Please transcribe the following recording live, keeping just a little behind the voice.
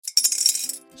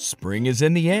Spring is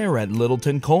in the air at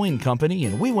Littleton Coin Company,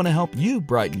 and we want to help you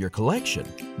brighten your collection.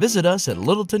 Visit us at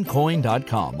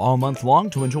littletoncoin.com all month long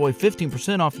to enjoy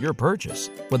 15% off your purchase.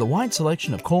 With a wide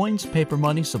selection of coins, paper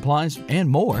money, supplies, and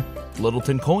more,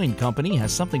 Littleton Coin Company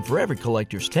has something for every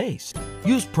collector's taste.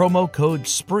 Use promo code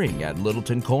SPRING at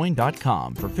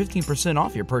littletoncoin.com for 15%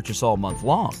 off your purchase all month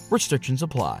long. Restrictions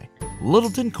apply.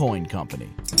 Littleton Coin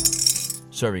Company.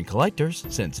 Serving collectors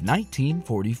since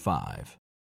 1945.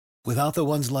 Without the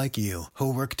ones like you,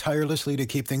 who work tirelessly to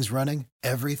keep things running,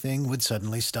 everything would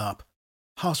suddenly stop.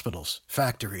 Hospitals,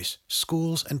 factories,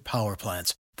 schools, and power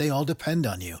plants, they all depend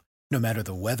on you. No matter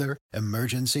the weather,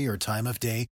 emergency, or time of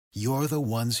day, you're the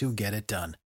ones who get it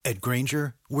done. At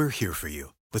Grainger, we're here for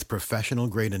you with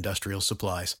professional-grade industrial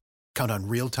supplies. Count on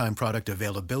real-time product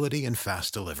availability and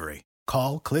fast delivery.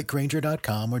 Call, click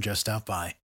Grainger.com, or just stop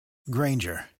by.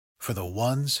 Grainger, for the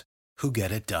ones who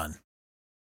get it done.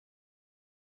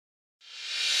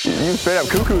 You straight up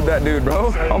cuckooed that dude,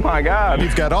 bro. Oh my God.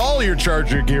 You've got all your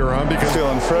Charger gear on because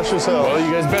feeling fresh as hell. Well,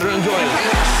 you guys better enjoy it.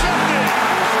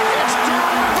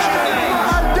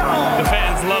 The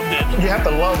fans loved it. You have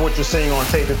to love what you're seeing on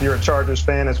tape if you're a Chargers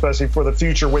fan, especially for the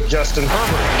future with Justin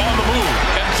Herbert. On the move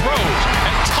and throws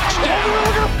and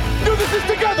touchdown. Do this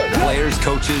together. Players,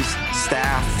 coaches,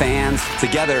 staff, fans,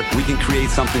 together we can create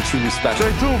something truly special.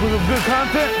 Stay tuned for some good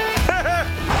content.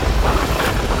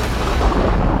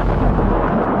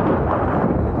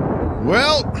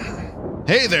 Well,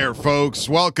 hey there, folks.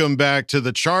 Welcome back to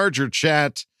the Charger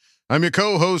Chat. I'm your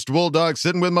co-host, Bulldog,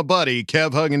 sitting with my buddy,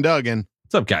 Kev Huggin Duggan.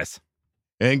 What's up, guys?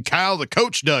 And Kyle, the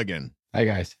Coach Duggan. Hi,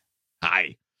 guys.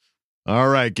 Hi. All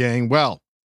right, gang. Well,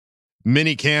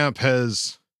 minicamp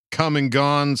has come and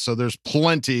gone, so there's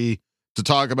plenty to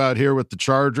talk about here with the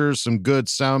Chargers. Some good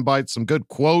sound bites, some good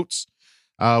quotes.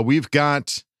 We've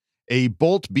got a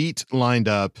Bolt beat lined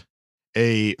up,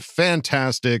 a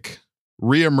fantastic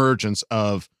reemergence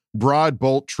of Broad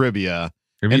Bolt trivia,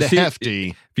 and a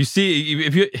hefty.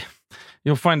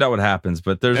 You'll find out what happens,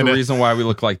 but there's a reason why we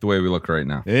look like the way we look right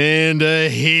now. And a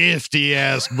hefty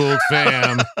ass Bolt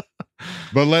fam.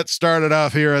 But let's start it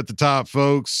off here at the top,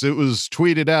 folks. It was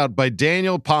tweeted out by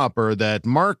Daniel Popper that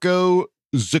Marco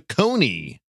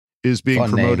Zucconi is being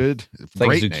promoted. It's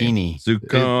like zucchini.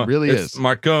 It really is.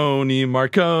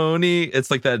 Marconi.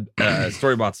 It's like that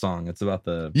Storybot song. It's about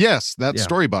the... Yes, that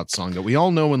Storybot song that we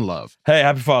all know and love. Hey,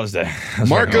 happy Father's Day.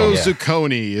 Marco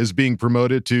Zucconi is being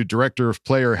promoted to Director of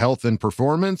Player Health and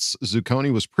Performance.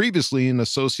 Zucconi was previously an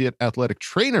Associate Athletic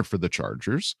Trainer for the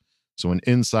Chargers, so an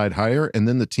inside hire, and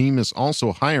then the team is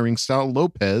also hiring Sal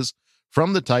Lopez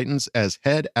from the Titans as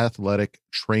Head Athletic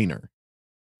Trainer.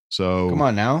 So... Come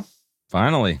on now.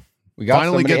 Finally. We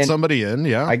got somebody in,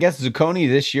 yeah. I guess Zucconi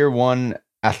this year won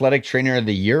Athletic Trainer of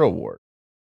the Year award.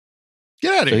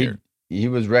 Get out of here. He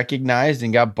was recognized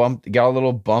and got a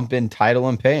little bump in title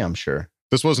and pay, I'm sure.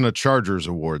 This wasn't a Chargers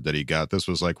award that he got. This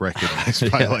was like recognized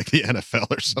by like the NFL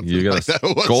or something. You got like that.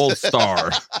 Gold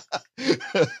star.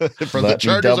 From the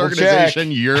Chargers organization,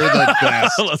 check. You're the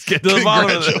best. Let's get to the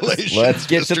bottom of this. Let's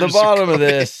get to the bottom of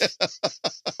this.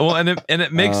 Well, and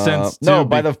it makes sense too. No,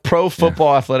 by the Pro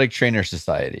Football Athletic Trainer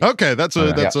Society. Okay, that's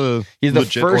a he's the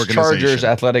first Chargers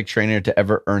athletic trainer to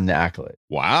ever earn the accolade.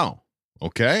 Have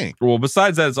Okay. Well,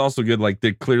 besides that, it's also good. Like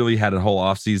they clearly had a whole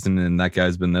offseason and that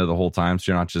guy's been there the whole time.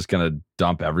 So you're not just going to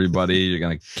dump everybody. You're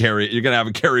going to have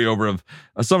a carryover of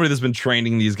somebody that's been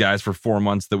training these guys for 4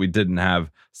 months that we didn't have.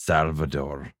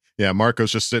 Salvador. Yeah.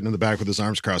 Marco's just sitting in the back with his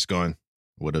arms crossed going,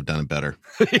 would have done it better.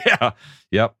 Yeah.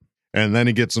 Yep. And then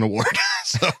he gets an award.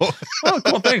 So, oh,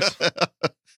 cool. Thanks.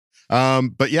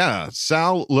 But yeah,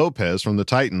 Sal Lopez from the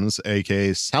Titans,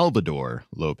 aka Salvador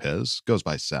Lopez, goes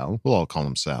by Sal. We'll all call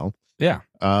him Sal. Yeah.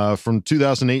 From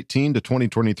 2018 to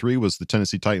 2023 was the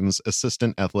Tennessee Titans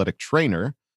assistant athletic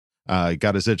trainer.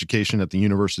 Got his education at the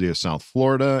University of South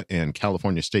Florida and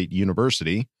California State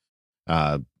University,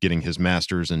 getting his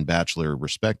master's and bachelor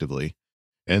respectively.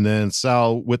 And then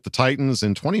Sal with the Titans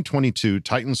in 2022,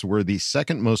 Titans were the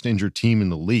second most injured team in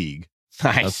the league.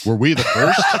 Nice. Were we the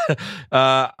first?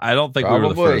 I don't think we were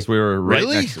the first. We were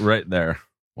right there.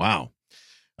 Wow.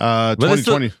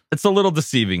 2020. It's a little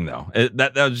deceiving though.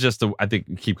 That was just I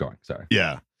think keep going. Sorry.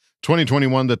 Yeah.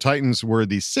 2021, the Titans were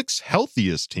the 6th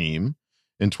healthiest team.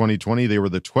 In 2020, they were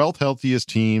the 12th healthiest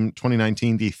team.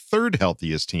 2019, the 3rd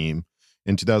healthiest team.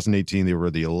 In 2018, they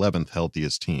were the 11th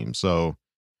healthiest team. So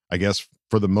I guess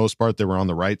for the most part, they were on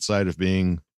the right side of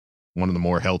being one of the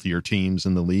more healthier teams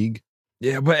in the league.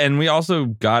 Yeah, and we also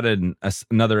got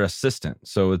another assistant.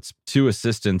 So it's 2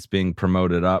 assistants being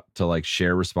promoted up to like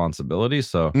share responsibility.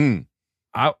 So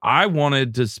I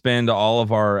wanted to spend all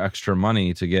of our extra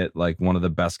money to get like one of the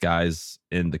best guys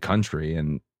in the country.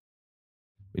 And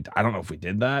I don't know if we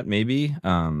did that. Maybe.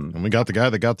 And we got the guy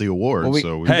that got the award.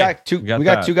 Well, we got two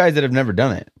guys that have never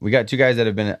done it. We got two guys that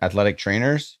have been athletic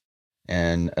trainers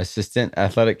and assistant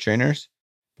athletic trainers,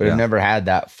 but have never had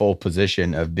that full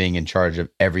position of being in charge of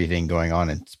everything going on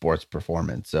in sports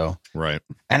performance. So right.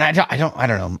 And I don't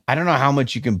know. I don't know how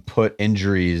much you can put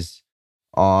injuries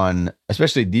on,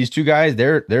 especially these two guys.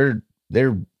 They're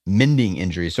mending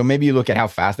injuries. So maybe you look at how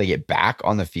fast they get back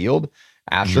on the field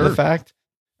after the fact.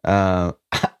 I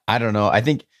don't know. I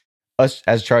think us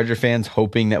as Charger fans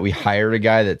hoping that we hired a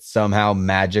guy that somehow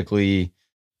magically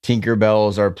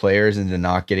Tinkerbells our players into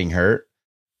not getting hurt.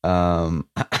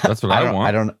 That's what I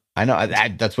want. I know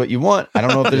that's what you want. I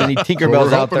don't know if there's any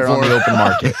Tinkerbells out there on the open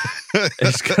market.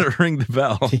 It's gonna ring the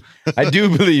bell. I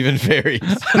do believe in fairies.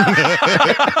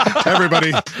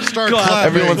 Everybody start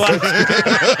clapping. Everyone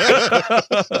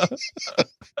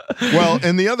Well,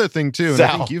 and the other thing too, and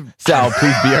Sal, I think Sal,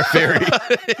 please be our fairy.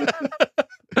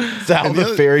 Sal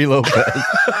the Fairy Lopez.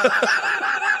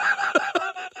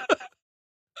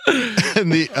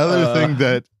 And the other thing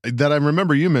that I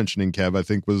remember you mentioning, Kev, I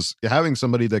think was having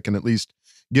somebody that can at least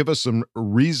give us some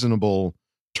reasonable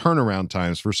turnaround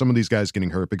times for some of these guys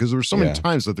getting hurt, because there were so many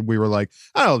times that we were like,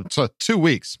 oh, it's 2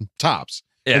 weeks tops.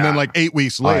 Yeah. And then like 8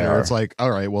 weeks later, it's like,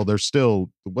 all right, well, there's still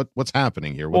what's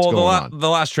happening here? What's going on? The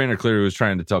last trainer clearly was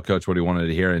trying to tell coach what he wanted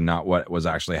to hear and not what was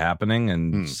actually happening,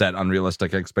 and set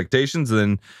unrealistic expectations. And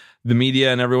then the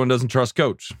media and everyone doesn't trust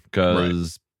coach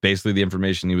because basically the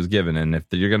information he was given. And if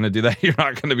you're going to do that, you're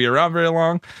not going to be around very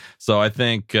long. So I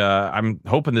think I'm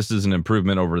hoping this is an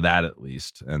improvement over that at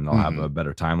least, and they'll have a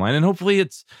better timeline. And hopefully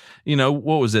it's, what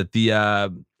was it?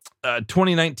 The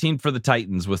 2019 for the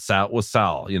Titans with Sal,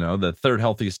 the third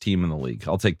healthiest team in the league.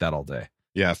 I'll take that all day.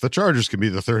 Yeah, if the Chargers can be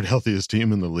the third healthiest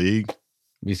team in the league,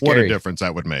 what a difference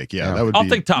that would make. Yeah, that would I'll be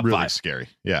take top really 5. Scary.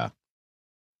 Yeah.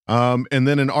 And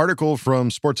then an article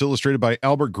from Sports Illustrated by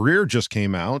Albert Greer just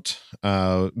came out.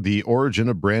 The origin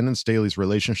of Brandon Staley's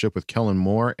relationship with Kellen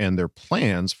Moore and their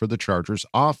plans for the Chargers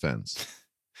offense.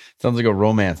 Sounds like a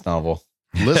romance novel.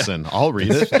 Listen, I'll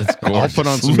read it. I'll put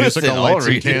on some music, I'll light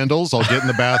some candles, I'll get in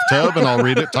the bathtub, and I'll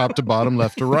read it top to bottom,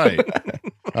 left to right.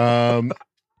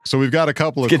 So we've got a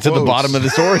couple of quotes. To the bottom of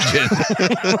this origin.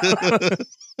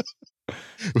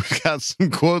 We've got some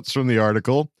quotes from the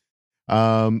article.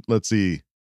 Let's see.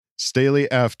 Staley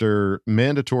after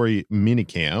mandatory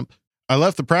minicamp. I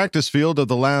left the practice field of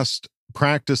the last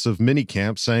practice of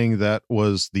minicamp saying that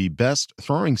was the best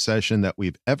throwing session that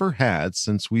we've ever had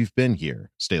since we've been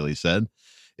here, Staley said.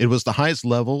 It was the highest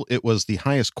level. It was the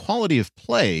highest quality of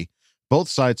play, both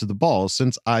sides of the ball,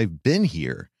 since I've been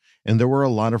here. And there were a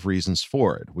lot of reasons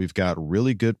for it. We've got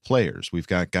really good players. We've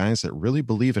got guys that really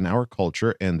believe in our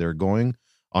culture, and they're going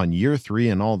on year 3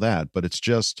 and all that. But it's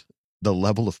just the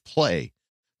level of play.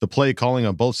 The play calling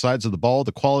on both sides of the ball,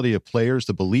 the quality of players,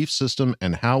 the belief system,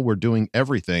 and how we're doing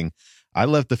everything. I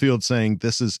left the field saying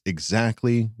this is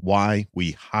exactly why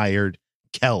we hired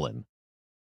Kellen.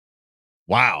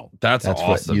 Wow. That's awesome.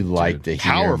 What you like to hear,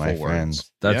 powerful my words.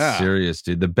 friends. That's serious,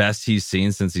 dude. The best he's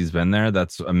seen since he's been there.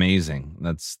 That's amazing.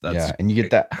 That's and you get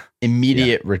that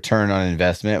immediate return on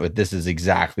investment with this is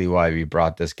exactly why we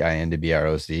brought this guy in to be our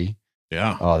OC.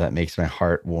 Yeah. Oh, that makes my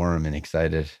heart warm and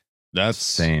excited. That's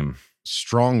same.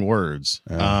 Strong words.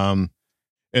 And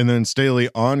then Staley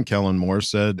on Kellen Moore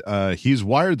said, he's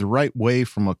wired the right way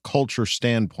from a culture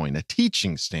standpoint, a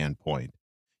teaching standpoint.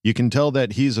 You can tell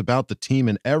that he's about the team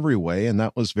in every way, and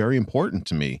that was very important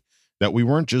to me, that we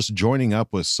weren't just joining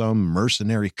up with some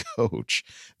mercenary coach,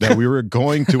 that we were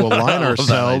going to align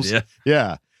ourselves.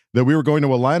 That we were going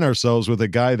to align ourselves with a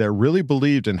guy that really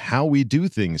believed in how we do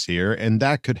things here, and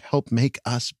that could help make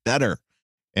us better.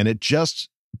 And it just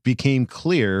became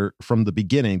clear from the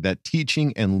beginning that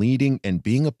teaching and leading and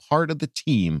being a part of the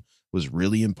team was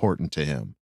really important to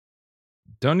him.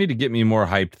 Don't need to get me more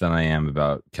hyped than I am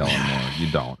about Kellen Moore.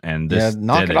 You don't. And this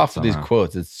knock it off with these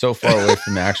quotes. It's so far away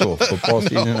from the actual football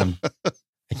season.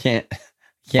 I can't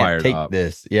take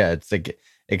this. Yeah, it's like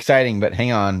exciting, but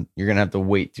hang on, you're gonna have to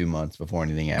wait 2 months before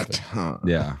anything happens.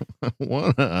 Yeah, I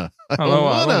don't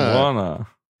wanna.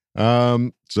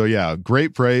 So yeah,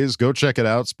 great praise. Go check it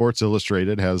out. Sports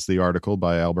Illustrated has the article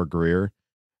by Albert Greer.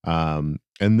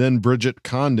 And then Bridget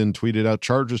Condon tweeted out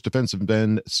Chargers defensive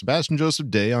end Sebastian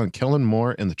Joseph Day on Kellen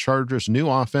Moore and the Chargers' new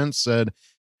offense, said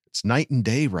it's night and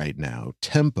day right now.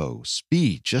 Tempo,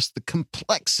 speed, just the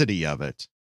complexity of it.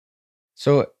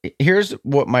 So here's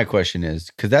what my question is,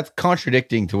 because that's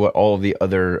contradicting to what all of the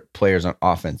other players on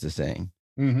offense is saying,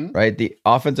 right? The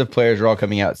offensive players are all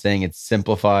coming out saying it's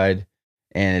simplified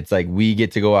and it's like we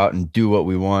get to go out and do what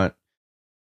we want.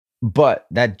 But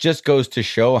that just goes to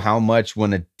show how much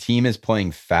when a team is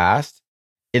playing fast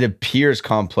it appears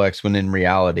complex when in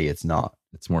reality it's not.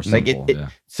 It's more simple.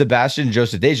 Sebastian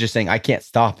Joseph Day is just saying, I can't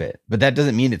stop it. But that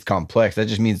doesn't mean it's complex. That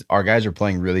just means our guys are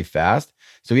playing really fast.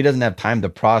 So he doesn't have time to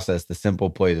process the simple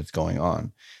play that's going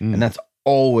on. And that's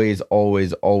always,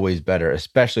 always, always better,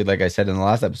 especially like I said in the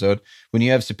last episode, when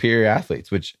you have superior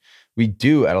athletes, which we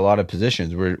do at a lot of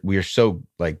positions where we are so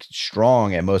like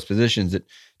strong at most positions that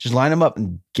just line them up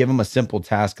and give them a simple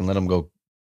task and let them go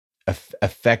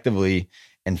effectively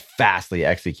and fastly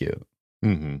execute.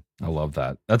 Mm-hmm. I love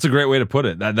that. That's a great way to put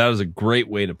it. That is a great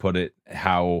way to put it.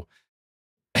 How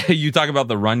you talk about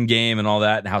the run game and all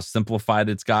that, and how simplified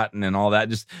it's gotten and all that.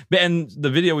 And the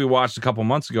video we watched a couple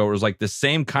months ago was like the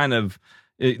same kind of.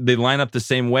 They line up the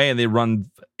same way and they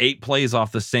run 8 plays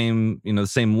off the same, the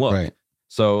same look. Right.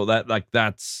 So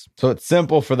that's so it's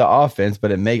simple for the offense,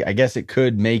 but I guess it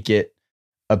could make it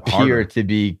appear harder to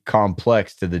be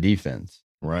complex to the defense.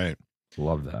 Right.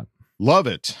 Love that. Love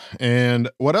it. And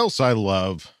what else I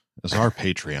love is our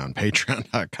Patreon,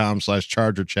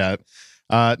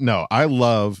 patreon.com/ChargerChat. No, I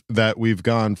love that we've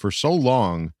gone for so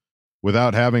long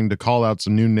without having to call out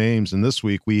some new names. And this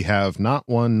week we have not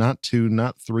 1, not 2,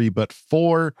 not 3, but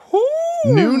 4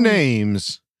 new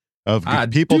names of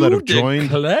people that have joined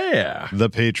the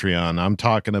Patreon. I'm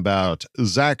talking about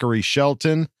Zachary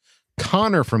Shelton,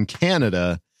 Connor from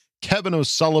Canada, Kevin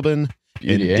O'Sullivan,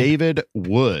 and David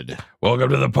Wood. Welcome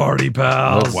to the party,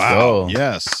 pals. Let's wow. go.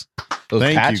 Yes. Those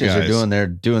Thank patches you guys. are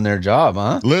doing their job,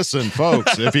 huh? Listen,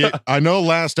 folks, I know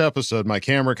last episode my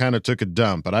camera kind of took a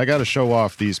dump, but I got to show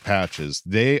off these patches.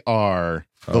 They are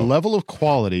the level of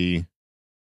quality.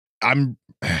 I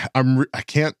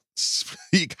can't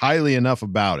speak highly enough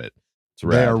about it.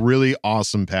 They are really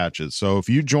awesome patches. So if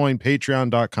you join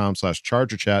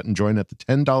patreon.com/ChargerChat and join at the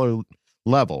 $10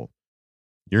 level,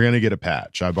 you're going to get a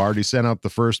patch. I've already sent out the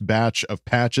first batch of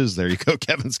patches. There you go.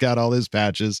 Kevin's got all his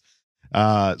patches.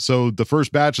 So the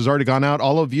first batch has already gone out.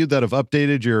 All of you that have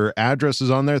updated your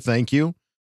addresses on there, thank you.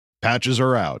 Patches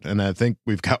are out. And I think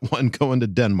we've got one going to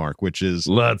Denmark, which is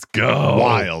let's go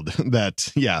wild.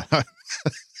 That, yeah.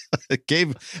 I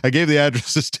gave the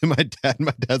addresses to my dad.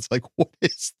 My dad's like, what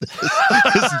is this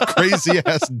crazy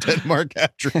ass Denmark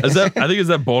address? I think is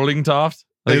that Bollingtoft?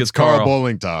 I think it's Carl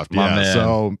Bollingtoft. Yeah. Man.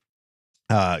 So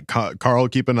Carl,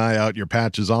 keep an eye out. Your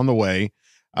patch is on the way.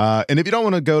 And if you don't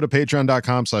want to go to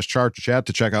patreon.com/ChargerChat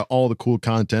to check out all the cool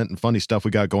content and funny stuff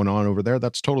we got going on over there,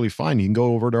 that's totally fine. You can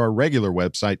go over to our regular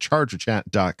website,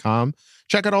 chargerchat.com.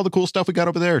 Check out all the cool stuff we got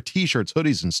over there, t-shirts,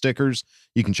 hoodies, and stickers.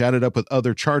 You can chat it up with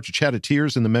other Charger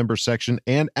Chatteteers in the members section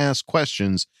and ask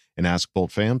questions and Ask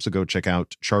Bolt Fam. So go check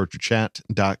out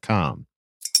chargerchat.com.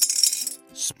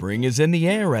 Spring is in the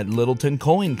air at Littleton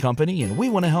Coin Company, and we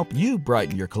want to help you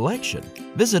brighten your collection.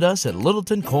 Visit us at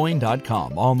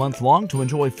littletoncoin.com all month long to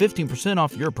enjoy 15%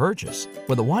 off your purchase.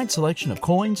 With a wide selection of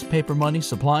coins, paper money,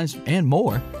 supplies, and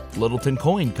more, Littleton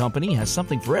Coin Company has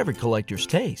something for every collector's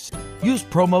taste. Use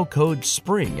promo code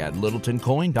SPRING at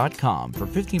littletoncoin.com for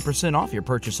 15% off your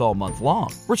purchase all month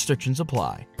long. Restrictions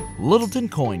apply. Littleton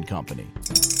Coin Company.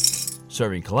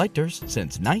 Serving collectors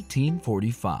since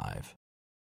 1945.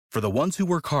 For the ones who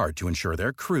work hard to ensure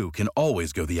their crew can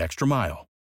always go the extra mile,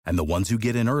 and the ones who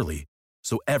get in early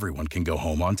so everyone can go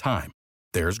home on time,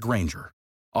 there's Grainger,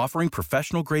 offering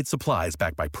professional-grade supplies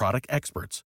backed by product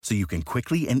experts so you can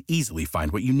quickly and easily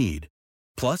find what you need.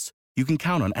 Plus, you can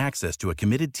count on access to a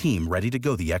committed team ready to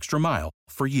go the extra mile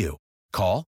for you.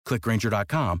 Call, click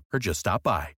Grainger.com, or just stop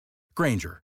by.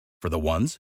 Grainger, for the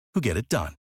ones who get it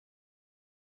done.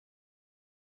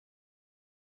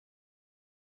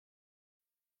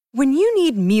 When you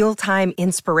need mealtime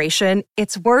inspiration,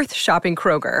 it's worth shopping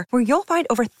Kroger, where you'll find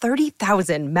over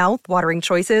 30,000 mouth-watering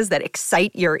choices that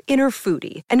excite your inner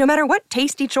foodie. And no matter what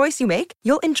tasty choice you make,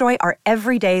 you'll enjoy our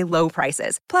everyday low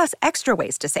prices, plus extra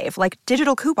ways to save, like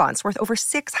digital coupons worth over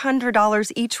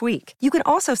 $600 each week. You can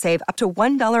also save up to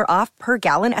 $1 off per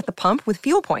gallon at the pump with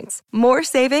fuel points. More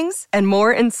savings and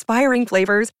more inspiring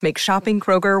flavors make shopping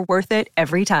Kroger worth it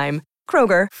every time.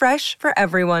 Kroger, fresh for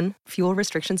everyone. Fuel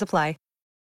restrictions apply.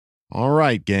 All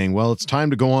right, gang. Well, it's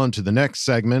time to go on to the next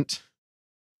segment.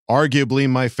 Arguably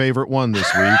my favorite one this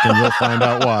week, and you'll find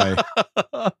out why.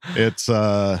 It's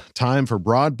time for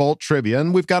Broad Bolt Trivia,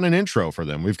 and we've got an intro for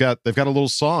them. They've got a little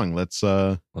song. Let's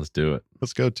do it.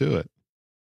 Let's go to it.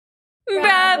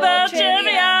 Broad Bolt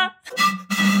Trivia.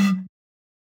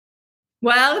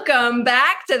 Welcome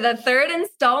back to the third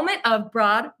installment of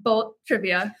Broad Bolt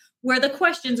Trivia, where the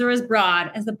questions are as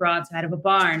broad as the broadside of a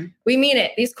barn. We mean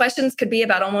it. These questions could be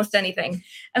about almost anything,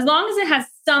 as long as it has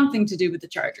something to do with the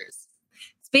Chargers.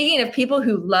 Speaking of people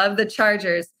who love the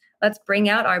Chargers, let's bring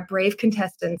out our brave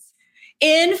contestants.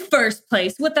 in first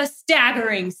place with a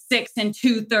staggering 6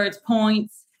 2/3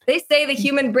 points. They say the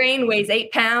human brain weighs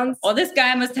 8 pounds. Well, this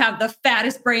guy must have the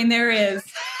fattest brain there is.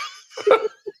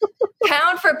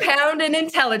 Pound for pound in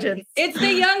intelligence. It's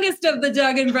the youngest of the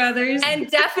Duggan brothers. And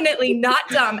definitely not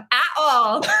dumb at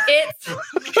all. It's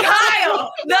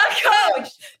Kyle, the coach,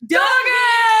 Duggan!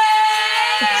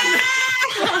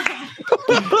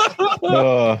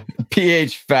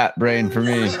 PH fat brain for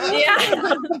me.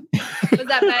 Yeah. Was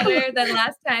that better than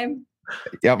last time?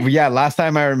 Yeah. Last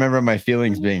time I remember my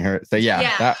feelings being hurt. So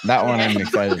that one I'm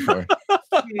excited for.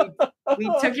 We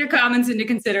took your comments into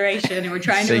consideration and we're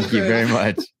trying to Thank you very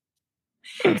much.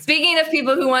 Speaking of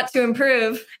people who want to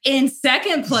improve, in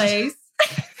second place,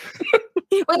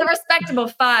 with a respectable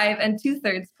 5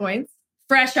 2/3 points,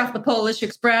 fresh off the Polish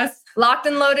Express, locked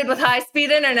and loaded with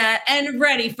high-speed internet, and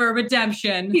ready for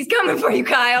redemption. He's coming for you,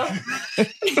 Kyle.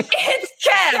 It's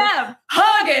Kev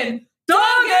Hagen Duggan!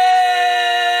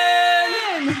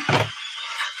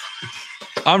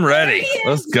 I'm ready.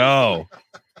 Let's go.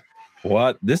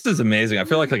 What? This is amazing. I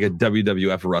feel like a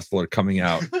WWF wrestler coming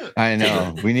out. I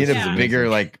know. We need a bigger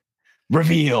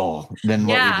reveal than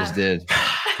what we just did.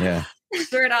 Yeah.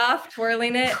 Shirt off,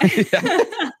 twirling it.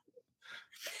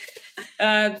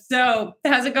 So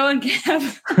how's it going,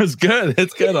 Kev? It's good.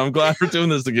 It's good. I'm glad we're doing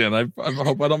this again. I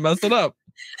hope I don't mess it up.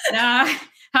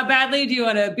 How badly do you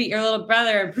want to beat your little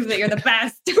brother and prove that you're the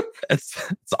best? It's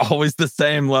always the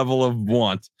same level of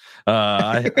want.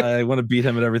 I want to beat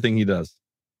him at everything he does.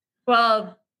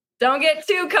 Well, don't get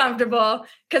too comfortable,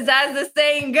 because as the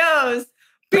saying goes,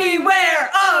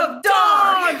 beware of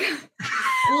dog!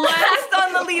 Last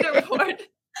on the leaderboard.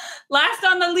 Last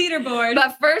on the leaderboard.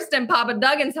 But first in Papa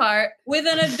Duggan's heart, with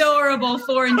an adorable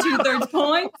 4 2/3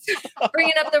 points.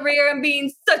 Bringing up the rear and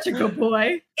being such a good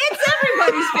boy. It's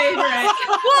everybody's favorite.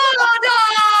 Whoa,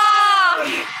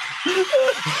 dog!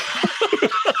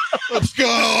 Let's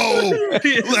go!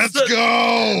 Let's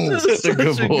go! Such a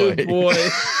good boy.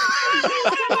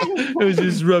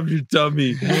 Just rub your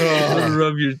tummy.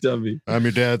 Rub your tummy. I'm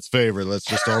your dad's favorite. Let's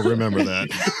just all remember that.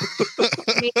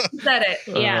 He said it.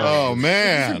 Yeah. Oh,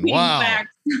 man. Wow.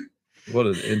 What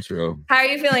an intro. How are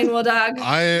you feeling, Will Dog?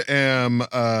 I am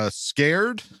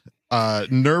scared,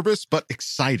 nervous, but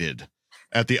excited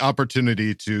at the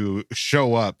opportunity to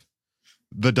show up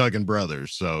the Duggan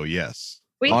brothers. So, yes.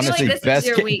 We honestly, feel like this is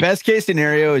your week. Best case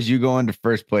scenario is you go into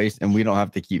first place and we don't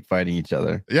have to keep fighting each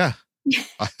other. Yeah.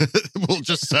 We'll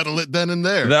just settle it then and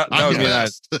there. That would be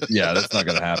nice. Yeah, that's not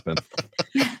going to happen.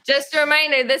 Just a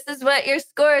reminder, this is what your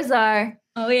scores are.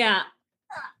 Oh, yeah.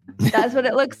 That's what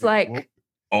it looks like.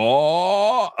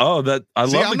 That I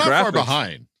See, love I'm the not graphics. far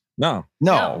behind. No.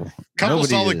 Couple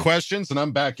solid is. questions and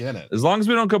I'm back in it. As long as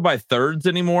we don't go by thirds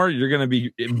anymore, you're going to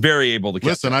be very able to catch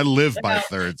Listen, up. I live by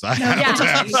thirds. I have to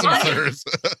have some thirds.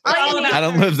 I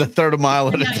don't live a third of a mile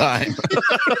at a time.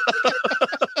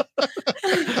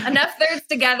 Enough thirds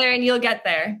together and you'll get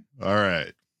there. All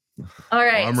right. All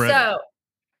right. I'm ready. So,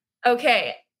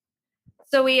 okay.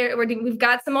 So we've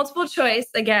got some multiple choice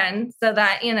again, so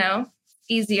that,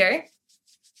 easier.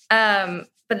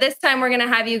 But this time we're going to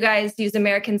have you guys use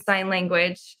American Sign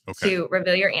Language to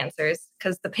reveal your answers,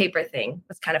 because the paper thing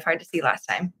was kind of hard to see last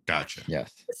time. Gotcha.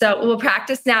 Yes. So we'll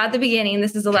practice now at the beginning.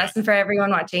 This is a lesson for everyone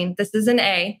watching. This is an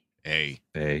A. A.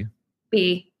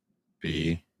 B.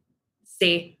 B.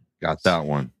 C. Got that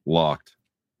one locked.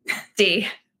 D.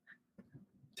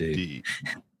 D.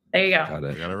 There you go. Got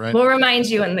it. Got it right. We'll remind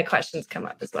you when the questions come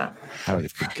up as well. I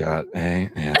forgot. A.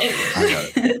 Yeah. I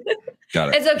got it. Got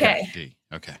it. It's okay. D.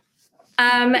 Okay.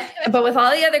 But with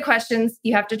all the other questions,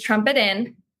 you have to trumpet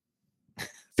in.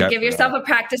 So give yourself a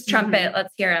practice trumpet.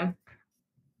 Let's hear him.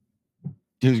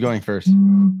 Who's going first?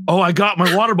 Oh, I got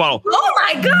my water bottle. Oh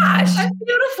my gosh. That's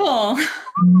beautiful.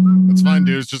 That's fine,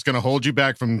 dude. It's just going to hold you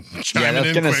back from chiming that's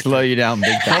in going to quicker. slow you down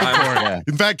big time. Yeah.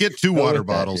 In fact, get 2 water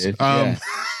bottles. Get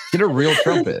a real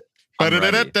trumpet.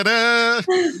 Ba-da-da-da-da-da.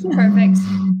 Perfect.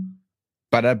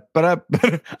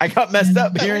 I got messed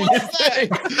up hearing you say.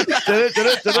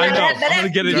 I know. I'm going to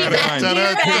get it in mind.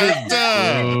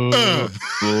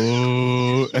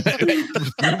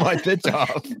 Threw my pitch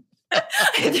off.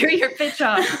 I threw your pitch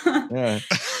off. Yeah.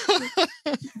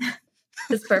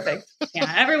 It's perfect.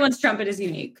 Yeah, everyone's trumpet is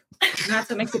unique. And that's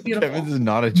what makes it beautiful. Kevin's is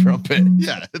not a trumpet.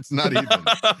 Yeah, it's not even.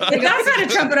 If that's not a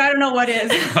trumpet, I don't know what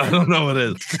is. I don't know what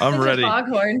it is. I'm ready.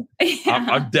 Foghorn.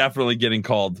 I'm definitely getting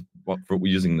called for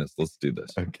using this. Let's do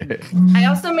this. Okay. I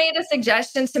also made a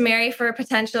suggestion to Mary for a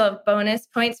potential of bonus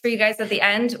points for you guys at the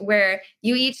end, where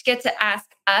you each get to ask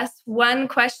us one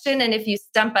question, and if you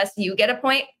stump us, you get a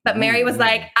point. But Mary was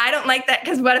like, I don't like that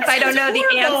because what if I don't know the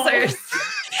answers?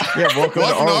 Yeah, welcome to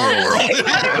our world.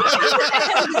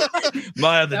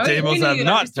 Maya, the tables have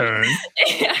not turned.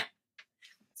 Yeah.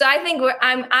 So I think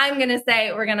I'm going to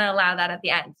say we're going to allow that at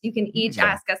the end. You can each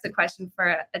ask us a question for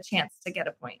a chance to get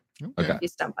a point. Okay. If you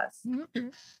stump us.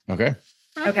 Okay.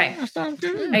 Okay. Are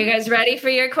you guys ready for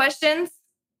your questions?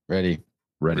 Ready.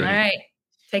 All right.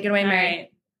 Take it away, Mary. All right.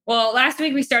 Well, last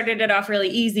week we started it off really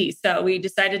easy. So we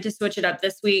decided to switch it up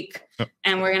this week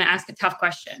and we're going to ask a tough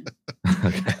question.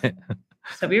 Okay.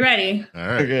 So be ready. All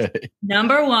right. Okay.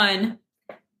 Number 1,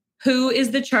 who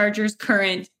is the Chargers'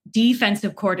 current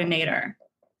defensive coordinator?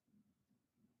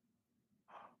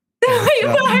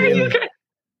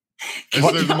 Is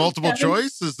there the multiple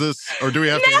choice? Is this, or do we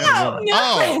have to answer?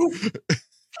 Oh,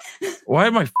 Why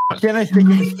am I? Can I think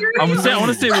I want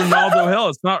to say Ronaldo Hill.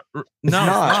 It's not. No, it's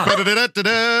not.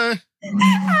 Da-da-da-da-da.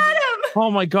 Adam. Oh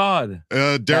my God.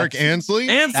 Derek Ansley.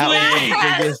 that was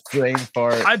the biggest brain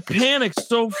fart? I panicked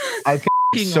so I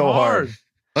fucking so hard.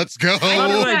 Let's go. How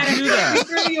did I do that?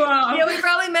 Yeah, we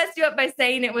probably messed you up by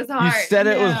saying it was hard. You said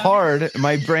it was hard.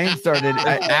 My brain started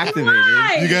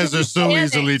activated. You guys are so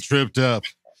easily tripped up.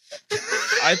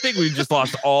 I think we just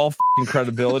lost all fucking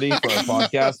credibility for our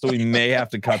podcast, so we may have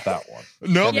to cut that one.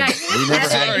 Nope. Yeah, We never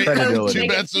had credibility. Too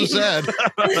bad, so sad.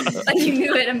 Like you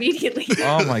knew it immediately.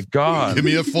 Oh my God. Give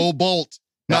me a full bolt,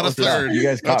 not a was tough. third. You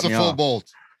guys That's caught a me full off.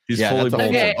 bolt. He's Yeah, fully that's a whole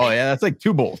bolted. Okay. bolt. Oh yeah, that's like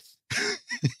 2 bolts.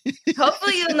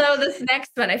 Hopefully you'll know this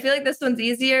next one. I feel like this one's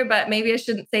easier, but maybe I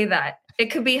shouldn't say that. It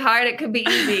could be hard. It could be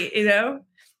easy, you know?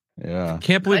 Yeah.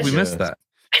 Can't believe we missed that.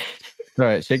 All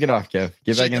right, shake it off, Kev.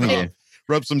 Get back Shake in the it off. game.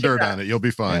 Rub some dirt on it. You'll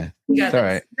be fine. You It's got all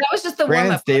this. right. That was just the Brandon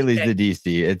warm-up. Staley's question. the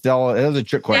DC. It was a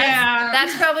trick question. Yeah.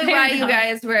 That's probably why you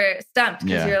guys were stumped,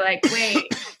 because Yeah. you're like, wait,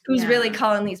 who's really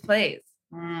calling these plays?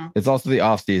 It's also the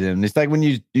off season. It's like when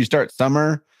you start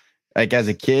summer, like as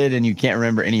a kid, and you can't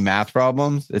remember any math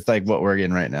problems. It's like what we're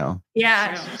getting right now.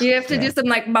 Yeah. You have to do some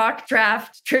like mock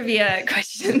draft trivia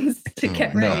questions to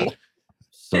get ready.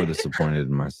 So disappointed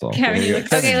in myself. Kevin, you look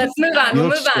Okay, let's move on. You We'll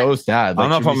look move on. so sad. I don't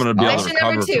know if I'm going to be able to Question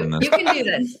number recover 2. from this. You can do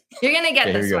this. You're going to get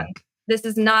Okay, here this we go. one. This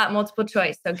is not multiple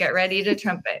choice, so get ready to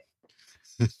trumpet.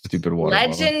 Stupid water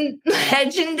bottle.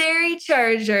 Legendary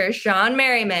Charger Sean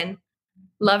Merriman,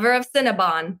 lover of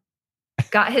Cinnabon,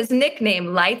 got his nickname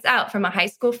Lights Out from a high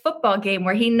school football game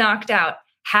where he knocked out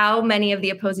how many of the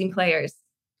opposing players?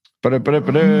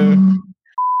 Ba-da-ba-da-ba-da.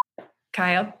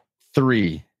 Kyle,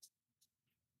 3.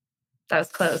 that was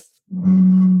close.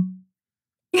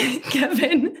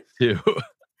 Kevin, 2.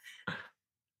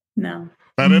 No.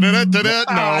 Da-da-da-da-da.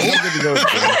 I'm good to go with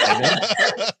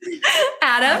that.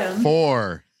 Adam.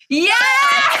 4. Yeah!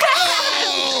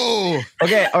 Oh!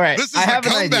 Okay, all right. This is I a have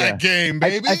an comeback idea. game,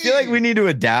 baby. I feel like we need to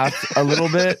adapt a little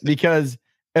bit because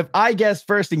if I guess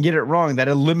first and get it wrong, that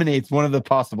eliminates one of the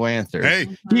possible answers. Hey,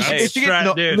 You Hey, if you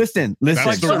get- dude. listen.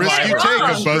 that's the risk you take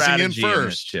of buzzing in Strategy this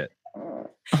first. shit.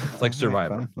 It's like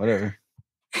Survivor. Fine, whatever.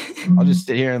 I'll just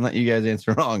sit here and let you guys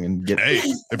answer wrong and get. Hey,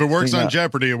 if it works Hang on up.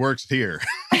 Jeopardy, it works here.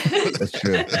 That's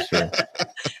true. That's true.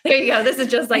 There you go. This is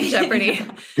just like Jeopardy.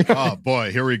 Oh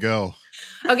boy, here we go.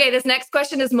 Okay, this next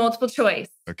question is multiple choice.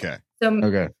 Okay. So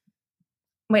Okay.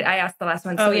 wait, I asked the last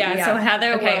one. Oh, yeah. So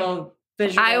Heather Okay. will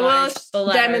visualize I will the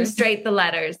letters. demonstrate the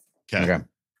letters. Okay. Okay.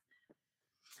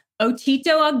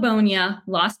 Otito Ogbonia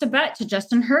lost a bet to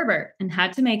Justin Herbert and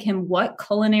had to make him what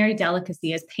culinary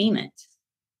delicacy as payment?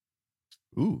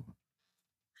 Ooh.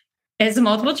 It's a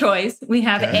multiple choice. We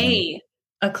have Okay.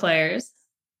 A, eclairs.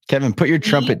 Kevin, put your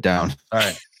trumpet down. All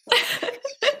right.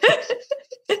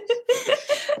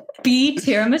 B,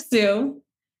 tiramisu.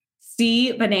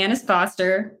 C, bananas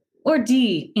Foster. Or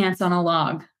D, ants on a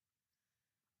log.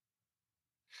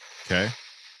 Okay.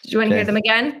 Do you want to hear Okay. them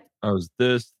again? I was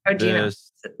this, Or do you know?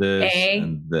 this, this, A,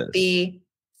 and this. B,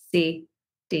 C,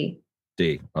 D.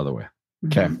 D, other way.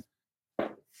 Okay.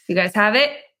 You guys have it?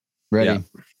 Ready? Yeah.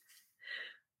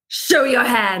 Show your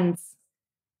hands.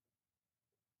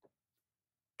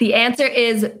 The answer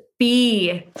is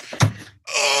B.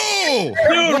 Oh,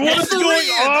 Dude, what's going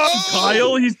on,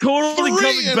 Kyle? He's totally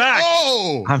coming back.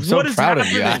 Oh, I'm so What is proud of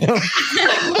you, Adam.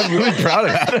 I'm really proud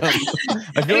of Adam.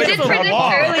 I feel We like did it's a predict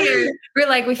law. earlier. We're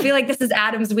like, we feel like this is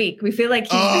Adam's week. We feel like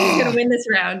he's going to win this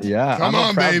round. Yeah. Come I'm a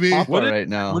on, proud baby. papa What did- right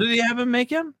now. What did he have him make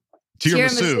him?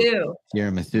 tiramisu.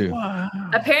 Tiramisu.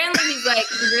 Apparently, he's like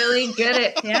really good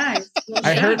at. Yeah.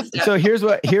 I heard. So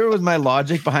here was my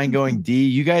logic behind going D.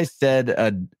 You guys said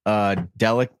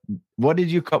What did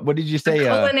you say?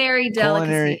 Culinary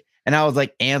delicacy. And I was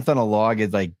like, ants on a log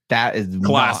is like, that is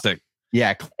classic.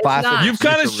 Classic. You've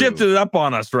kind of shifted it up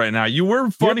on us right now. You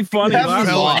were funny real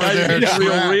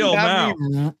now.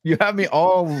 You have me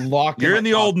all locked. You're in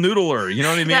the old noodler. You know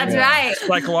what I mean? That's right.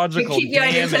 Psychological keep you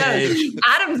on your damage. toes.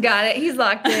 Adam's got it. He's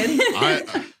locked in.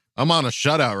 I'm on a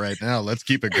shutout right now. Let's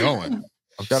keep it going.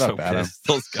 Shut up, Adam.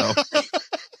 Let's go.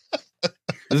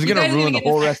 This is going to ruin the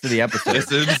whole rest of the episode.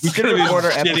 We could have record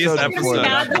our episode before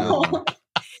that.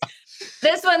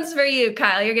 This one's for you,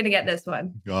 Kyle. You're going to get this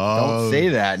one. Don't say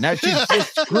that. Now she's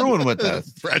just screwing with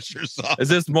us. Pressure's off. Is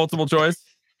this multiple choice?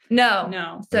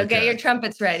 No. So get your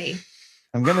trumpets ready.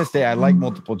 I'm going to say I like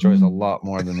multiple choice a lot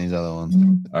more than these other ones.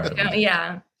 All right.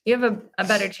 Yeah. You have a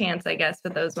better chance, I guess,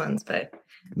 with those ones. But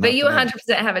you 100%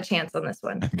 have a chance on this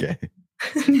one. Okay.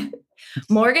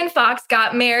 Morgan Fox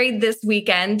got married this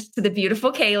weekend to the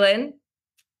beautiful Kaylin.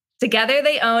 Together,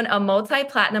 they own a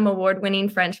multi-platinum award-winning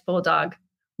French bulldog.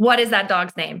 What is that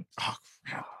dog's name? Oh,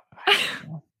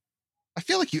 I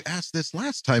feel like you asked this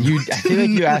last time. I feel like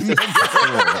you asked this before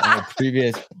on a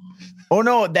previous. Oh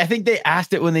no, I think they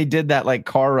asked it when they did that like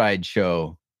car ride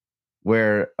show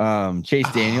where Chase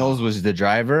Daniels was the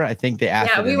driver. I think they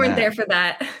asked. Yeah, we weren't there for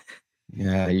that.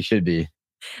 Yeah, you should be.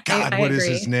 God, I what is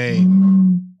agree. his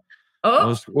name?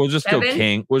 Oh, we'll just go Evan?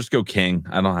 King. We'll just go King.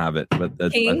 I don't have it, but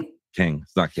that's King? King.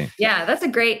 It's not King. Yeah, that's a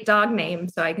great dog name.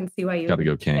 So I can see why you Gotta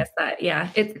go King. guess that. Yeah,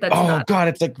 that's Oh not. God,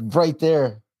 it's like right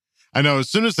there. I know. As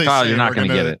soon as they Kyle, say you're not going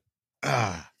to get it.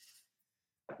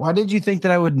 Why did you think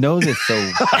that I would know this so?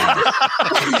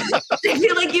 I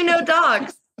feel like you know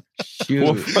dogs.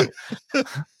 Shoot.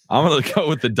 I'm gonna go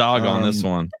with the dog on this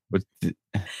one.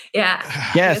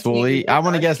 Yeah. Guess, Wooly. I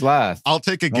want to guess last. I'll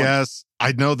take a guess.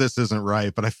 I know this isn't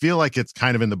right, but I feel like it's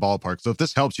kind of in the ballpark. So if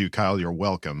this helps you, Kyle, you're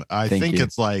welcome. I Thank think you.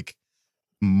 it's like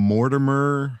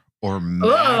Mortimer or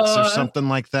Max or something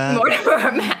like that.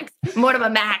 Mortimer Max.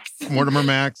 Mortimer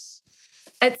Max.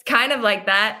 It's kind of like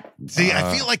that. See,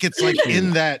 I feel like it's like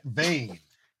in that vein.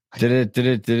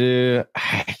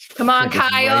 Come on,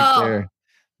 Kyle. Right.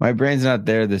 My brain's not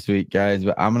there this week, guys,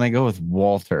 but I'm gonna go with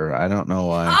Walter. I don't know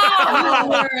why.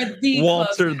 Walter. I think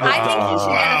you should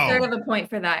get a third of a point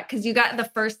for that because you got the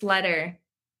first letter.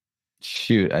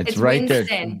 Shoot, it's Winston. right there.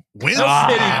 Winston,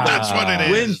 that's what it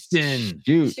is. Winston.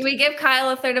 Shoot. Should we give Kyle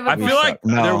a third of a I point? feel like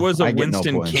No, there was a I get no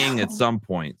Winston points. King at some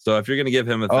point. So if you're gonna give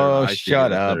him a third, Oh, I should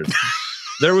shut give a up. third.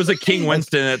 There was a King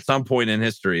Winston at some point in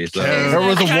history. So There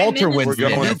was a Walter We're Winston.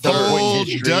 going at some point in Old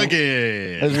history.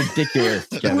 Dougie. That's ridiculous.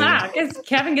 Kevin. Wow,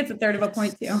 Kevin gets a third of a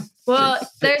point too. Well,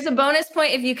 there's a bonus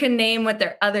point if you can name what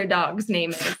their other dog's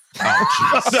name is.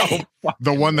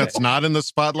 The one that's not in the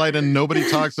spotlight and nobody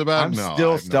talks about. I'm No, I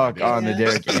still have no stuck idea. on the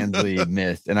Derek Ansley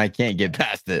miss, and I can't get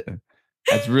past it.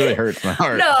 That's really hurts my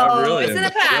heart. No, really it's in am.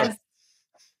 the past.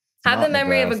 Have not the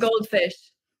memory of a past. goldfish.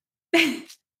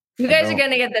 You guys are don't.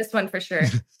 gonna get this one for sure.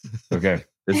 Okay.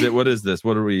 is it? What is this?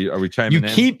 What are we chiming You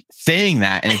in? keep saying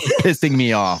that, and it's pissing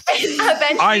me off.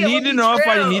 Eventually I it will need to be know if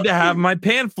I true. need to have my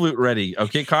pan flute ready.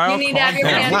 Okay, Kyle. You need to have your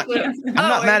calm pan down. flute. I'm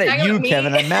not mad at you,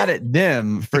 Kevin. I'm mad at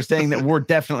them for saying that we're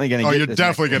definitely going to Oh, get you're this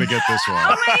definitely next going to get this one.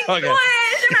 Oh my Okay. gosh,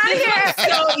 I'm out of here.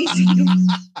 So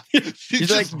easy.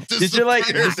 She's like,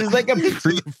 this is like a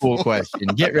pre-pool question.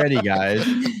 Get ready, guys.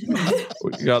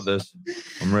 We got this.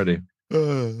 I'm ready.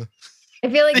 I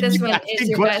feel like this You one asking is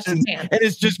your best questions, chance. and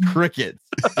it's just crickets.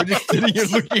 We're just sitting here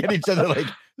looking at each other like,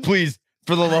 please,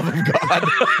 for the love of God,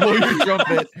 blow your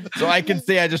trumpet so I can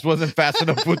say I just wasn't fast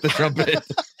enough with the trumpet.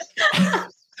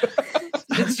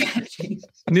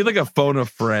 I need like a phone a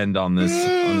friend on this.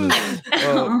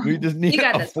 We just need You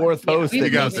got a this fourth one. Yeah, host we that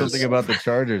got knows this. something about the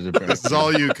Chargers. Apparently. This is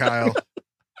all you, Kyle.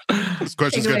 This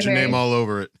question's got your name all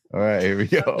over it. All right, here we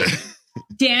go.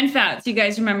 Dan Fouts, you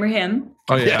guys remember him?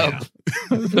 Oh yeah.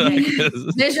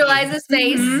 Visualize his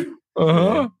face. Mhm.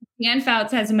 Uh-huh. Dan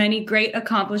Fouts has many great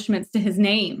accomplishments to his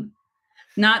name,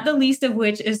 not the least of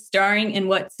which is starring in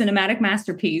what cinematic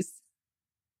masterpiece?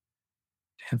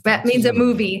 That means a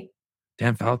movie.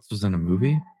 Dan Fouts was in a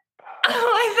movie. Oh,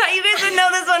 I thought you guys would know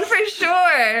this one for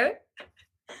sure.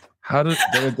 How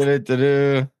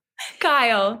did?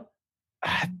 Kyle.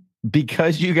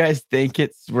 Because you guys think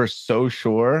we're so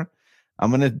sure,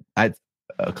 I'm gonna.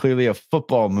 Clearly a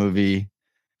football movie.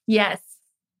 Yes.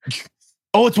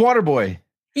 Oh, it's Waterboy.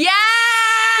 Yeah!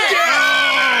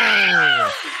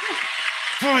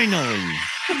 Finally.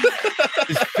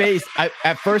 His face.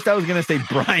 At first, I was gonna say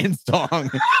Brian's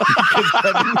song because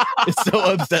Kevin is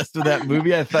so obsessed with that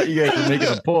movie. I thought you guys were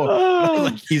making a pull. I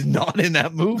was like, he's not in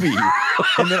that movie.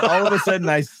 And then all of a sudden,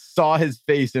 I saw his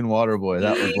face in Waterboy.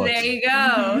 That was There you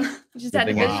go. You just had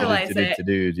to visualize it.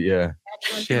 Dude, yeah.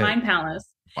 Mind Palace.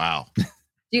 Wow.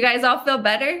 Do you guys all feel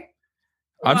better?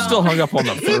 I'm still hung up on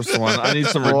the first one. I need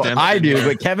some redemption. I do, here.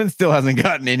 but Kevin still hasn't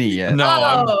gotten any yet. No,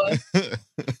 Oh.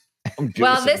 I'm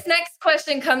Well, this next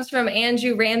question comes from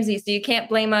Andrew Ramsey, so you can't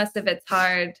blame us if it's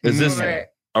hard. Is this? Or-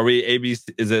 Are we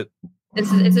ABC? Is it?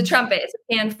 It's a trumpet. It's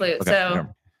a pan flute. Okay, So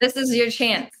never. this is your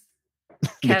chance,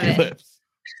 Kevin.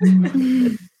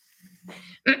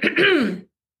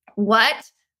 What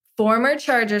former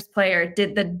Chargers player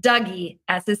did the Dougie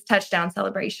as his touchdown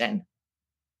celebration?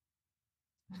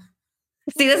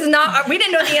 See, this is not. We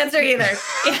didn't know the answer either.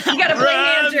 You got to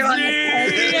blame Andrew on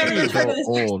this. So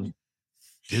old.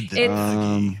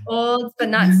 It's old, but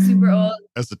not super old.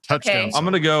 As a touchdown. Okay. I'm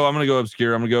gonna go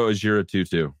obscure. I'm gonna go Ajira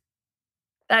Tutu.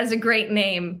 That is a great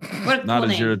name. What a Not cool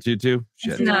name. Ajira Tutu.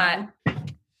 Shit. It's not.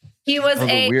 He was That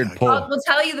was a weird pull. We'll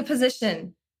tell you the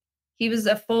position. He was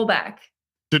a fullback.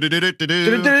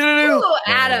 Do-do-do-do-do-do. Ooh,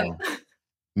 Adam.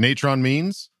 Natron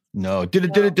means? No.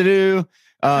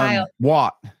 Kyle.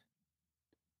 Watt.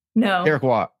 No. Eric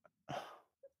Watt.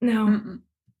 No. Mm-mm.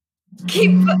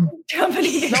 Keep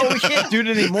jumping. No, we can't do it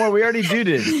anymore. We already did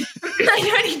it.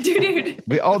 I already dude.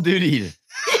 We all dutied.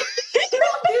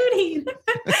 Dude.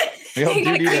 We all You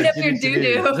gotta dutied clean our up your doo-doo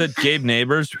doo-doo. Is it Gabe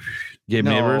Neighbors? Gabe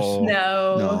No. Neighbors.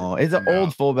 No. No, it's an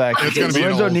old fullback. It's going to be an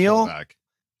Lorenzo old Neal. fullback.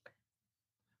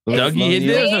 Dougie, Lorenzo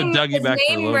there's Neal. no Dougie back His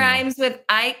for name Logan. rhymes with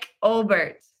Ike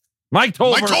Olbert. Mike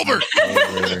Tolbert. Mike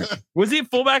Tolbert. Was he a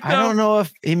fullback? I don't know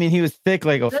if he was thick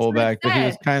like a That's what it fullback, but he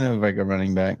was said. kind of like a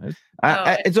running back.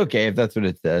 Oh. It's okay if that's what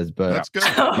it says, but That's good.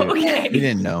 Okay. he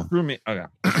didn't know. Screw me. Okay.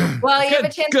 Well, you have a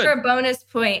Good, chance good. for a bonus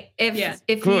point if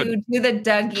Good. you do the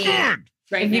Dougie.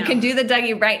 Right If you now. can do the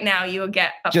Dougie right now, you will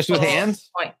get a Just with full hands?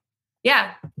 point.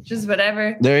 Yeah, just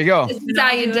whatever. There you go. This is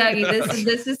how you Dougie.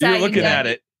 This is how You're you looking Dougie. at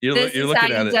it. You're This is looking how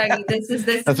at you it. Dougie.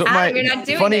 This That's is what Adam, you're not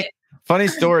doing it. funny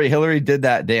story. Hillary did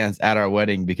that dance at our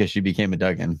wedding because she became a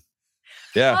Duggan.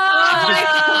 Yeah.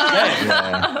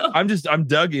 Oh. I'm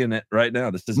Dougieing it right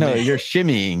now. This is No, me. you're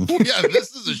shimmying. Yeah,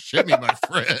 this is a shimmy, my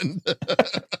friend.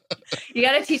 You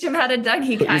got to teach him how to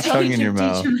Dougie, Put your Kyle. tongue in your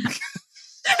mouth.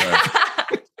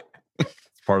 It's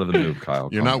part of the move, Kyle.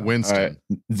 You're Calm not down. Winston. All right,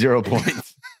 0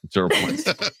 points. 0 points.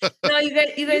 No, you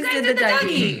guys did the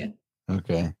Dougie.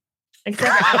 Okay.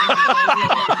 Except for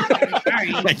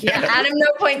Adam. Yeah, Adam, no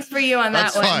points for you on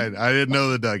that That's one. fine. I didn't know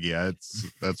the Dougie.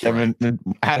 That's Kevin,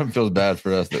 Adam feels bad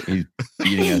for us that he's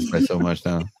beating us by so much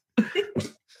now.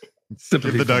 Give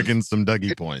the Duggins some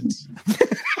Dougie points.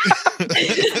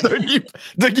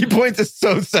 Dougie points is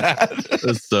so sad.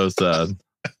 It's so sad.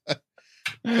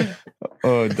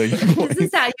 Oh, Dougie points. This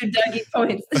is how you Dougie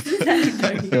points. This is how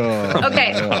you Dougie. Oh,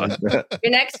 Okay. God.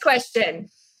 Your next question.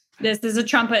 This is a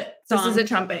trumpet song. This is a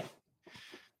trumpet.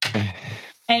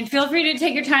 And feel free to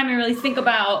take your time and really think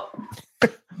about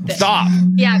this. Stop.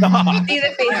 Yeah, Stop. see the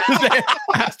feedback.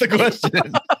 Ask the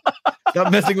question.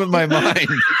 Stop messing with my mind.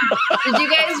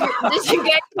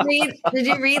 Did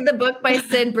you read the book by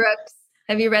Sid Brooks?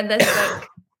 Have you read this book?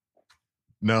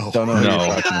 No. Don't know what No.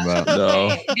 you're talking about.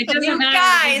 No. It doesn't You matter.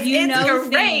 guys, You it's know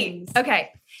great. things. Okay.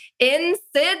 In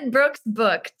Sid Brooks'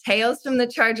 book, Tales from the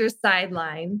Chargers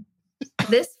Sideline,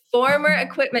 this former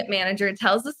equipment manager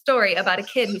tells a story about a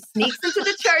kid who sneaks into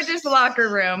the Chargers locker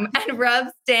room and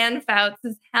rubs Dan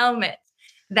Fouts' helmet.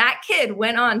 That kid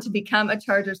went on to become a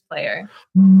Chargers player.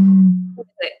 Who is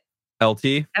it,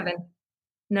 LT? Evan?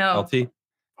 No. LT?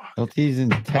 LT's in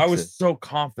Texas. I was so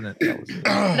confident. That was it.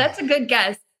 That's a good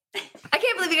guess. I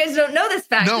can't believe you guys don't know this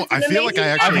fact. No, It's an I feel like I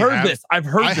amazing actually I've heard have. this. I've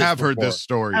heard I this. have heard before. this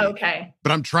story, fact. Okay.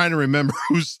 but I'm trying to remember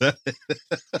who said it.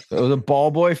 It was a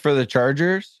ball boy for the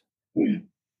Chargers.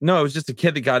 No, it was just a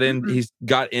kid that got in. He's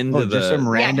got into Oh, the. just some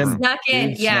random snuck in.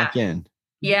 dude Yeah. snuck in.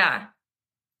 Yeah.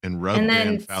 And rubbed And Dan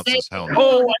then Fouts' Sid- helmet.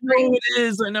 Oh, I know who it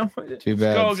is. I know. Who it is. Too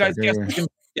bad. Go, guys. Guess sucker. again.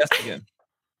 Guess again.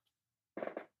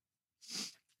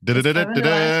 Kevin allowed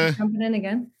Da-da-da-da-da. to jump it in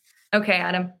again. Okay,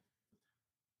 Adam.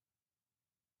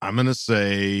 I'm gonna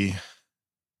say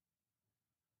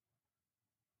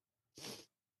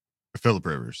Phillip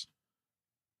Rivers.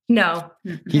 No.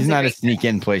 He's not a sneak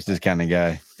in places kind of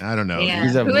guy. I don't know. Yeah.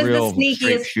 He's a Who is the real straight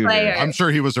sneakiest shooter. player? I'm sure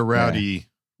he was a rowdy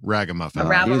ragamuffin. A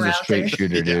rabble He's a rouser. straight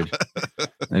shooter, dude.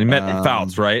 And he met Um,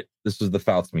 Fouts, right? This was the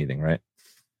Fouts meeting, right?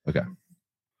 Okay. I'm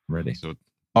ready. So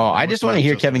Oh, I just want to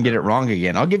hear Just- Kevin get it wrong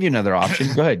again. I'll give you another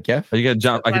option. Go ahead, Kev. Are you gonna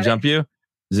jump? I can jump you.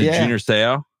 Is it Yeah. Junior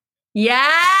Seau? Yeah.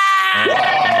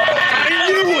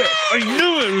 I knew it. I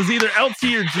knew it. It was either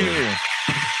LT or Junior.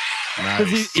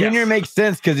 nice. Junior makes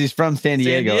sense because he's from San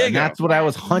Diego, and Diego. that's what I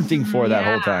was hunting for that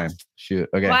whole Yeah. time. Shoot.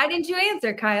 Okay. Why didn't you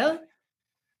answer, Kyle?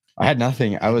 I had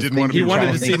nothing. I was Didn't want to He be wanted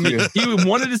wrong. to see me. He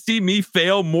wanted to see me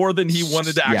fail more than he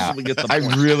wanted to actually get the I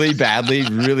point. really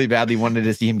badly wanted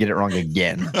to see him get it wrong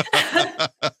again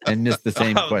and miss the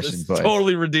same I'll question just twice.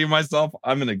 totally redeem myself.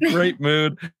 I'm in a great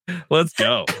mood. Let's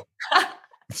go.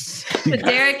 But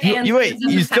Derek You answers wait, in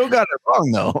you the still past. got it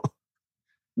wrong though.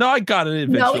 No, I got it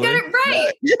eventually. No, we got it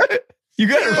right. You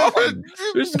got it wrong.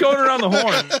 We're just going around the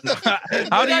horn.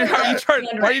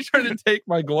 Why are you trying to take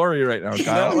my glory right now, I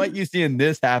Kyle? don't like you seeing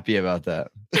this happy about that.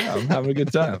 I'm having a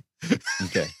good time.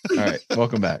 Okay. All right.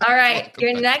 Welcome back. All right.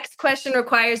 Your next question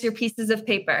requires your pieces of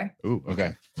paper. Ooh,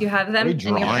 Okay. Do you have Are them we in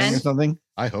your drawing or pen? something?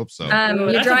 I hope so. Ooh,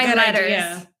 You're that's a drawing good letters.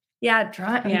 idea. Yeah,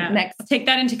 draw Yeah. next. Take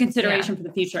that into consideration for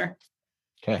the future.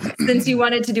 Okay. Since you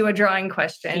wanted to do a drawing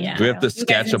question. Yeah. Do we have to You guys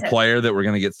sketch a need to- player that we're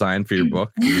going to get signed for your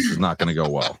book? This is not going to go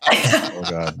well. Oh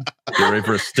God. Get ready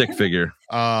for a stick figure.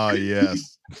 Ah,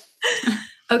 yes.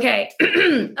 Okay.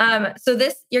 So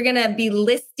this, you're going to be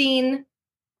listing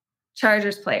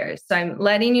Chargers players. So I'm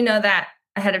letting you know that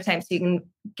ahead of time so you can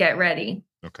get ready.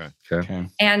 Okay. Okay.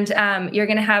 And you're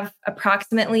going to have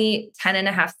approximately 10 and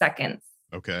a half seconds.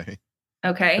 Okay.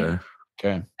 Okay.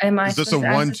 Okay. Am I Is this a supposed to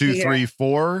ask 1, this 2, to you? 3,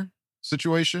 4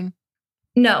 situation?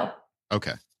 No,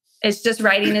 Okay. it's just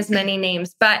writing as many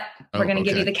names, but we're Oh, going to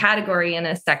give you okay. the category in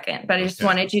a second, but I just Okay.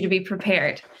 wanted you to be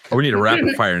prepared. Oh, we need to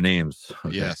rapid fire names.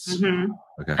 Okay. Yes. Mhm.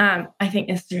 Okay. I think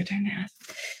it's your turn to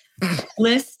ask.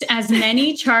 List as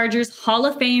many Chargers Hall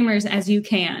of Famers as you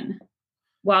can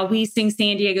while we sing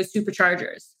San Diego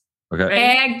Superchargers. Okay.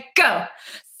 And go.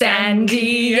 San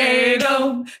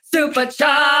Diego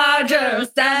Superchargers,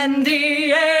 San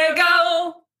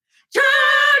Diego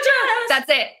Chargers. That's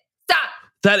it. Stop.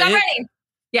 That Stop it? writing.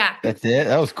 Yeah. That's it.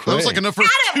 That was quick. That was like enough for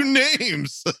 2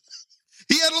 names.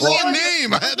 He had a little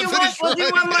name. I had to finish We'll do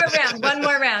one more round. One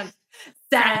more round.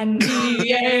 San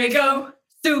Diego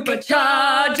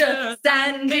Superchargers,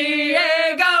 San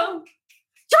Diego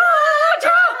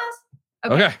Chargers.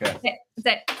 Okay. That's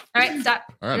it. All right, stop.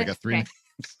 All right, I got 3.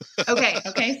 Okay.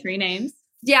 Okay, 3 names.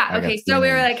 Yeah. I got Okay. 3 So we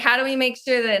were names. like, how do we make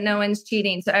sure that no one's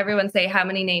cheating? So everyone say how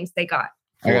many names they got.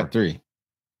 I got 3.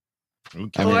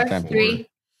 Okay. I mean, 4, time for 3.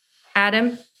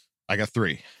 Adam, I got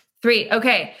 3. 3.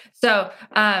 Okay. So,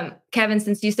 Kevin,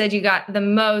 since you said you got the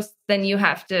most, then you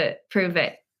have to prove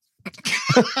it.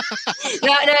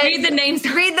 No, Read the names.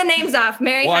 Read the names off.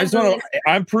 Mary. Well, I has just the want list.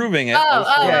 I'm proving it. Oh,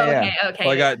 Yeah, okay.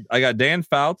 Well, I got Dan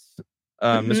Fouts,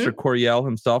 Mhm. Mr. Coryell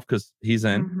himself because he's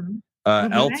in,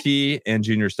 Mhm. LT and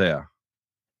Junior Seau.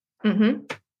 Mm-hmm.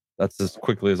 That's as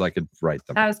quickly as I could write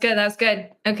them. That was good. That was good.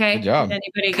 Okay. Good job. Did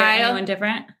anybody get Kyle? anyone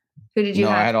different? Who did you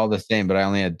No, I have? had all the same, but I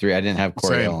only had 3. I didn't have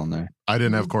Coryell Same. on there. I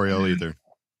didn't have Coryell either.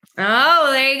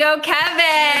 Oh, there you go, Kevin.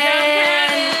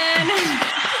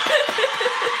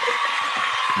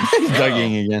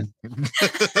 Dugging again.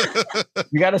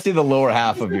 You got to see the lower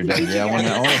half of your Dougie. I want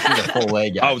to see the full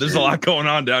leg. Oh, there's a lot going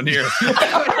on down here.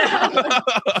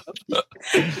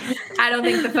 I don't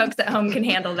think the folks at home can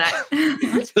handle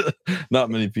that. Not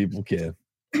many people can.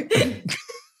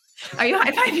 Are you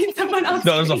high-fiving someone else?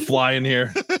 No, there's a fly in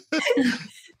here.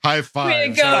 High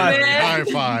fives. go, everybody. man. High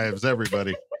fives,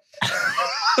 everybody.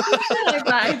 High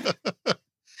five.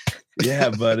 Yeah,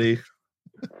 buddy.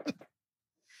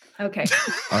 Okay.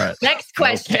 All right. Next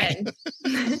question.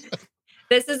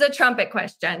 This is a trumpet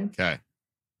question. Okay.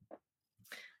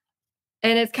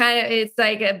 And it's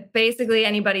like basically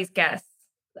anybody's guess.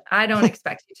 I don't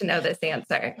expect you to know this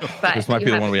answer, but This might you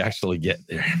be the have one to- we actually get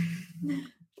there.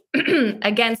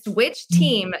 Against which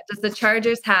team does the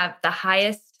Chargers have the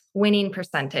highest winning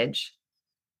percentage?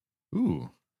 Ooh.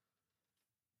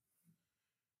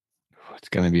 It's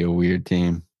going to be a weird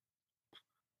team.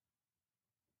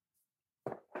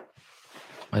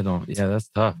 I don't. Yeah, that's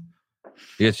tough.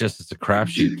 It's a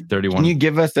crapshoot. 31. Can you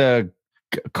give us a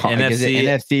is it NFC?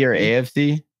 NFC or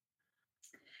AFC?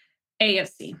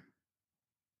 AFC.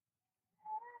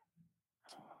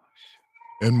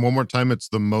 And one more time, it's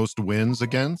the most wins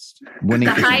against. Winning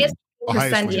The percentage. highest Oh,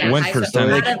 highest percentage. win. Win Highest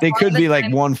percentage. out of They all could the be like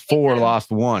times 1-4, them. lost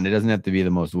 1. It doesn't have to be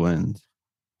the most wins.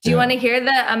 Do you want to hear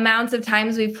the amounts of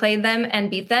times we've played them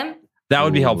and beat them? That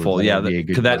would be Ooh, helpful. that Yeah, would be a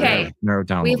good could that Okay. narrow it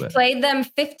down a We've little bit? played them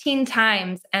 15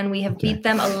 times and we have Okay. beat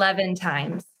them 11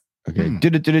 times. Okay. Hmm.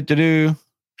 Do.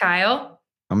 Kyle?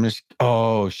 I'm just.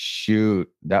 Oh shoot,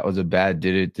 that was a bad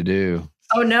do.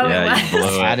 Oh, no. Yeah, it you blew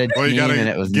was. it. I had a Well, you team gotta and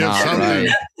it was give not something.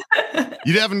 right.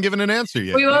 You haven't given an answer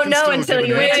yet. We You won't can know still until give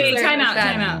you an answer. Wait, time out,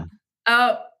 That. time out.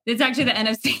 Oh, It's actually the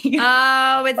NFC.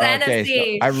 oh, it's Okay,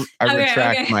 NFC. so I Okay,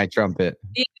 retract okay. my trumpet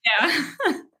yeah.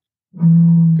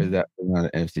 because that was not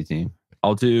an NFC team.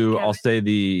 I'll say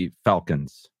the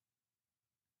Falcons.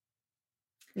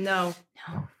 No.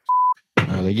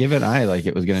 Oh Oh, they gave it eye like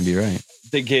it was going to be right.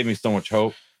 They gave me so much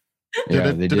hope.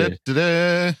 Yeah, they did.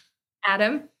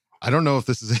 Adam? I don't know if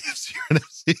this is AFC or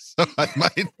NFC, so I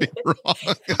might be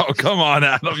wrong. Oh, come on,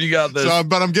 Adam. You got this.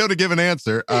 But I'm going to give an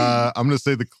answer. I'm going to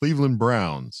say the Cleveland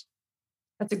Browns.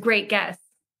 That's a great guess.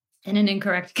 And an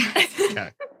incorrect guess. Okay.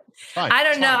 Fine. I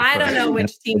don't know. I don't know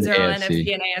which teams are on AFC.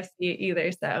 NFC and AFC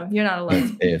either, so you're not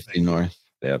alone. AFC North.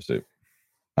 They have to.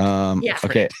 Yeah.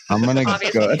 Okay, I'm going to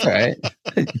Obviously. go. That's all right.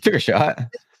 You took a shot.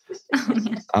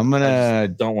 I'm going I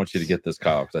to... don't want you to get this,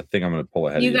 Kyle, because I think I'm going to pull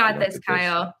ahead. You of got if this, don't get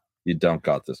Kyle. You don't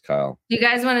got this, Kyle. Do you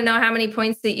guys want to know how many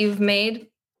points that you've made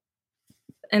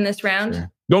in this round?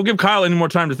 Sure. Don't give Kyle any more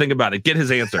time to think about it. Get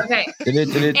his answer. Okay.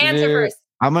 Answer first.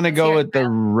 I'm going to go with the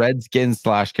Redskins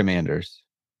 / Commanders.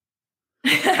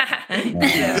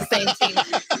 Yeah, same team.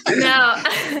 No,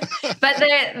 but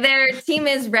their team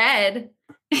is red.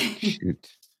 Shoot.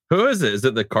 Who is it? Is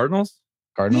it the Cardinals?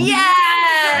 Cardinals? Yes.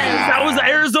 That was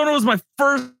Arizona was my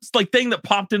first thing that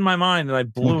popped in my mind, and I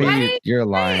blew it. You're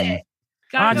lying.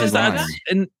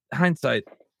 In hindsight,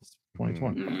 it's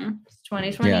 2020. It's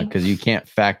 2020. Yeah, because you can't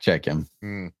fact check him.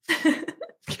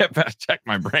 Can't fact check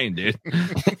my brain, dude.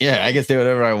 Yeah, I can say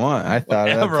whatever I want. I thought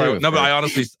of that too. No, but I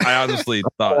honestly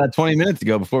thought 20 minutes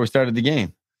ago before we started the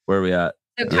game. Where are we at?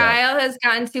 So Kyle has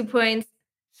gotten 2 points.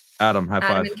 Adam, high Adam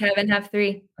five. and Kevin have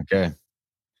 3. Okay.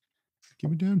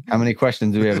 Give me down. How many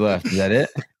questions do we have left? Is that it?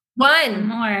 1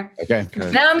 more. Okay.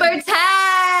 Number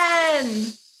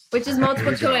 10, which is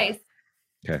multiple choice.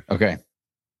 Okay.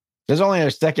 This is only our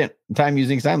second time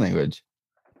using sign language.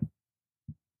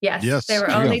 Yes. There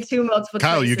were only 2 multiple choice.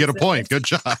 Kyle, you get a point. Good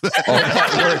job. All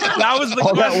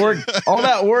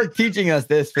that work teaching us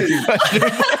this for 2 questions.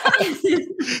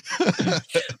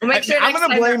 We'll make sure I'm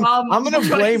gonna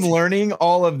blame learning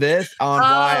all of this on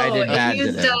why I did bad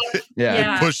today.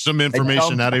 Yeah. Push some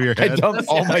information out of your I head. dumped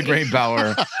all my brain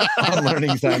power on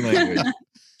learning sign language.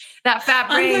 That fat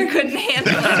brain couldn't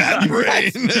handle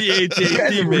it. You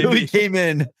guys really came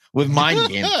in with mind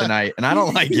games tonight, and I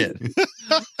don't like it.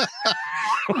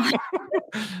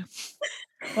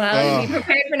 Well, be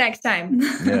prepared for next time.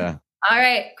 Yeah. All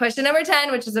right. Question number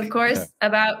 10, which is, of course,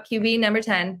 about QB number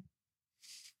 10.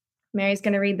 Mary's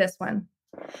going to read this one.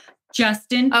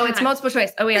 Justin. Oh, it's multiple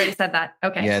choice. Oh, we already said that.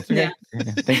 Okay. Yeah, it's okay. Yeah.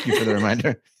 Thank you for the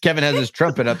reminder. Kevin has his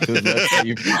trumpet up to his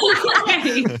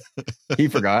lips. He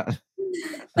forgot.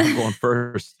 I'm going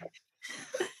first.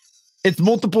 It's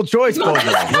multiple choice, folks.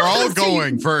 We're all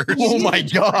going first. Oh my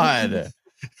God.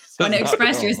 Want to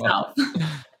express yourself.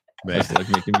 Man, I like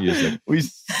making music. We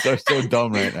are so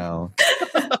dumb right now.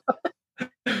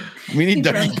 We need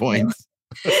Dougie points.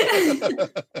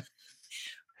 It's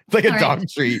like a dog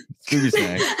treat. Scooby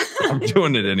snack. I'm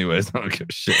doing it anyways. I don't give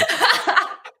a shit.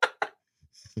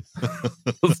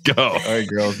 Let's go. All right,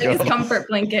 girls. His comfort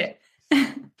blanket.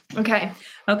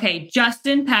 Okay.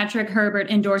 Justin Patrick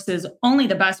Herbert endorses only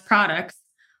the best products,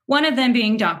 one of them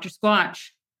being Dr.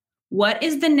 Squatch. What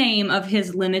is the name of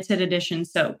his limited edition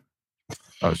soap?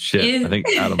 Oh, shit. I think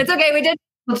Adam. It's okay. We did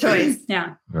choice.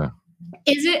 Yeah. Yeah.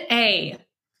 Is it A,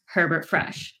 Herbert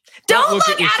Fresh? Don't look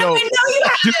at Adam. I know you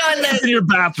have it on this. In your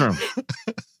bathroom.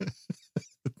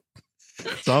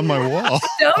 It's on my wall.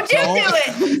 Don't you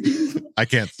do it. I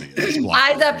can't see it. It's blocked.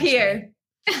 Eyes up here.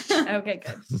 Okay,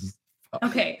 good.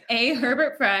 Okay. A,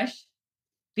 Herbert Fresh.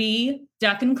 B,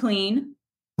 Duck and Clean.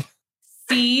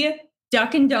 C,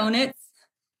 Duck and Donuts.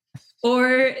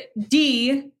 Or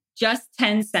D, just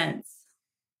 10 cents.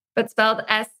 But spelled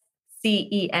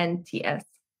SCENTS.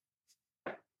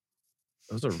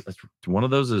 One of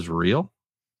those is real?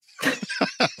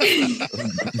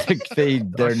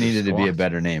 There needed to be a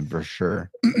better name for sure.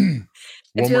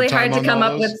 It's really hard to come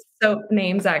up with soap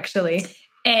names, actually.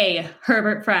 A,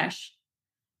 Herbert Fresh.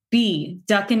 B,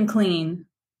 Duck and Clean.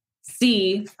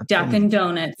 C, Duck and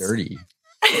Donuts. Dirty.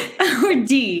 Or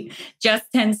D, just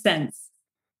 10 cents.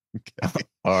 Okay.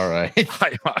 All right.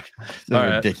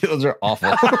 Ridiculous. Those are awful.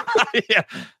 Yeah.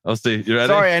 I'll see. You ready?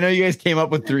 Sorry, I know you guys came up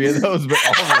with 3 of those, but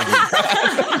all of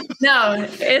them. No,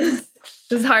 it's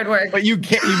hard work. But you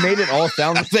made it all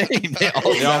sound the same. They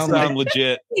all sound like,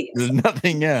 legit. There's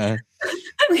nothing, yeah.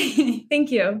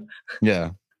 Thank you.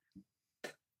 Yeah.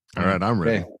 All right, I'm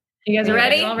ready. You guys are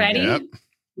ready? All ready? Yep.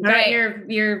 Got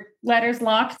your letters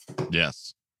locked?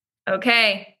 Yes.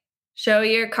 Okay. Show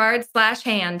your card /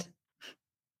 hand.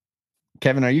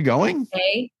 Kevin, are you going?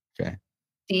 A. Okay.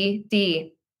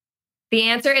 D. The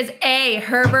answer is A,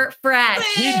 Herbert Fresh.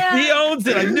 He owns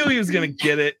it. I knew he was going to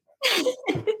get it.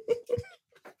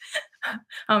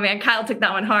 Oh, man. Kyle took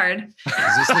that one hard.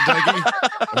 Is this the Dougie?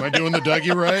 Am I doing the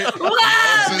Dougie right?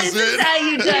 Wow, this is how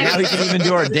you do Now we can even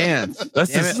do our dance.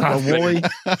 That's Damn just it, a woolly.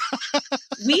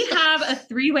 We have a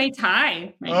 3-way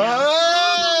tie right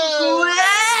Oh!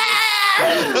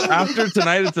 now. After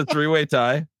tonight, it's a 3-way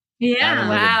tie. Yeah. Adam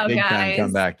with a Wow, big time guys.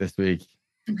 comeback this week.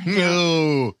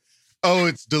 No. Oh,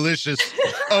 it's delicious.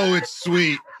 Oh, it's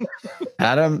sweet.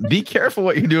 Adam, be careful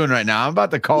what you're doing right now. I'm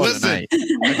about to call it Listen.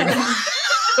 tonight.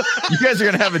 You guys are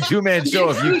gonna have a 2-man show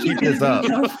if you keep this up.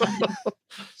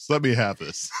 Just let me have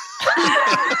this.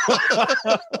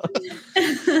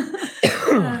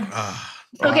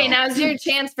 Okay, now is your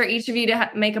chance for each of you to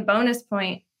make a bonus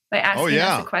point by asking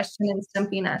yeah. us a question and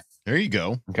stumping us. There you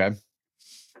go. Okay.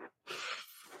 All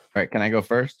right, can I go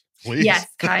first? Please. Yes,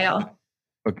 Kyle.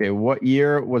 Okay, what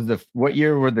year were the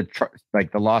the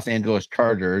Los Angeles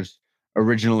Chargers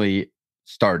originally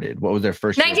started? What was their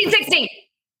first year? 1960.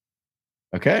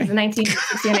 Okay. Is it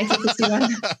 1960 or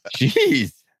 1961?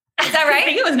 Jeez. Is that I right?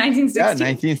 think it was 1960. Yeah,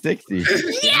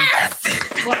 1960.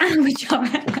 Yes. Wow, good job.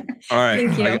 All right.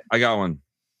 Thank you. I got one.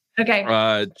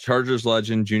 Okay. Chargers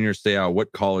legend Junior Seau.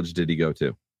 What college did he go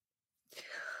to?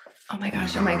 Oh my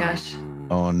gosh. Oh my gosh.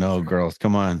 Oh no, girls,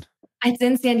 come on. It's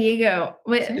in San Diego.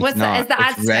 What's It's the? not. Is the It's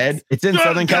Aztecs? red. It's in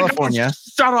Southern California.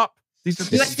 Shut up. These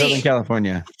are It's USC. Southern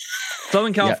California.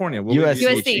 Southern California. We'll leave USC.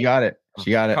 you- She got it. She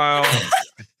got it. Kyle.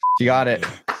 She got it.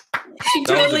 She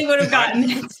totally would have gotten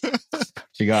it.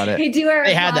 She got it. Hey, do our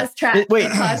They had applause that. track. Wait,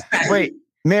 Applause track. wait,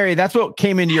 Mary, that's what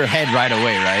came into your head right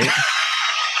away, right?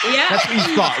 Yeah. That's what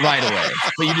you thought right away,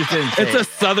 but you just didn't say It's a it.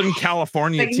 Southern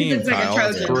California Like, team, it's like a Kyle.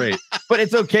 That's Trojan. great. But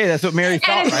it's okay. That's what Mary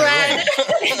thought And right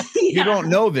away. red. You don't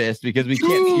know this because we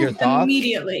can't see your thoughts.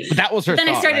 Immediately. But that was her Then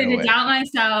I thought started right to away. doubt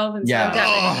myself. And Yeah.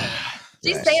 Oh,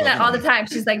 She's Yeah, saying so that all the funny. time.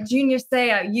 She's like, Junior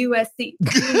Seau, USC.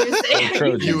 Junior Go Seau.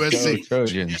 Trojans, USC. go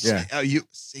Trojans. Yeah. Oh,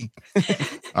 USC.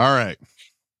 All right.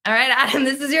 All right, Adam,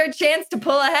 this is your chance to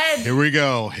pull ahead. Here we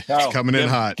go. It's Go. coming in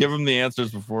hot. Give him the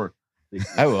answers before.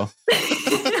 I will.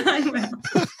 I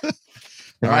will.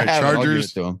 All right, I have it, I'll give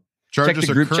Chargers. it to 'em. Chargers Check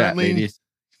the are group chat, currently ladies.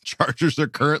 Chargers are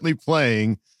currently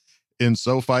playing in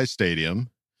SoFi Stadium.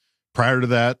 Prior to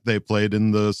that, they played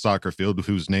in the soccer field,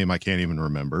 whose name I can't even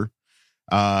remember.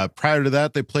 Prior to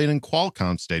that, they played in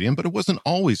Qualcomm Stadium, but it wasn't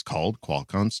always called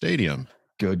Qualcomm Stadium.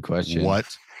 Good question. What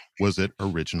was it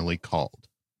originally called?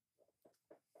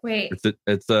 Wait, It's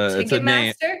a name.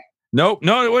 Ticketmaster? Nope.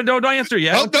 No, don't answer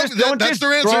yet. Oh, that's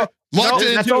their answer. throw- Locked no,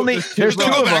 in. that's only there's Throw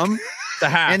two it of back. them, The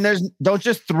hat. and don't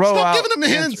just throw Stop out. giving them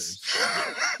answers.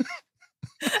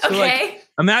 hints. Okay.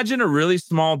 Imagine a really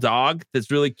small dog that's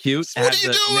really cute. What has are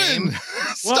you a doing? name-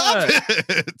 Stop What?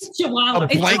 it. Chihuahua. A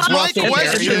blank Chihuahua. Russell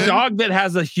It's Wilson. a dog that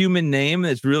has a human name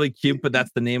that's really cute, but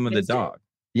that's the name of the dog.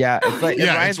 Yeah, it's like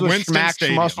Yeah, it rhymes it's with Winston Schmack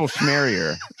Stadium. Muscle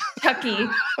Schmarier. Chucky.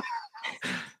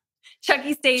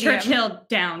 Chucky Stadium. Churchill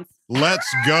Downs. Let's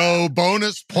go.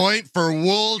 Bonus point for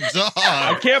Wool I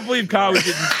Dog. can't believe Kyle didn't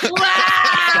sabotage Wow.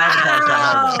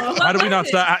 that. How do we not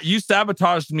stop? You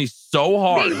sabotaged me so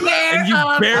hard, Big bear and you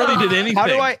of- barely did anything.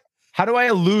 How do I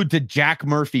allude to Jack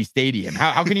Murphy Stadium?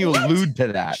 How can you allude to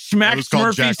that? It Schmack was called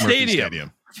Murphy Jack Murphy Stadium.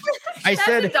 Stadium. I That's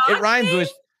said a dog it rhymes name?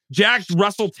 with Jack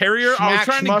Russell Terrier. I was Schmack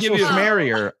trying to Muscle give you.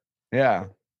 Schmarier. Yeah.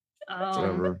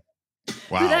 Whatever.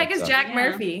 Wow. Who the heck is Jack Yeah.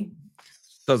 Murphy?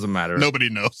 Doesn't matter. Nobody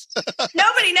knows.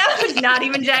 Nobody knows. Not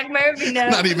even Jack Murphy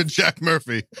knows. Not even Jack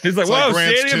Murphy. He's like, It's like whoa,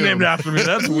 Grant's stadium tomb. named after me.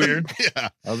 That's weird. Yeah.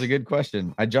 That was a good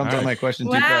question. I jumped All on right. my question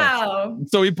too fast. Wow.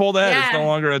 So he pulled ahead. It's Yeah. no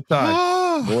longer a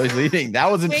tie. Boys leading. That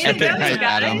was an Way to epic go, night,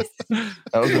 guys. Adam.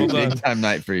 That was a Well big done. time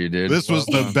night for you, dude. This was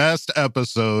the best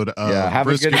episode of Yeah, have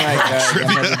a good Brisket night, guys. I'm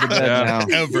Trivia headed to bed now.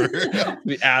 ever.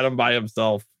 The Adam by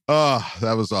himself. Oh,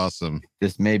 that was awesome.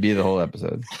 This may be the whole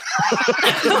episode.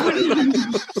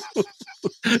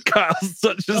 Kyle's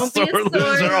such a Don't be a sore sore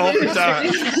loser all the loser.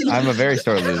 time. I'm a very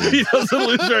sore He loser. doesn't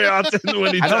lose very often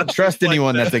when he I don't does trust stuff like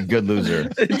anyone that. that's a good loser.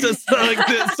 It's just like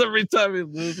this every time he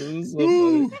loses. It's so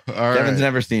funny. All Devin's right.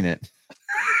 never seen it.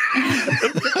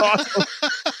 Awesome.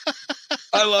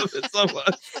 I love it so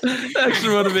much. Extra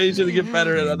motivation to get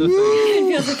better at other things. It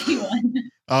feels like he won.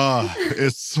 Oh,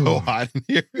 it's so hot in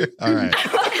here. All right.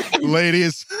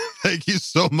 Ladies, thank you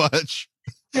so much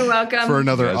You're welcome. for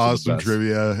another You guys are the awesome best.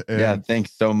 trivia. And Yeah,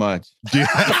 thanks so much. do, you,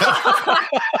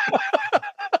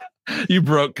 You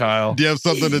broke Kyle. do you have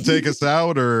something to take us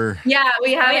out, or Yeah,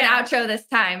 we have Yeah. an outro this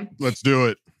time. let's do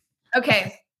it?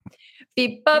 Okay.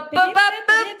 Beep, bop, bop, bop,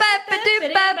 bop, bop, ba,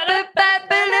 doop, bop, bop, bop,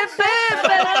 ba, doop,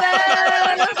 bop,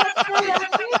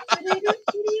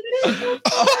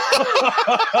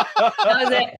 That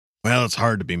was it. Well, it's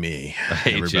hard to be me. I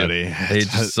hate everybody. you. I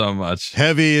hate you so much.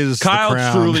 Heavy is the crown.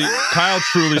 Kyle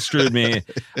truly screwed me.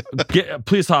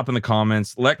 Please hop in the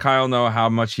comments. Let Kyle know how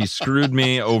much he screwed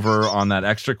me over on that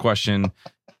extra question.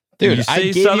 Dude, you I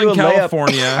say gave Southern you a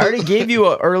California. layup. I already gave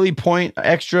you an early point,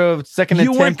 extra second You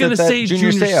attempt. weren't going to say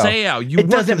Junior Seau. Seau. It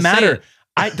doesn't matter.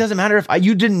 It doesn't matter if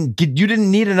you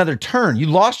didn't need another turn. You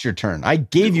lost your turn. I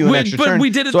gave you an extra turn. But we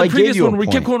did it so the previous one. We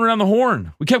point. kept going around the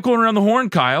horn.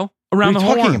 Kyle. Around what are the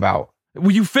you talking horn. about?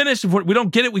 Well, you finish. If we don't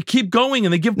get it, we keep going,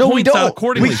 and they give No, we points don't. out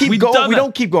accordingly. We keep going. We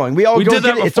don't keep going. We all we go did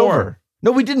get that it. It's before. over.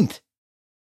 No, we didn't.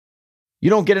 You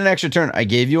don't get an extra turn. I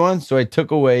gave you one, so I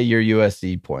took away your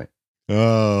USC point.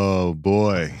 Oh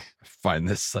boy. I find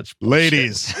this such bullshit.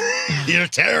 Ladies, you're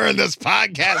tearing this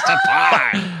podcast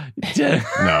apart.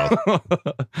 No.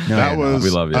 That was we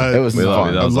love you. It was we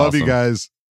fun. I love you awesome. guys.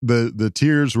 The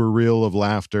tears were real of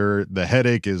laughter. The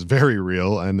headache is very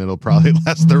real, and it'll probably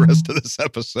last the rest of this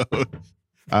episode.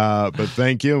 But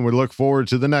thank you, and we look forward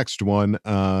to the next one.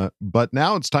 But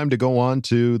now it's time to go on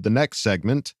to the next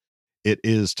segment. It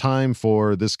is time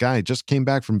for this guy. Just came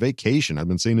back from vacation. I've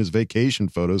been seeing his vacation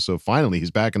photos, so finally he's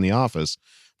back in the office.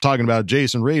 I'm talking about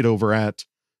Jason Reed over at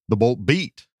the Bolt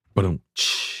Beat.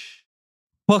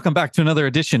 Welcome back to another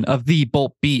edition of the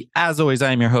Bolt Beat. As always,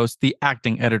 I am your host, the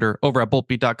acting editor over at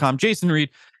boltbeat.com, Jason Reed.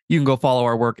 You can go follow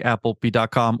our work at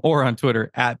boltbeat.com or on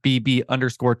Twitter at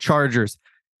BB_Chargers.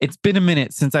 It's been a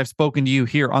minute since I've spoken to you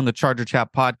here on the Charger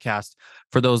Chat podcast.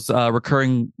 For those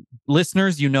recurring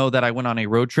listeners, you know that I went on a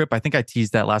road trip. I think I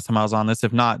teased that last time I was on this.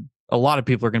 If not, a lot of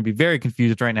people are going to be very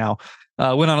confused right now.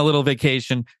 Went on a little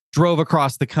vacation, drove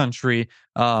across the country,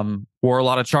 wore a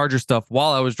lot of Charger stuff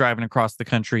while I was driving across the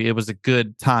country. It was a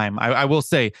good time. I will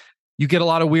say, you get a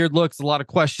lot of weird looks, a lot of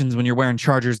questions when you're wearing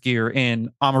Chargers gear in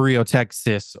Amarillo,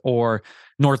 Texas, or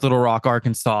North Little Rock,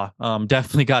 Arkansas.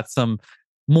 Definitely got some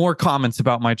more comments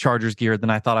about my Chargers gear than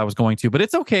I thought I was going to, but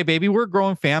it's okay, baby. We're a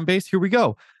growing fan base. Here we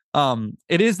go.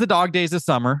 It is the dog days of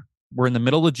summer. We're in the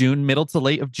middle of June, middle to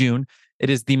late of June. It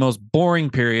is the most boring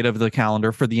period of the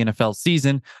calendar for the NFL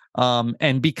season.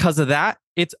 And because of that,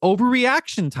 it's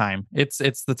overreaction time. It's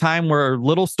the time where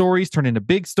little stories turn into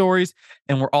big stories,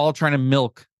 and we're all trying to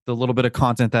milk the little bit of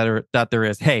content that there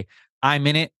is. Hey, I'm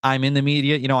in it. I'm in the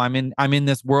media. You know, I'm in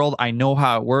this world. I know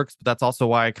how it works, but that's also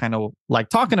why I kind of like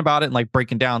talking about it and like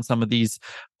breaking down some of these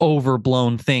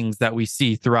overblown things that we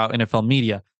see throughout NFL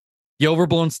media. The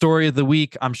overblown story of the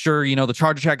week. I'm sure, you know, the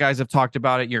Charger Chat guys have talked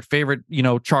about it. Your favorite, you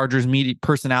know, Chargers media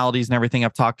personalities and everything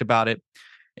have talked about it.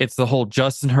 It's the whole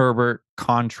Justin Herbert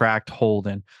contract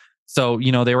holding. So,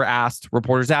 you know,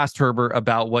 reporters asked Herbert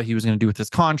about what he was going to do with his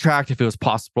contract, if it was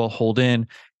possible to hold in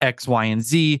X, Y, and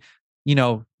Z. You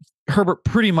know, Herbert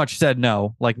pretty much said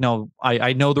no. Like, no,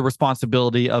 I know the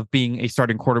responsibility of being a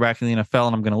starting quarterback in the NFL,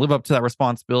 and I'm going to live up to that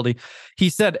responsibility. He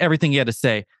said everything he had to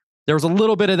say. There was a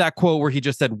little bit of that quote where he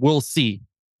just said, "We'll see."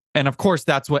 And of course,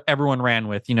 that's what everyone ran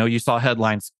with. You know, you saw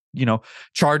headlines, you know,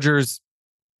 Chargers,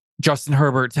 Justin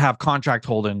Herbert to have contract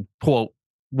holding, quote,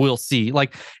 "We'll see."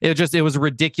 Like, it was a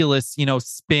ridiculous, you know,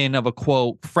 spin of a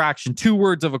quote, fraction, 2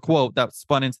 words of a quote that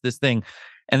spun into this thing.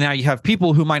 And now you have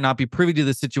people who might not be privy to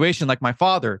the situation, like my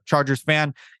father, Chargers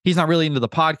fan. He's not really into the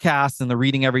podcasts and the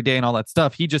reading every day and all that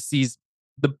stuff. He just sees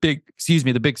the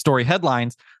big story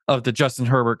headlines of the Justin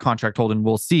Herbert contract holding,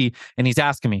 "We'll see." And he's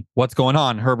asking me, what's going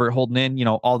on? Herbert holding in, you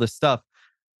know, all this stuff.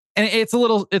 And it's a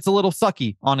little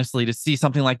sucky, honestly, to see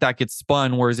something like that get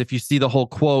spun. Whereas if you see the whole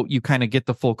quote, you kind of get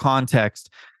the full context.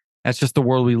 That's just the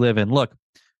world we live in. Look,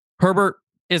 Herbert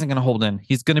isn't going to hold in.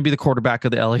 He's going to be the quarterback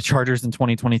of the LA Chargers in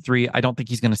 2023. I don't think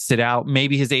he's going to sit out.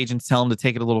 Maybe his agents tell him to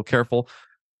take it a little careful.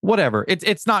 Whatever.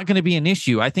 It's not going to be an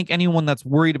issue. I think anyone that's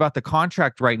worried about the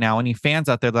contract right now, any fans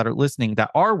out there that are listening that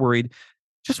are worried,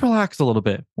 just relax a little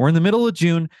bit. We're in the middle of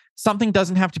June. Something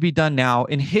doesn't have to be done now.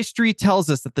 And history tells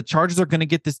us that the Chargers are going to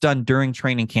get this done during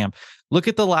training camp. Look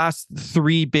at the last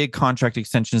 3 big contract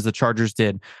extensions the Chargers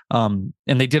did. And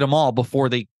they did them all before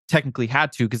they technically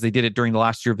had to, because they did it during the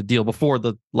last year of the deal, before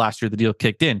the last year the deal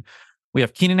kicked in. We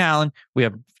have Keenan Allen, we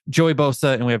have Joey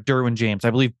Bosa, and we have Derwin James. I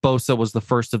believe Bosa was the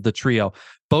first of the trio.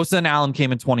 Bosa and Allen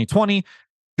came in 2020.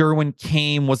 Derwin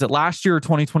came, was it last year or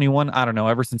 2021? I don't know.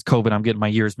 Ever since COVID, I'm getting my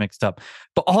years mixed up.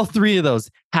 But all 3 of those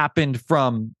happened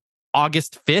from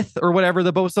August 5th or whatever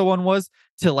the Bosa one was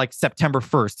to like September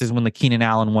 1st is when the Keenan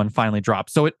Allen one finally dropped.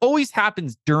 So it always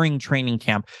happens during training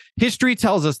camp. History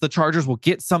tells us the Chargers will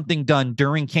get something done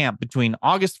during camp between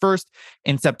August 1st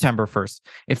and September 1st.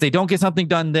 If they don't get something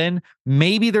done then,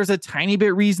 maybe there's a tiny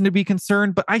bit reason to be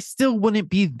concerned, but I still wouldn't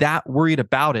be that worried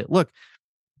about it. Look,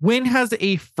 when has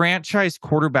a franchise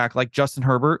quarterback like Justin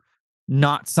Herbert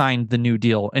not signed the new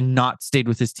deal and not stayed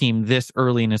with his team this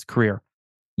early in his career?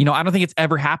 I don't think it's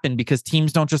ever happened because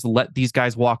teams don't just let these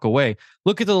guys walk away.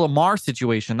 Look at the Lamar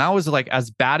situation. That was like as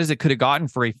bad as it could have gotten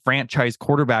for a franchise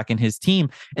quarterback in his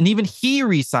team. And even he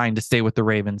re-signed to stay with the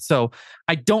Ravens. So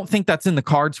I don't think that's in the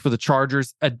cards for the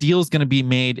Chargers. A deal is going to be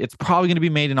made. It's probably going to be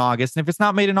made in August. And if it's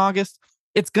not made in August,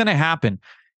 it's going to happen.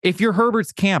 If you're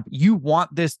Herbert's camp, you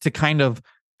want this to kind of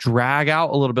drag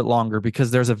out a little bit longer because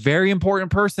there's a very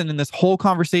important person in this whole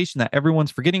conversation that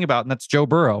everyone's forgetting about, and that's Joe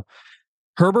Burrow.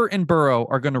 Herbert and Burrow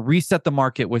are going to reset the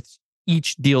market with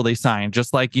each deal they sign,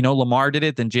 just like, Lamar did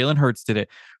it, then Jalen Hurts did it.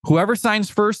 Whoever signs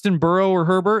first in Burrow or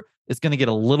Herbert is going to get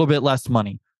a little bit less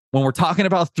money. When we're talking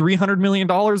about $300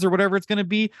 million or whatever it's going to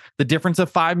be, the difference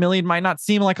of $5 million might not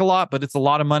seem like a lot, but it's a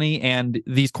lot of money. And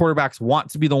these quarterbacks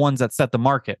want to be the ones that set the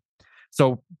market.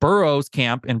 So Burrow's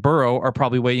camp and Burrow are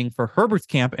probably waiting for Herbert's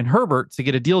camp and Herbert to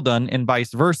get a deal done and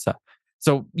vice versa.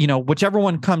 So, whichever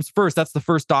one comes first, that's the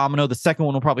first domino. The second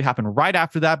one will probably happen right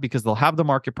after that because they'll have the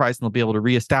market price and they'll be able to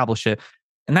reestablish it.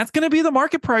 And that's going to be the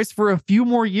market price for a few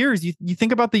more years. You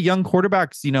think about the young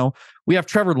quarterbacks, we have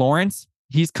Trevor Lawrence.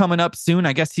 He's coming up soon.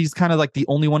 I guess he's kind of like the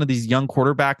only one of these young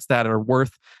quarterbacks that are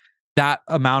worth that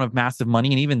amount of massive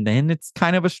money. And even then it's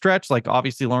kind of a stretch. Like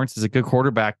obviously Lawrence is a good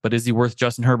quarterback, but is he worth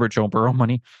Justin Herbert, Joe Burrow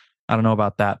money? I don't know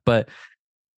about that, but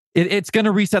it's going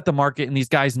to reset the market, and these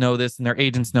guys know this, and their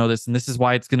agents know this, and this is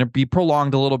why it's going to be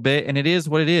prolonged a little bit, and it is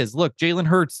what it is. Look, Jalen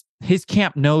Hurts, his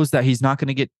camp knows that he's not going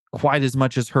to get quite as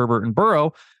much as Herbert and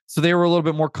Burrow, so they were a little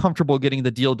bit more comfortable getting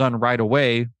the deal done right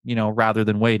away, rather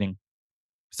than waiting.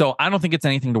 So I don't think it's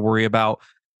anything to worry about.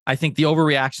 I think the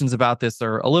overreactions about this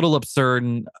are a little absurd,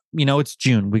 and, it's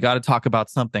June. We got to talk about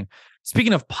something.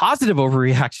 Speaking of positive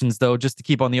overreactions, though, just to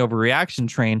keep on the overreaction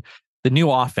train, the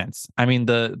new offense. I mean,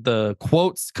 the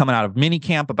quotes coming out of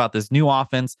minicamp about this new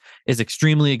offense is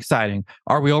extremely exciting.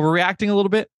 Are we overreacting a little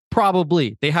bit?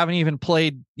 Probably. They haven't even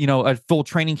played, a full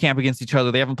training camp against each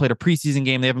other. They haven't played a preseason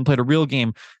game. They haven't played a real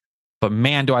game. But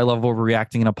man, do I love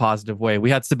overreacting in a positive way.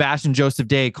 We had Sebastian Joseph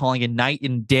Day calling it night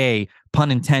and day, pun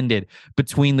intended,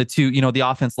 between the two, the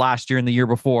offense last year and the year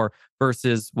before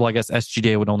versus, well, I guess SG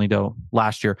Day would only know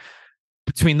last year.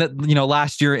 Between the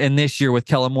last year and this year with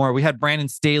Kellen Moore, we had Brandon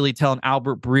Staley telling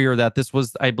Albert Breer that this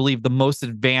was, I believe, the most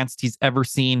advanced he's ever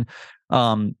seen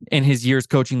in his years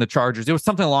coaching the Chargers. It was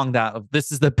something along that of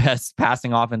this is the best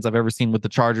passing offense I've ever seen with the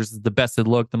Chargers. It's the best it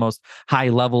looked, the most high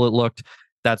level it looked.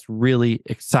 That's really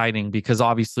exciting because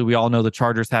obviously we all know the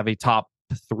Chargers have a top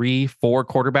 3-4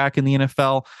 quarterback in the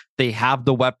NFL. They have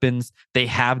the weapons. They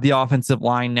have the offensive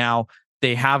line now.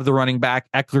 They have the running back.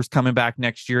 Eckler's coming back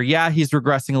next year. Yeah, he's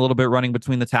regressing a little bit running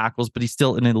between the tackles, but he's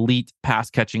still an elite pass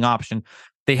catching option.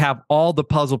 They have all the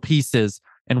puzzle pieces,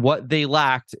 and what they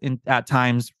lacked at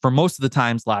times, for most of the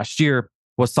times last year,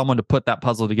 was someone to put that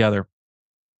puzzle together.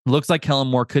 It looks like Kellen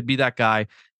Moore could be that guy.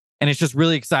 And it's just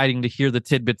really exciting to hear the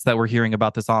tidbits that we're hearing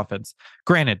about this offense.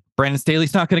 Granted, Brandon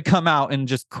Staley's not going to come out and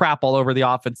just crap all over the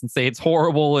offense and say it's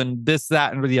horrible and this,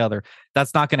 that, and the other.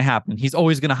 That's not going to happen. He's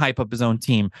always going to hype up his own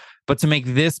team. But to make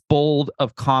this bold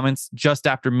of comments just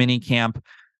after minicamp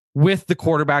with the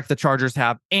quarterback the Chargers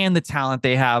have and the talent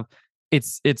they have,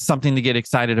 it's something to get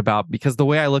excited about because the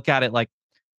way I look at it, like,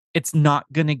 it's not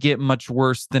going to get much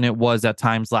worse than it was at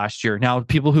times last year. Now,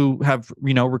 people who have,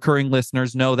 recurring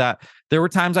listeners know that there were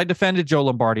times I defended Joe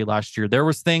Lombardi last year. There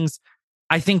was things,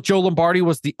 I think Joe Lombardi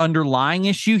was the underlying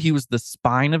issue. He was the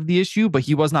spine of the issue, but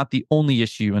he was not the only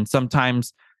issue. And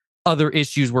sometimes other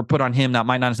issues were put on him that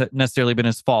might not necessarily been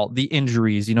his fault. The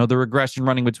injuries, the regression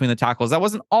running between the tackles, that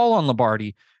wasn't all on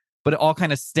Lombardi. But it all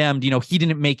kind of stemmed, he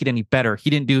didn't make it any better. He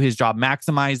didn't do his job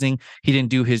maximizing. He didn't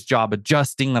do his job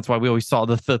adjusting. That's why we always saw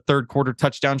the third quarter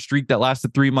touchdown streak that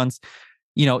lasted 3 months.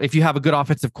 If you have a good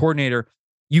offensive coordinator,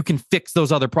 you can fix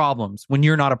those other problems when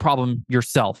you're not a problem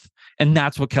yourself. And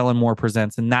that's what Kellen Moore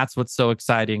presents. And that's what's so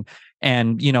exciting.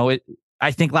 And,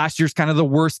 I think last year's kind of the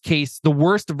worst case, the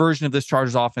worst version of this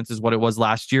Chargers offense is what it was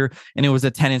last year. And it was a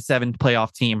 10-7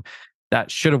 playoff team that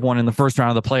should have won in the first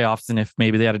round of the playoffs. And if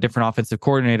maybe they had a different offensive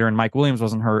coordinator and Mike Williams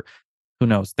wasn't hurt, who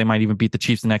knows? They might even beat the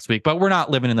Chiefs the next week. But we're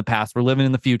not living in the past. We're living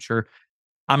in the future.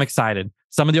 I'm excited.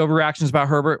 Some of the overreactions about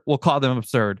Herbert, we'll call them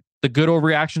absurd. The good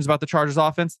overreactions about the Chargers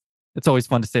offense, it's always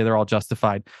fun to say they're all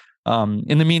justified.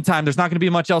 In the meantime, there's not going to be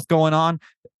much else going on.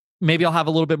 Maybe I'll have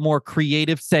a little bit more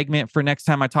creative segment for next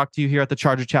time I talk to you here at the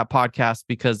Charger Chat podcast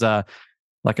because,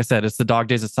 like I said, it's the dog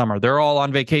days of summer. They're all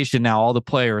on vacation now, all the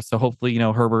players. So hopefully,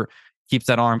 Herbert keeps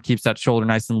that arm, keeps that shoulder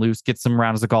nice and loose, gets some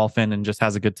rounds of golf in, and just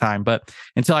has a good time. But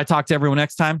until I talk to everyone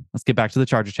next time, let's get back to the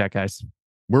Charger Chat, guys.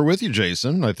 We're with you,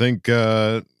 Jason. I think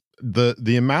the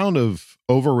amount of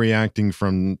overreacting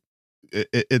from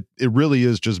it really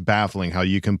is just baffling how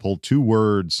you can pull two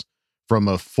words from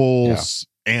a full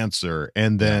answer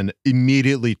and then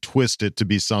immediately twist it to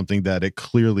be something that it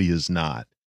clearly is not.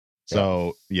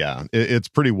 So it's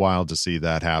pretty wild to see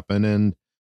that happen. And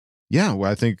well,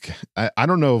 I think I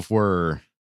don't know if we're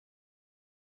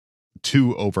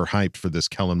too overhyped for this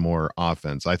Kellen Moore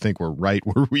offense. I think we're right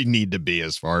where we need to be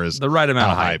as far as the right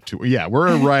amount of hype.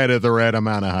 We're right at the right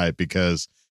amount of hype because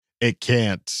it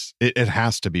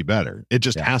has to be better. It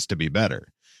just has to be better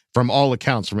from all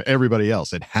accounts, from everybody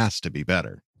else. It has to be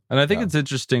better. And I think it's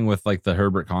interesting with like the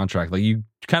Herbert contract. Like you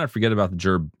kind of forget about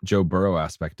the Joe Burrow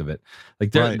aspect of it.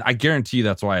 Like I guarantee you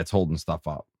that's why it's holding stuff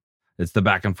up. It's the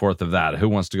back and forth of that. Who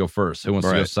wants to go first? Who wants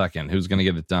to go second? Who's going to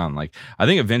get it done? Like I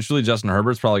think eventually Justin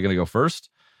Herbert's probably going to go first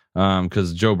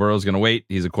because Joe Burrow's going to wait.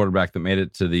 He's a quarterback that made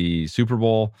it to the Super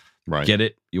Bowl. Right. Get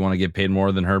it? You want to get paid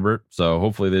more than Herbert. So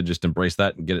hopefully they just embrace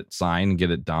that and get it signed,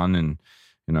 get it done. And,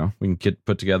 we can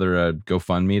put together a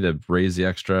GoFundMe to raise the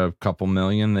extra couple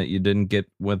million that you didn't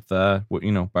get with, by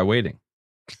waiting.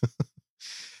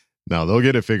 No, they'll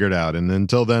get it figured out. And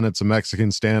until then, it's a Mexican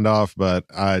standoff. But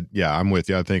I'm with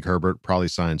you. I think Herbert probably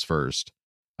signs first.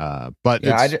 But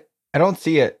I don't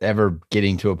see it ever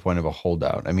getting to a point of a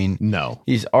holdout. I mean, no,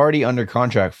 he's already under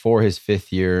contract for his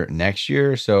 5th year next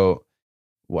year. So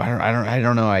I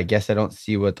don't know. I guess I don't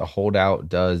see what the holdout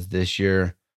does this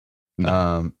year.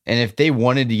 No. And if they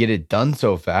wanted to get it done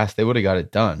so fast, they would have got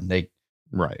it done.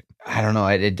 I don't know.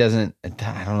 It doesn't.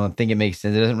 I don't think it makes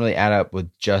sense. It doesn't really add up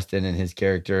with Justin and his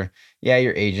character. Yeah,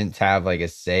 your agents have like a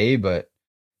say, but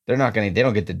they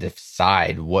don't get to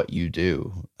decide what you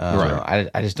do. I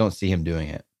just don't see him doing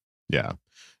it. Yeah.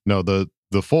 No, the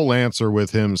full answer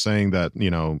with him saying that,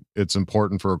 it's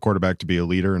important for a quarterback to be a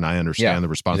leader, and I understand the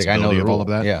responsibility of all of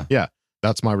that. Yeah.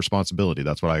 That's my responsibility.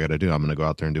 That's what I got to do. I'm going to go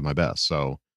out there and do my best.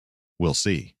 So we'll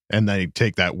see. And they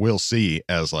take that "we'll see"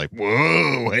 as like,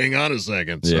 whoa, hang on a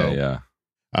second.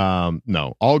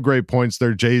 No, all great points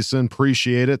there, Jason.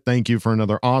 Appreciate it. Thank you for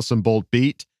another awesome Bolt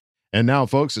beat. And now,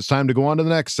 folks, it's time to go on to the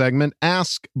next segment.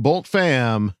 Ask Bolt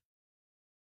Fam.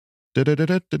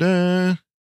 Da-da-da-da-da-da.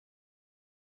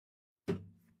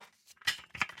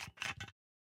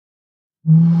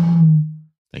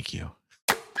 Thank you.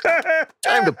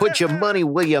 Time to put your money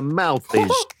where your mouth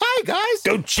is. Hi, guys.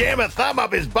 Don't jam a thumb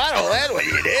up his butthole. That's what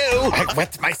you do. I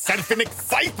wet myself in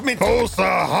excitement. Oh, so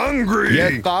hungry.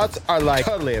 Your thoughts are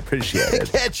totally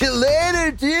appreciated. Catch you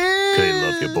later, dude. Okay,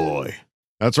 love you, boy.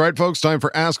 That's right, folks. Time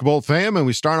for Ask Bolt Fam, and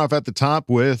we start off at the top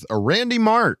with Randy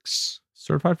Marks.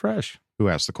 Certified Fresh. Who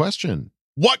asked the question?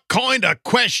 What kind of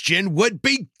question would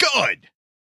be good?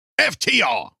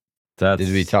 FTR. Did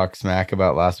we talk smack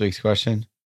about last week's question?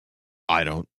 I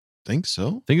don't think so.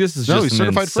 I think this is just an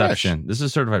Inception. Fresh. This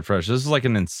is Certified Fresh. This is like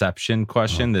an Inception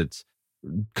question that's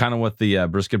kind of what the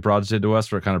Brisket Broads did to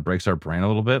us, where it kind of breaks our brain a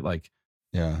little bit. Like,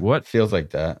 what feels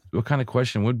like that? What kind of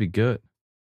question would be good?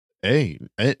 Hey,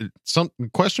 some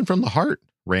question from the heart,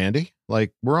 Randy.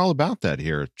 Like, we're all about that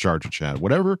here at Charger Chat.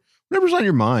 Whatever's on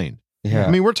your mind. Yeah.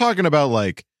 I mean, we're talking about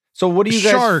like, so what do you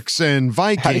guys, Sharks and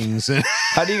Vikings?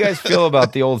 How do you guys feel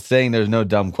about the old saying, there's no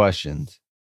dumb questions?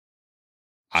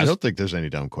 I don't think there's any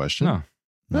dumb question. No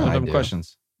dumb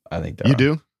questions. I think there you are.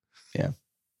 do. Yeah.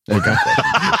 Okay.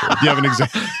 Do you have an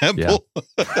example?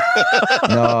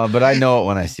 No, but I know it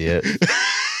when I see it.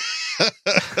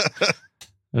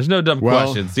 There's no dumb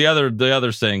questions. The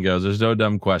other saying goes, there's no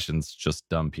dumb questions, just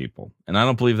dumb people. And I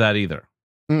don't believe that either.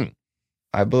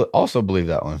 I also believe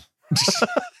that one.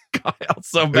 Kyle,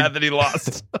 so bad that he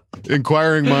lost.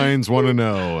 Inquiring minds want to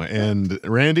know. And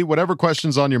Randy, whatever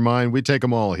questions on your mind, we take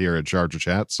them all here at Charger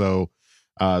Chat. So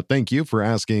thank you for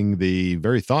asking the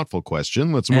very thoughtful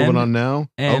question. Let's move on now.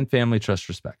 And family, trust,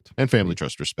 respect. And family,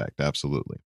 trust, respect.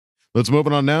 Absolutely. Let's move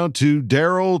on now to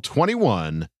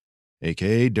Daryl21,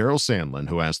 a.k.a. Daryl Sandlin,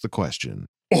 who asked the question.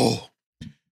 Oh,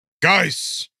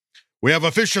 guys, we have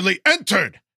officially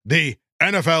entered the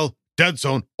NFL Dead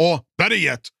Zone, or better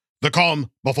yet, the calm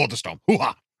before the storm.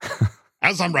 Hoo-ha.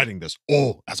 As I'm writing this,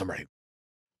 the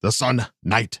Sun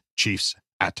Night Chiefs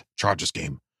at Chargers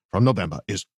game from November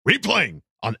is replaying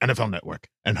on NFL Network,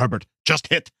 and Herbert just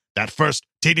hit that first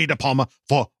TD to Palmer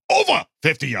for over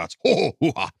 50 yards.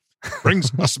 Hoo-ha.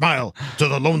 Brings a smile to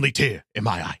the lonely tear in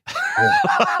my eye.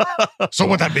 So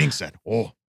with that being said,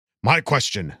 my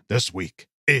question this week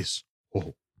is,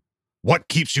 what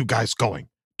keeps you guys going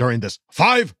during this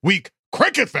 5-week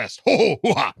cricket fest?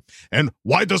 And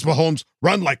why does Mahomes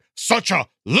run like such a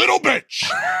little bitch?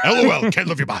 LOL, can't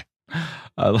live you by.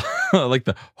 I like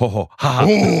the ha ha.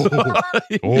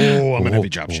 I'm an heavy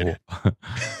job shit.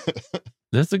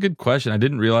 That's a good question. I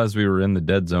didn't realize we were in the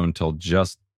dead zone till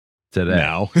just today.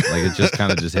 Now. Like it just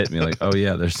kind of just hit me like, oh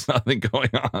yeah, there's nothing going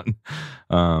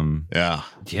on.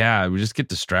 Yeah, we just get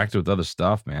distracted with other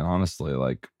stuff, man. Honestly,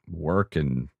 like work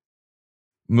and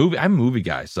movie. I'm a movie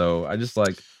guy, so I just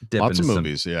like dip lots of into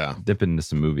movies. dip into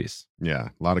some movies. Yeah,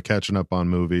 a lot of catching up on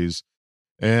movies,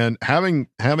 and having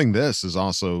this is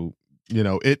also, you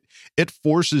know, it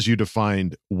forces you to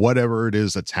find whatever it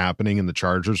is that's happening in the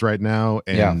Chargers right now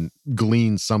and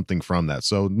glean something from that.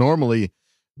 So normally,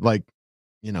 like,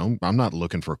 you know, I'm not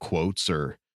looking for quotes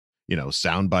or, you know,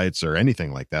 sound bites or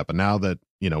anything like that. But now that,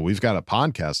 you know, we've got a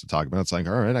podcast to talk about, it's like,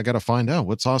 all right, I got to find out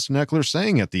what's Austin Eckler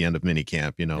saying at the end of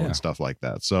minicamp, you know, and stuff like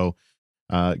that. So,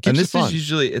 and this is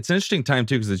usually, it's an interesting time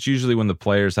too, because it's usually when the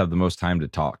players have the most time to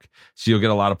talk. So you'll get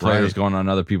a lot of players going on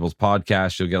other people's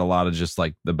podcasts. You'll get a lot of just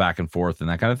like the back and forth and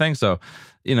that kind of thing. So,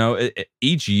 you know,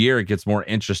 each year it gets more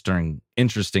interesting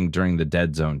during the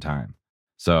dead zone time.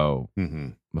 So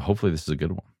hopefully this is a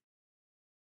good one.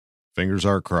 Fingers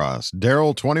are crossed.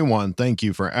 Daryl21, thank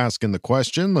you for asking the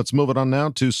question. Let's move it on now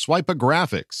to Swiper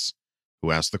Graphics,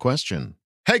 who asked the question.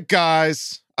 Hey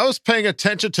guys, I was paying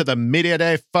attention to the Media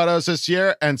Day photos this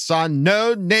year and saw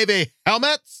no Navy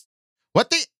helmets. What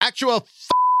the actual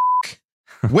f***?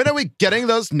 When are we getting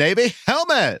those Navy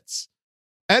helmets?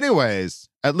 Anyways,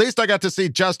 at least I got to see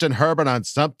Justin Herbert on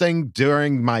something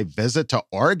during my visit to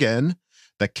Oregon.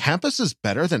 The campus is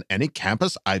better than any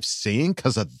campus I've seen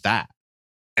because of that.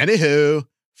 Anywho,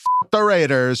 f*** the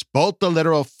Raiders, bolt the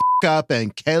literal f*** up,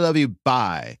 and Caleb you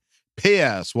bye.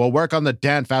 P.S. We'll work on the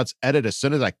Dan Fouts edit as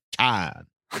soon as I can.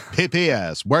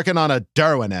 P.P.S. Working on a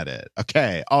Derwin edit.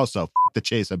 Okay, also, f*** the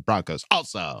Chase and Broncos.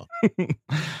 Also.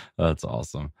 That's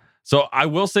awesome. So I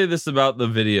will say this about the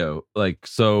video. Like,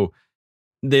 so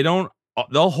they'll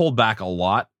hold back a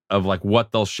lot of like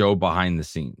what they'll show behind the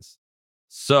scenes.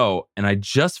 So, and I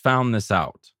just found this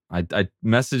out. I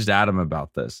messaged Adam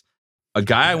about this. A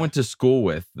guy I went to school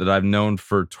with that I've known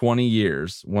for 20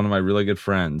 years, one of my really good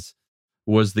friends,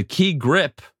 was the key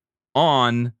grip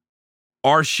on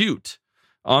our shoot,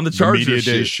 on the Chargers Media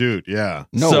Day shoot. Yeah.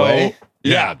 No way.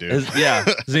 Yeah, dude.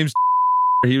 His name's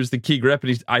he was the key grip,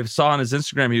 and I saw on his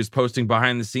Instagram he was posting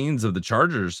behind the scenes of the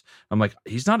Chargers. I'm like,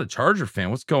 he's not a Charger fan.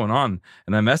 What's going on?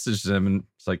 And I messaged him, and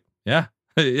it's like, yeah.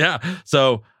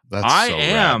 So I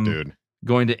am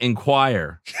going to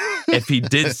inquire if he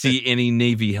did see any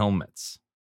Navy helmets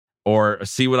or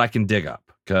see what I can dig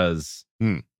up, because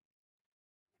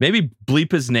maybe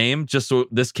bleep his name just so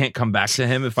this can't come back to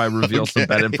him if I reveal some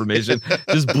bad information.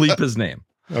 Just bleep his name.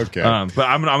 Okay. But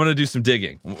I'm going to do some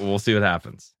digging. We'll see what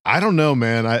happens. I don't know,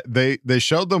 man. They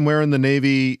showed them wearing the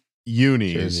Navy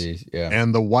unis Jerseys,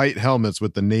 and the white helmets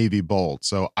with the Navy bolt.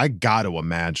 So I got to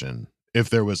imagine if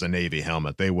there was a Navy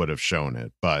helmet, they would have shown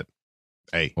it. But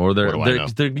hey, or they're going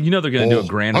to do a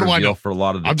grand reveal for a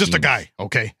lot of the I'm just teams. a guy.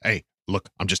 Okay. Hey, look,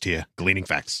 I'm just here gleaning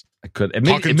facts. It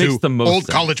makes the most old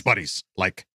sense. college buddies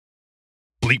like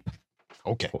bleep.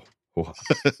 Okay.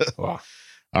 All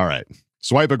right.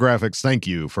 Swiper Graphics, thank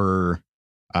you for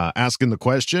asking the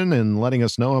question and letting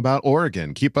us know about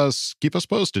Oregon. Keep us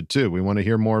posted too. We want to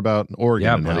hear more about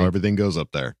Oregon and how everything goes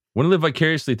up there. Want to live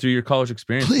vicariously through your college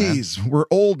experience, please, man. We're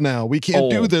old now. We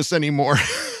can't do this anymore.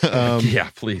 Yeah,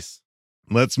 please.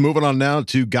 Let's move it on now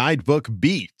to Guidebook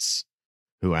Beats,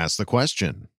 who asked the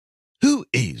question. Who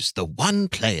is the one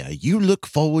player you look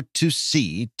forward to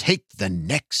see take the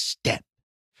next step?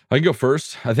 I can go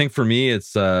first. I think for me, it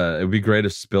would be great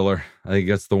if Spiller. I think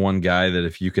that's the one guy that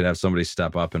if you could have somebody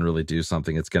step up and really do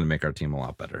something, it's going to make our team a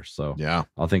lot better. So yeah,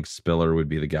 I think Spiller would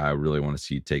be the guy I really want to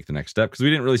see take the next step, because we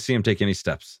didn't really see him take any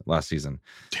steps last season.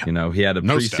 Damn. You know, he had a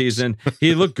preseason.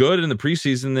 He looked good in the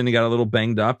preseason, then he got a little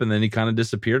banged up, and then he kind of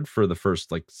disappeared for the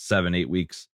first like 7-8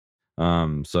 weeks.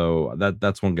 So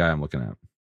that's one guy I'm looking at.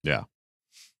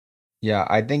 Yeah,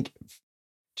 I think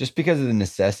just because of the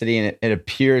necessity, and it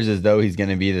appears as though he's going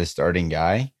to be the starting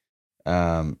guy,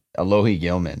 Alohi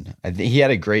Gilman. I think he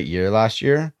had a great year last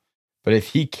year, but if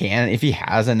he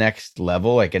has a next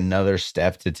level, like another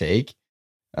step to take,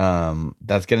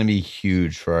 that's going to be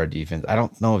huge for our defense. I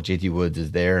don't know if JT Woods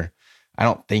is there. I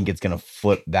don't think it's going to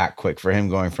flip that quick for him,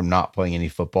 going from not playing any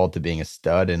football to being a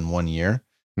stud in 1 year.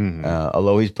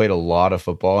 Alohi's played a lot of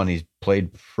football and he's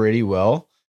played pretty well.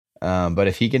 But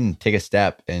if he can take a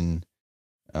step and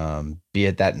be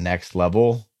at that next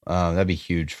level, that'd be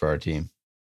huge for our team.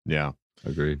 Yeah.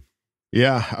 Agreed.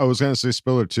 Yeah, I was going to say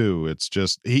Spiller too. It's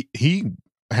just he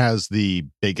has the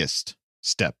biggest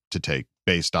step to take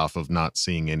based off of not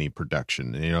seeing any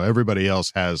production. You know, everybody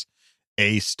else has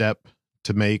a step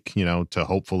to make, you know, to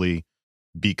hopefully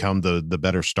become the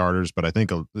better starters. But I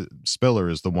think Spiller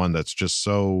is the one that's just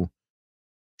so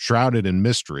shrouded in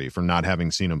mystery from not having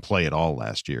seen him play at all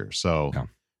last year. So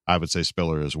I would say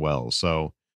Spiller as well.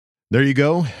 So there you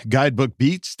go. Guidebook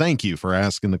Beats. Thank you for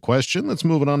asking the question. Let's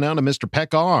move it on now to Mr.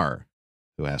 Pekar,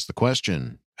 who asked the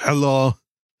question. Hello.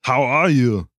 How are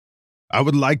you? I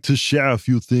would like to share a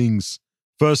few things.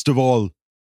 First of all,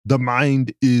 the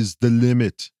mind is the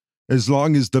limit. As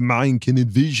long as the mind can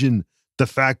envision the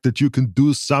fact that you can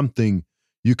do something,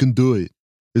 you can do it.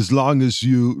 As long as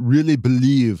you really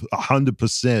believe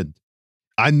 100%.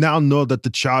 I now know that the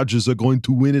Chargers are going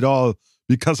to win it all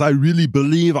because I really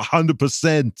believe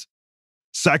 100%.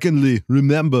 Secondly,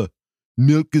 remember,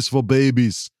 milk is for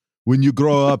babies. When you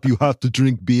grow up, you have to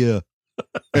drink beer.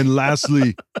 And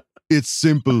lastly, it's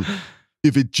simple.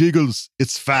 If it jiggles,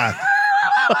 it's fat.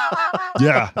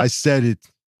 Yeah, I said it.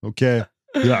 Okay.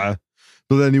 Yeah.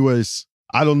 But anyways,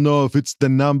 I don't know if it's the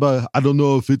number. I don't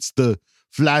know if it's the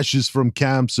flashes from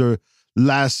camps or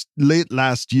late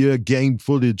last year game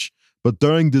footage. But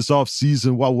during this off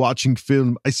season, while watching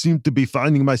film, I seem to be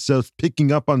finding myself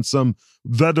picking up on some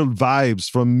Vettel vibes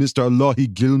from Mr.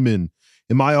 Alohi Gilman.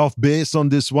 Am I off base on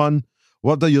this one?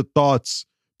 What are your thoughts?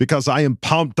 Because I am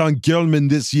pumped on Gilman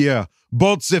this year.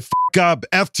 Both the up,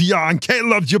 FTR and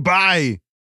Caleb Dubai.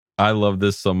 I love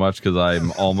this so much because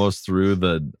I'm almost through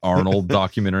the Arnold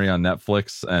documentary on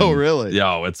Netflix. And, oh, really?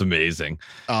 Yeah, it's amazing.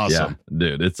 Awesome.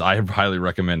 Yeah, dude. I highly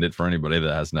recommend it for anybody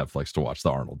that has Netflix to watch the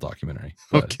Arnold documentary.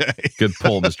 But okay. Good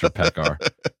pull, Mr. Pekar.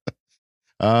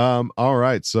 All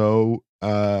right. So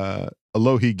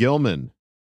Alohi Gilman,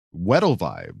 Weddle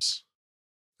vibes.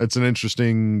 It's an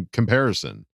interesting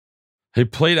comparison. He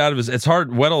played out of his. It's hard.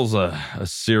 Weddle's a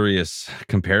serious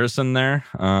comparison there.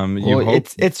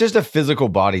 It's just a physical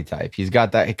body type. He's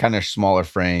got that kind of smaller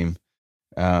frame,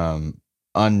 undersized,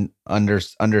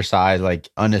 like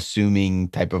unassuming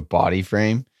type of body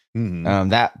frame. Mm-hmm.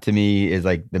 That to me is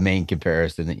like the main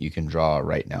comparison that you can draw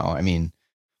right now. I mean,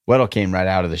 Weddle came right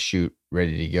out of the chute,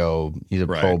 ready to go. He's a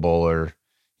Pro Bowler.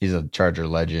 He's a Charger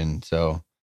legend. So.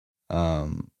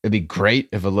 It'd be great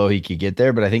if Alohi could get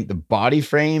there, but I think the body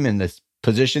frame and this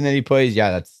position that he plays,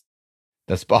 that's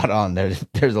spot on. There's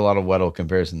a lot of Weddle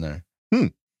comparison there.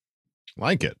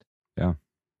 Like it. Yeah.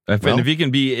 If he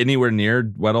can be anywhere near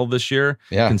Weddle this year,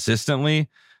 consistently,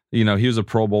 he was a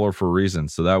Pro Bowler for a reason.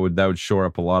 So that would shore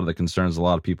up a lot of the concerns a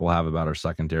lot of people have about our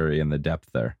secondary and the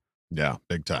depth there. Yeah,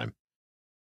 big time.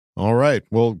 All right.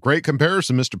 Well, great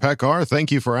comparison, Mr. Pekar. Thank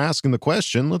you for asking the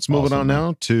question. Let's move it on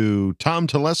now to Tom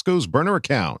Telesco's burner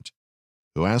account,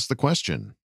 who asked the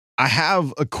question. I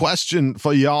have a question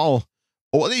for y'all.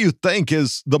 What do you think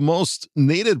is the most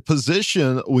needed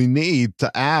position we need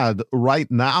to add right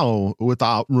now with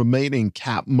our remaining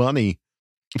cap money?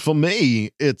 For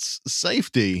me, it's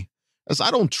safety, as I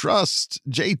don't trust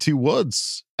JT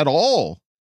Woods at all.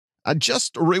 I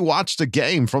just rewatched a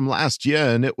game from last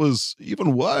year, and it was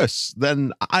even worse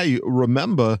than I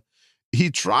remember. He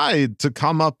tried to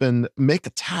come up and make a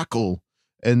tackle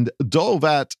and dove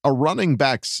at a running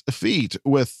back's feet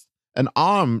with an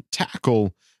arm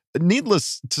tackle.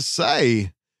 Needless to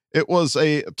say, it was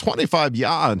a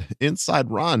 25-yard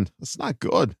inside run. It's not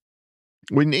good.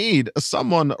 We need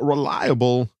someone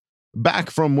reliable back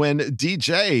from when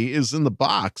DJ is in the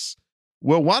box.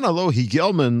 We're one Alohi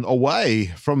Gilman away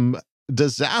from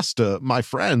disaster, my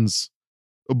friends.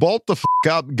 Bolt the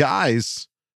up, guys,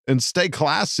 and stay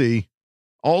classy.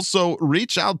 Also,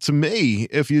 reach out to me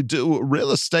if you do real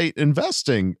estate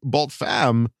investing. Bolt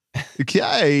fam.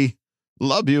 Okay.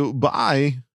 Love you.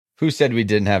 Bye. Who said we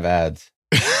didn't have ads?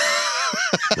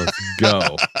 Let's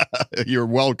go. You're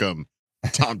welcome.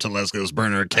 Tom Telesco's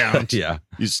burner account. Yeah.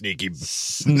 You sneaky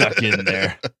snuck in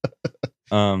there.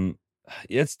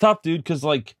 It's tough, dude, because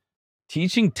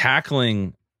teaching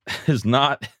tackling is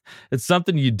not, it's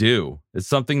something you do. It's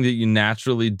something that you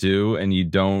naturally do and you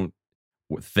don't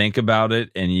think about it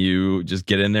and you just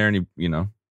get in there and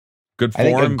good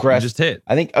form, you just hit.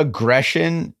 I think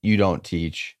aggression you don't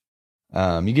teach.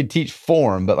 You could teach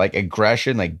form, but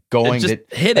aggression, going just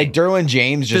hitting. Derwin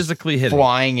James just physically hitting,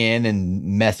 flying in and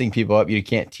messing people up. You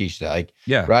can't teach that.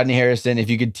 Rodney Harrison, if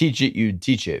you could teach it, you'd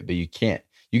teach it, but you can't.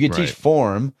 You could teach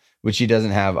form, which he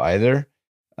doesn't have either.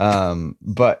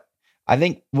 But I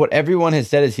think what everyone has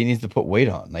said is he needs to put weight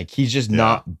on. He's just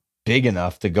not big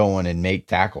enough to go in and make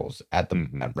tackles at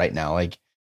the right now.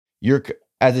 You're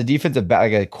as a defensive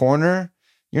back, a corner,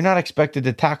 you're not expected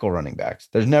to tackle running backs.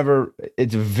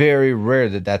 It's very rare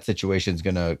that situation is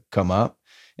going to come up.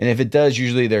 And if it does,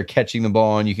 usually they're catching the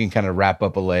ball and you can kind of wrap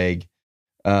up a leg.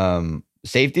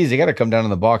 Safeties, they got to come down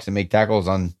in the box and make tackles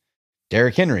on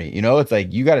Derrick Henry. It's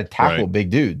you got to tackle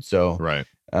big dudes. So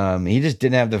he just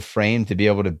didn't have the frame to be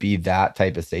able to be that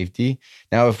type of safety.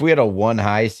 Now, if we had a one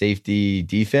high safety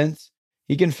defense,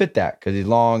 he can fit that because he's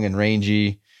long and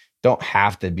rangy. don't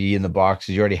have to be in the box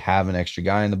because you already have an extra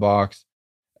guy in the box.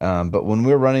 But when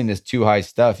we're running this too high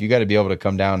stuff, you got to be able to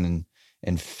come down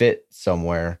and fit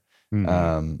somewhere.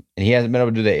 And he hasn't been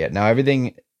able to do that yet. Now,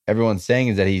 everyone's saying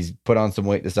is that he's put on some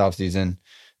weight this offseason,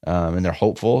 and they're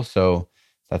hopeful. So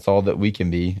that's all that we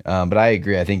can be. But I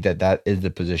agree. I think that is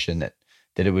the position that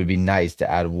it would be nice to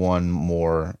add one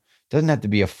more. Doesn't have to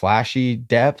be a flashy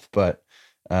depth, but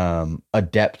a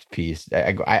depth piece.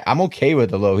 I'm okay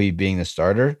with Alohi being the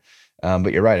starter,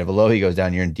 but you're right. If Alohi goes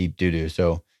down, you're in deep doo-doo.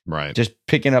 So just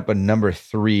picking up a number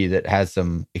 3 that has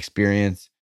some experience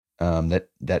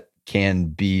that can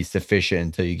be sufficient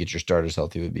until you get your starters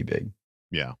healthy would be big.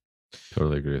 Yeah.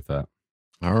 Totally agree with that.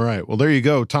 All right. Well, there you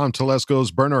go. Tom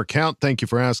Telesco's burner account. Thank you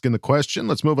for asking the question.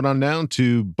 Let's move it on down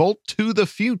to Bolt to the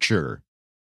Future.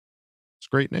 It's a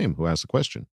great name. Who asked the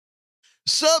question?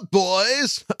 Sup,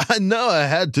 boys? I know I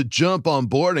had to jump on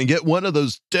board and get one of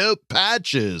those dope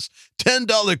patches.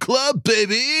 $10 club,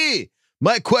 baby.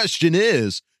 My question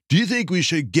is, do you think we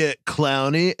should get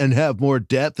Clowney and have more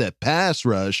depth at pass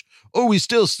rush, or are we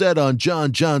still set on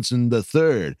John Johnson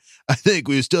III? I think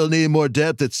we still need more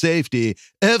depth at safety.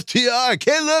 FTR,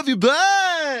 can't love you,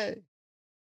 bye.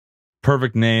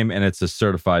 Perfect name, and it's a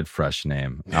certified fresh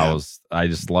name. Yeah. I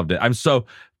just loved it. I'm so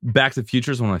Back to the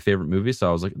Future is one of my favorite movies, so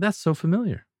I was like, that's so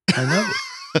familiar. I know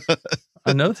this.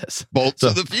 I know this. Bolt to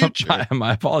the Future.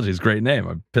 My apologies. Great name.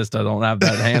 I'm pissed I don't have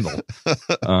that handle.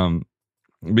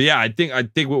 But yeah, I think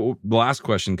what the last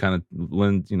question kind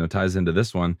of ties into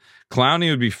this one. Clowney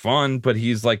would be fun, but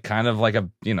he's like kind of like a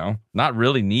not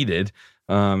really needed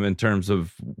in terms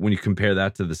of when you compare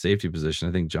that to the safety position.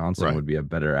 I think Johnson would be a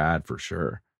better ad for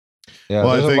sure. Yeah,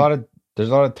 well, there's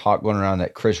a lot of talk going around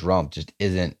that Chris Rump just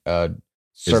isn't a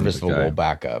serviceable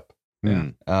backup. Yeah.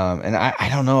 And I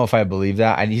don't know if I believe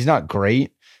that. He's not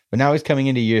great, but now he's coming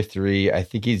into year 3. I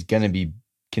think he's going to be.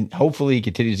 Hopefully, he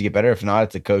continues to get better. If not,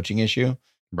 it's a coaching issue.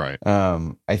 Right.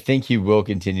 I think he will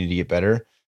continue to get better.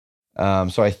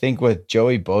 So I think with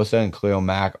Joey Bosa and Khalil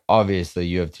Mack, obviously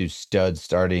you have 2 studs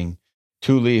starting.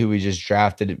 Thule, who we just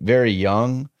drafted, very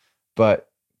young, but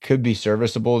could be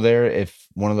serviceable there if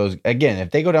one of those, again,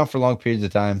 if they go down for long periods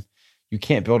of time, you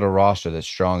can't build a roster that's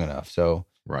strong enough. So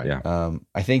I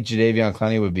think Jadeveon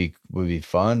Clowney would be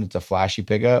fun. It's a flashy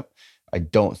pickup. I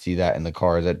don't see that in the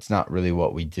cards. That's not really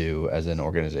what we do as an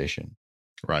organization.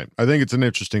 Right. I think it's an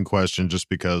interesting question just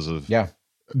because of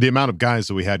the amount of guys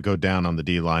that we had go down on the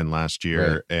D-line last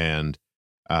year. Right. And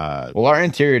well, our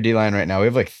interior D-line right now, we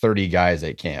have like 30 guys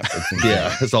at camp.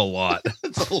 It's a lot.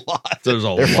 It's a lot. There's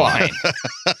a They're lot.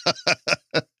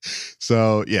 fine.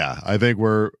 So yeah, I think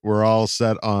we're all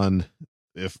set on,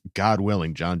 if God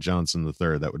willing, John Johnson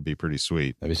III. That would be pretty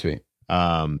sweet. That'd be sweet.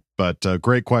 But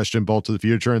great question, Bolt to the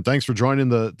Future, and thanks for joining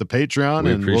the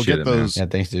Patreon. And we'll get those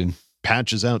thanks, dude.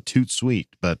 Patches out toot sweet.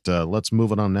 But let's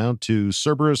move it on now to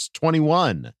Cerberus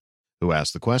 21, who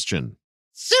asked the question.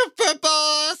 Super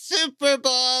Bowl,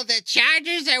 the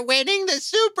Chargers are winning the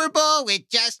Super Bowl with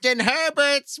Justin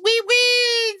Herbert.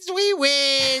 We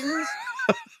wins.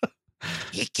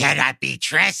 He cannot be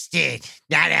trusted,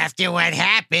 not after what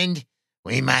happened.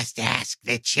 We must ask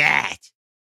the chat.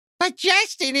 But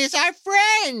Justin is our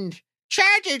friend.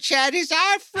 Charger Chat is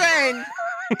our friend.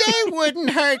 They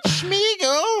wouldn't hurt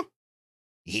Schmeagle.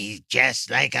 He's just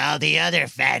like all the other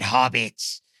fat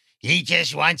hobbits. He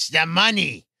just wants the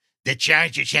money. The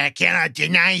Charger Chat cannot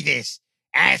deny this.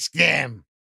 Ask them.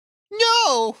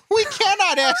 No, we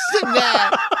cannot ask them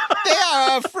that. They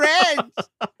are our friends.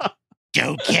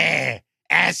 Don't care.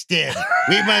 Ask them.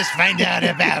 We must find out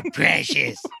about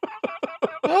Precious.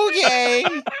 Okay.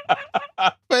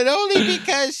 But only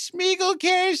because Schmeagle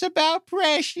cares about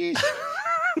Precious.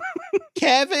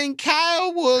 Kevin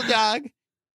Kyle Wooldog.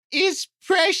 Is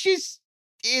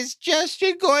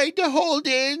Justin going to hold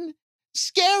in?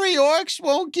 Scary Orcs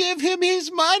won't give him his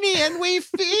money, and we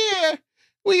fear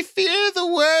the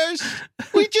worst.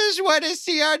 We just want to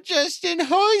see our Justin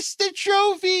hoist the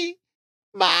trophy.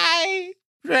 My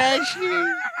Precious.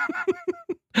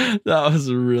 That was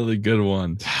a really good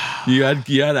one. You had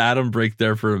Adam break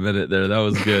there for a minute there. That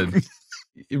was good.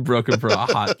 You broke him for a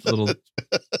hot little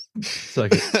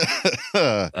second.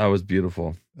 That was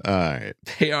beautiful. All right.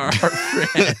 They are our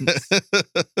friends.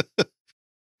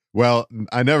 Well,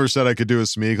 I never said I could do a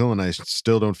Smeagol, and I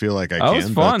still don't feel like I can. That was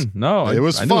fun. No, it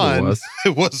was I fun.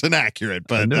 It wasn't accurate,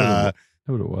 but I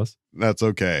knew what it was. That's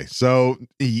okay. So,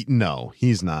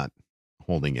 he's not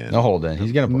holding in. No hold in.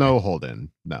 He's going to play. No hold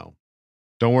in. No.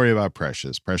 Don't worry about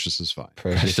Precious. Precious is fine.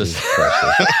 Precious is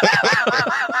precious.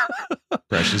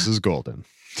 Precious is golden.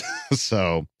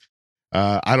 So,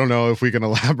 I don't know if we can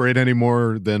elaborate any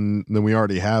more than we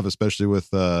already have, especially with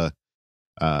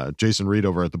Jason Reed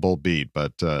over at the Bolt Beat.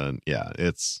 But yeah,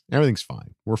 everything's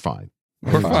fine. We're fine.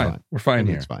 We're fine. We're fine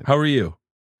here. Fine. How are you?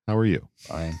 How are you?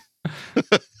 Fine.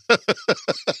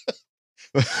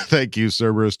 Thank you,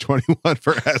 Cerberus21,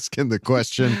 for asking the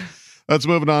question. Let's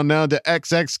move on now to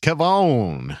XX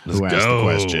Kevon, who asked the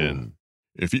question.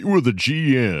 If you were the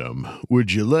GM,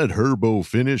 would you let Herbo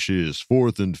finish his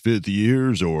 4th and 5th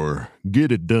years or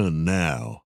get it done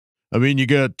now? I mean, you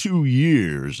got 2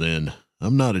 years, and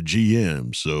I'm not a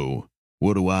GM, so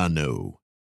what do I know?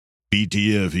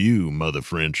 BTFU, mother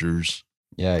Frenchers.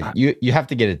 Yeah, you have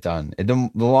to get it done. The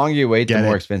longer you wait, the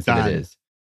more expensive it is.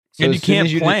 So and you can't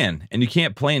plan, and you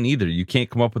can't plan either. You can't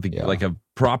come up with a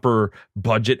proper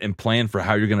budget and plan for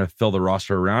how you're going to fill the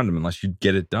roster around him unless you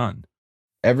get it done.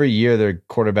 Every year, their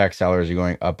quarterback salaries are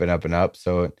going up and up and up.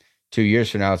 So 2 years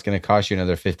from now, it's going to cost you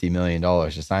another $50 million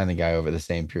to sign the guy over the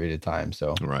same period of time.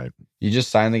 So right, you just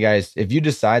sign the guys. If you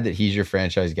decide that he's your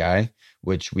franchise guy,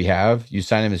 which we have, you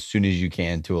sign him as soon as you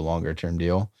can to a longer term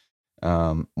deal.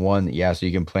 One, so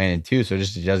you can plan it. 2, so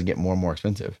it doesn't get more and more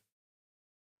expensive.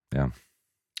 Yeah.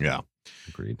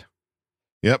 Agreed.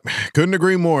 Yep. Couldn't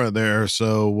agree more there.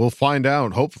 So we'll find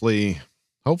out hopefully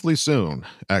soon,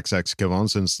 XX Kevon,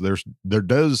 since there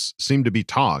does seem to be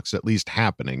talks at least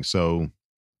happening. So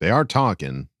they are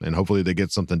talking, and hopefully they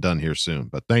get something done here soon.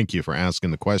 But thank you for asking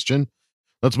the question.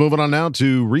 Let's move on now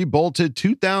to Rebolted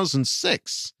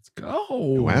 2006. Let's go.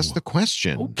 Who asked the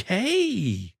question?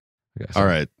 Okay. All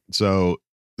right. So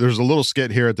there's a little skit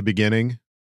here at the beginning.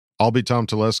 I'll be Tom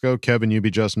Telesco. Kevin, you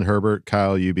be Justin Herbert.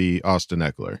 Kyle, you be Austin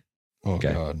Eckler. Oh,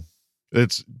 God.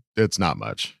 It's not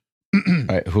much. All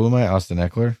right, who am I? Austin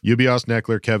Eckler? You be Austin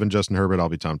Eckler. Kevin, Justin Herbert. I'll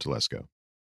be Tom Telesco.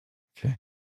 Okay.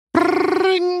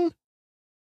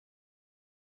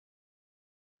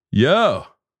 Yo.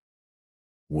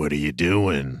 What are you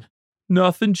doing?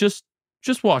 Nothing. Just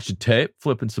watching tape,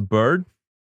 flipping some bird.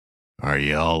 Are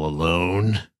you all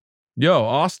alone? Yo,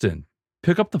 Austin,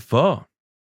 pick up the phone.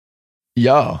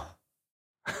 Yo.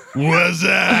 What's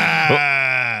up?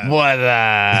 What's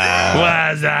up?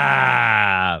 What's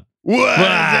up?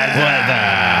 What's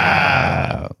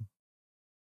up?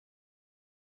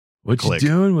 What you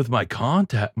doing with my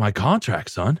contract,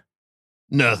 son?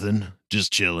 Nothing.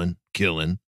 Just chilling,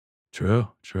 killing. True.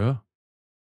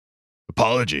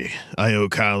 Apology. I owe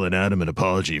Kyle and Adam an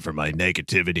apology for my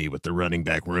negativity with the running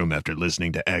back room after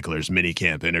listening to Eckler's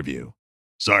minicamp interview.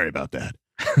 Sorry about that.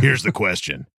 Here's the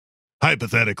question.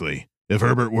 Hypothetically, if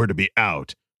Herbert were to be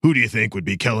out, who do you think would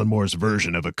be Kellen Moore's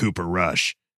version of a Cooper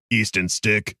Rush? Easton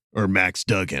Stick or Max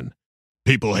Duggan?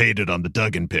 People hated on the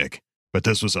Duggan pick, but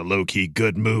this was a low-key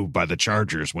good move by the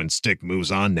Chargers when Stick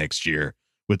moves on next year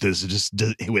with his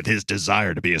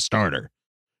desire to be a starter.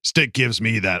 Stick gives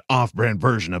me that off-brand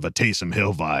version of a Taysom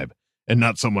Hill vibe, and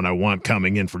not someone I want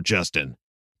coming in for Justin.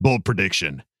 Bold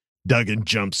prediction. Duggan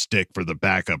jumps Stick for the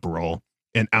backup role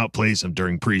and outplays him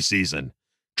during preseason.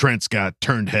 Trent Scott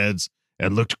turned heads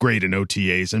and looked great in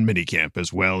OTAs and minicamp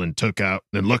as well, and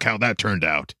look how that turned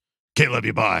out. Can't let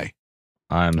you buy.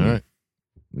 I'm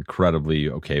incredibly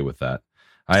okay with that.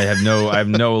 I have no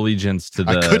allegiance to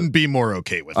the. I couldn't be more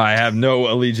okay with it. I have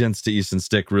no allegiance to Easton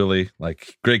Stick, really.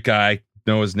 Like, great guy,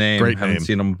 know his name. Great Haven't name.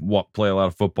 seen him play a lot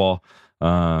of football.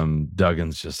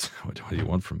 Duggan's just, what do you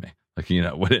want from me? Like,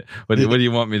 what do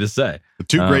you want me to say? The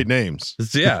two great names.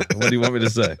 Yeah. What do you want me to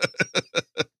say?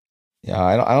 Yeah,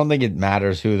 I don't think it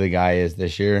matters who the guy is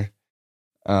this year.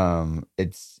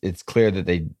 It's clear that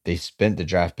they spent the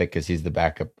draft pick because he's the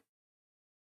backup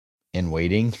in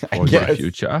waiting, I guess.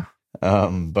 Future.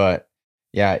 But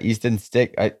yeah, Easton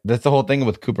Stick. That's the whole thing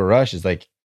with Cooper Rush is like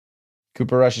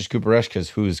Cooper Rush is Cooper Rush because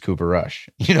who's Cooper Rush?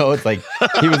 It's like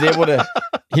he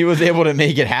was able to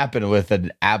make it happen with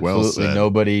an absolutely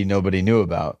nobody knew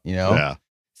about. Yeah.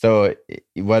 So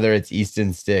whether it's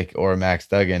Easton Stick or Max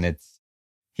Duggan,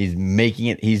 he's making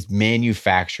it. He's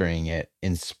manufacturing it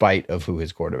in spite of who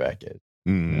his quarterback is.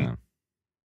 Mm. Yeah.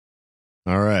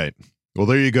 All right. Well,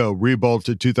 there you go.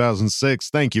 Rebolted 2006.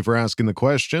 Thank you for asking the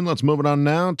question. Let's move it on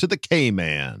now to the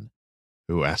K-Man,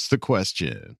 who asked the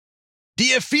question. Do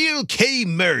you feel K.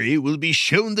 Murray will be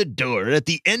shown the door at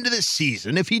the end of the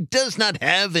season if he does not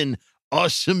have an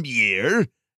awesome year?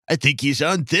 I think he's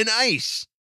on thin ice.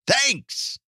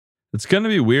 Thanks. It's going to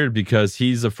be weird because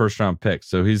he's a first-round pick,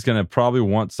 so he's going to probably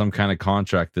want some kind of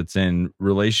contract that's in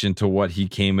relation to what he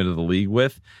came into the league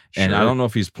with, and I don't know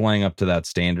if he's playing up to that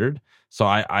standard. So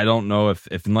I don't know if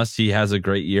unless he has a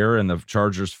great year and the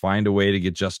Chargers find a way to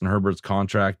get Justin Herbert's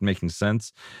contract making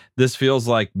sense, this feels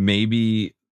like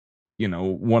maybe,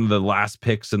 one of the last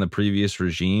picks in the previous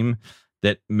regime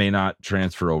that may not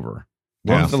transfer over.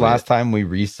 When was the last time we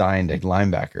re-signed a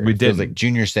linebacker? We did, like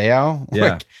Junior Seau.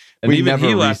 Yeah, Like, and even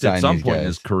he left re-signed at some these point in guys.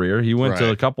 his career. He went to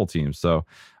Right. a couple teams, so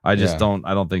I just don't.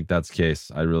 I don't think that's the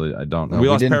case. I don't. No, we we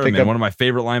lost didn't pick Perriman, up- one of my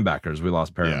favorite linebackers. We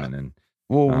lost Perriman, and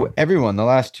Well, everyone the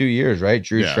last 2 years, right?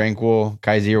 Drew Yeah. Tranquil,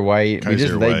 Kaiser White. We just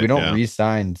Kaiser like White, we don't yeah.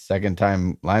 re-sign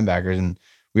second-time linebackers, and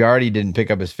we already didn't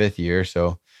pick up his 5th year.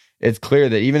 So it's clear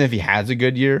that even if he has a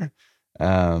good year,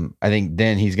 I think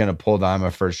then he's going to pull down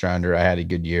a first rounder. I had a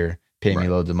good year, pay me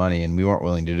loads of money, and we weren't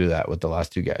willing to do that with the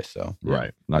last 2 guys. So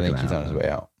Right. Not I think gonna he's on his happen. way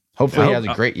out. Hopefully, he Yeah, has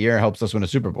a great year and helps us win a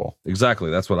Super Bowl. exactly.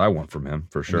 That's what I want from him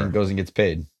for And sure. then goes and gets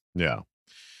paid. Yeah.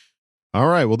 All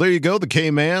right. Well, there you go. The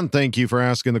K-Man. Thank you for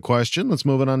asking the question. Let's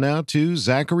move it on now to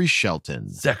Zachary Shelton.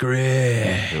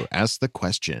 Zachary. Who asked the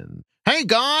question. Hey,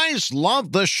 guys.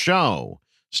 Love the show.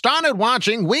 Started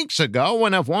watching weeks ago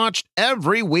and have watched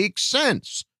every week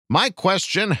since. My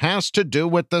question has to do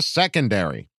with the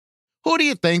secondary. Who do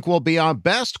you think will be our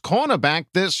best cornerback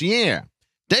this year?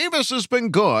 Davis has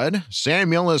been good.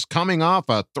 Samuel is coming off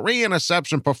a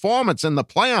 3-interception performance in the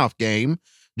playoff game.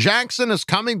 Jackson is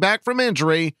coming back from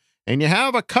injury. And you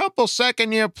have a couple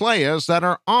second-year players that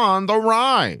are on the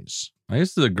rise. I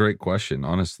guess it's a great question,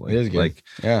 honestly. It is good. Like,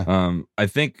 Yeah. I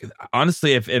think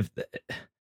honestly, if it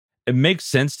makes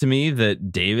sense to me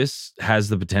that Davis has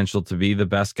the potential to be the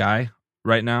best guy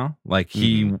right now. Like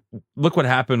look what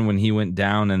happened when he went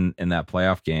down in that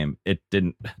playoff game. It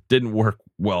didn't work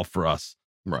well for us.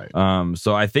 Right.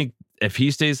 So I think if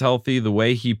he stays healthy, the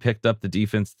way he picked up the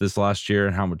defense this last year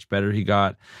and how much better he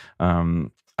got,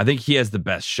 I think he has the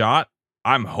best shot.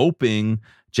 I'm hoping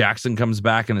Jackson comes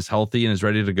back and is healthy and is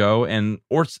ready to go.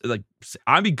 Or like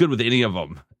I'd be good with any of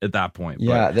them at that point.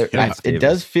 Yeah, but it Davis.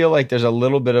 does feel like there's a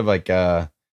little bit of like an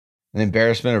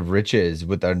embarrassment of riches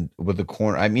with the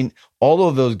corner. I mean, all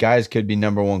of those guys could be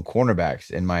number one cornerbacks,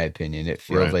 in my opinion. It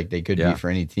feels Right. like they could Yeah. be for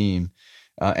any team.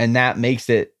 And that makes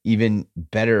it even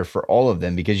better for all of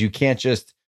them because you can't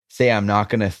just say, I'm not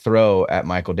going to throw at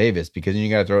Michael Davis because then you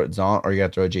got to throw at Zon or you got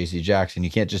to throw at JC Jackson. You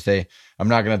can't just say, I'm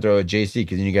not going to throw at JC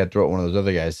because then you got to throw at one of those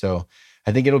other guys. So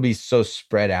I think it'll be so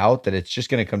spread out that it's just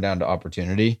going to come down to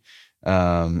opportunity.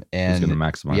 And He's going to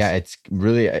maximize. yeah, it's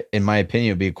really, in my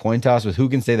opinion, it'll be a coin toss with who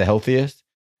can stay the healthiest,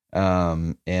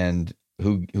 and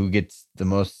who gets the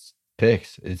most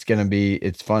picks.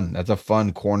 It's fun. That's a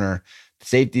fun corner.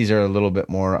 Safeties are a little bit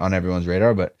more on everyone's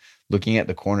radar, but looking at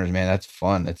the corners, man, that's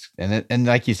fun. And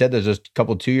like you said, there's just a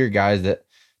couple 2-year guys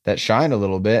that shine a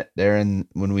little bit there, and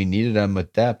when we needed them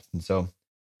with depth, and so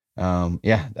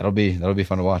yeah, that'll be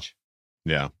fun to watch.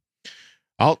 Yeah.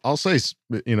 I'll say,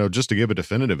 just to give a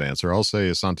definitive answer, I'll say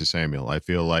Asante Samuel. I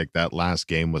feel like that last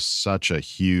game was such a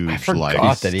huge, I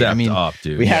forgot that stepped up,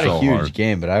 dude. We had So a huge hard.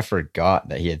 game, but I forgot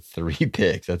that he had 3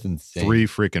 picks. That's insane. 3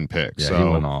 freaking picks. Yeah, so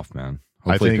he went off, man.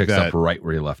 I Hopefully he think picks that up right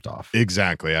where he left off.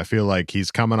 Exactly. I feel like he's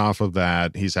coming off of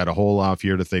that. He's had a whole off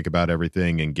year to think about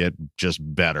everything and get just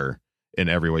better in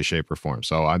every way, shape, or form.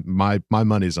 So my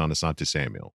money's on Asante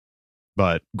Samuel.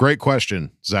 But great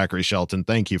question, Zachary Shelton.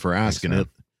 Thank you for asking it.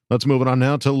 Let's move it on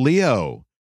now to Leo,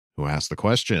 who asked the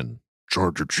question.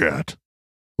 Charger chat.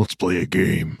 Let's play a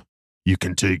game. You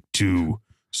can take 2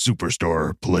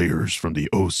 superstar players from the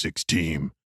 06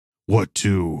 team. What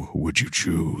 2 would you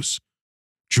choose?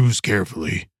 Choose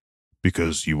carefully,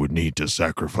 because you would need to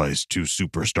sacrifice 2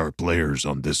 superstar players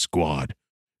on this squad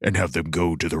and have them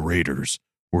go to the Raiders,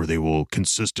 where they will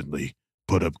consistently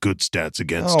put up good stats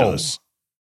against us.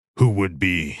 Who would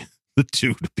be the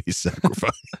 2 to be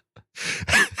sacrificed?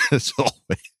 As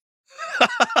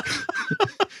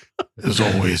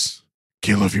always,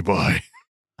 can't love you bye.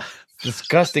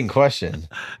 Disgusting question.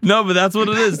 No, but that's what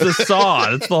it is. The saw.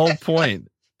 That's the whole point.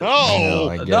 No,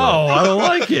 I don't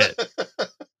like it.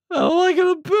 I don't like it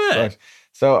a bit.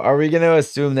 So are we going to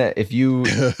assume that if you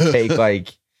take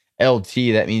like LT,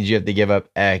 that means you have to give up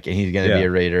Eck and he's going to be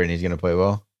a Raider and he's going to play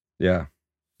well? Yeah.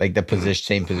 Like the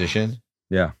same position?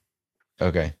 Yeah.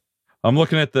 Okay. I'm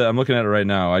looking at it right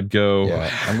now. I'd go.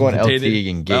 Yeah, I'm going LT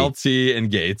and Gates. LT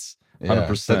and Gates.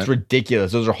 100%. That's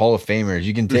ridiculous. Those are Hall of Famers.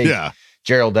 You can take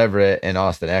Gerald Everett and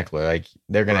Austin Eckler. Like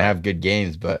they're going to have good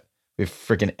games, but we have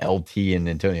freaking LT and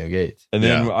Antonio Gates. And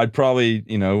then I'd probably,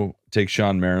 take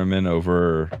Sean Merriman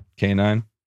over K9.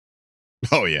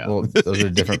 Oh, yeah. Well, those are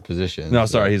different positions. No,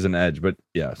 sorry. He's an edge, but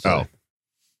yeah. Sorry. Oh.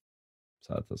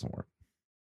 So that doesn't work.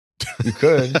 You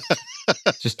could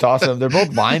just toss them. They're both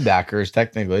linebackers,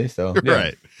 technically. So,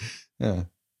 Right. Yeah.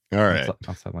 All right.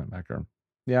 Outside linebacker.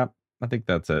 Yeah. I think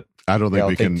that's it. I don't think I'll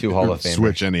we take can 2 Hall of Famers.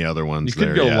 switch any other ones. You could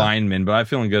there, go yeah. lineman, but I'm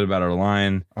feeling good about our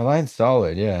line. Our line's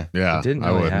solid. Yeah. Yeah. I didn't I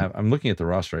really wouldn't. have. I'm looking at the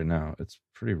roster right now. It's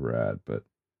pretty rad, but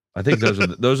I think those are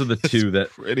the two that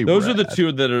those are the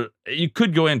two that are. You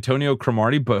could go Antonio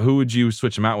Cromartie, but who would you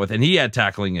switch him out with? And he had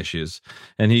tackling issues,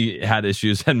 and he had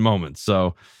issues at moments.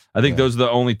 So I think those are the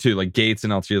only two. Like Gates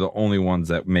and LT are the only ones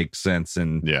that make sense.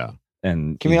 And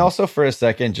and can we also for a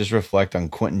second just reflect on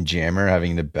Quentin Jammer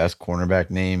having the best cornerback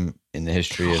name in the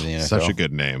history of the NFL? Such a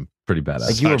good name. Pretty badass.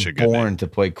 Like you were born to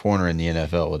play corner in the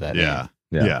NFL with that name.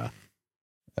 Yeah.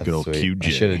 That's Good old sweet.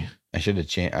 QJ. I should have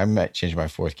changed. I might change my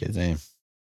fourth kid's name.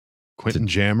 Quentin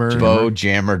Jammer. Bo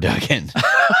Jammer Duggan.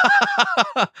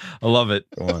 I love it.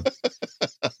 Go on.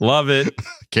 Love it.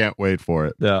 Can't wait for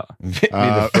it. Yeah. Be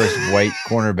the first white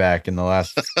cornerback in the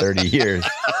last 30 years.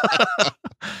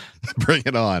 Bring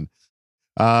it on.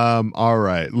 All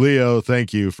right. Leo,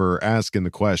 thank you for asking the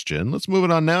question. Let's move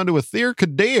it on now to Athir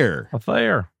Kadir.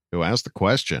 Athir. Who asked the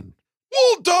question.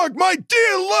 Bulldog, my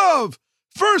dear love.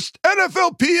 First,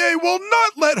 NFLPA will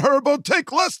not let Herbo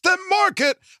take less than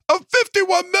market of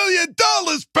 $51 million,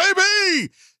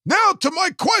 baby. Now to my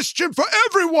question for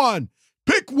everyone.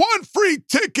 Pick one free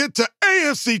ticket to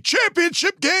AFC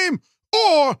Championship game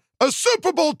or a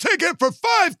Super Bowl ticket for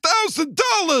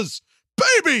 $5,000.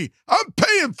 Baby, I'm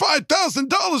paying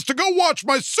 $5,000 to go watch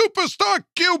my superstar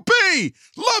QB.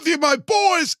 Love you, my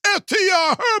boys.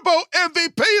 FTR Herbo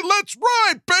MVP. Let's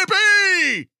ride,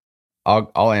 baby.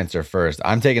 I'll answer first.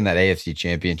 I'm taking that AFC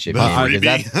Championship game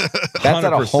because that's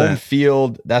at a 100%. home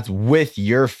field. That's with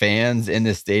your fans in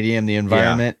the stadium. The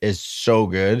environment is so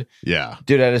good. Yeah.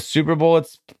 Dude, at a Super Bowl,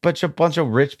 it's a bunch of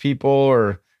rich people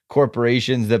or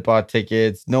corporations that bought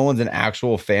tickets. No one's an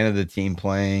actual fan of the team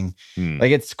playing.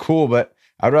 Like, it's cool, but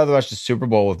I'd rather watch the Super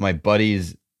Bowl with my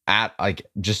buddies at like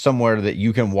just somewhere that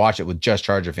you can watch it with just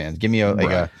Charger fans. Give me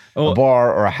a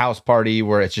bar or a house party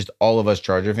where it's just all of us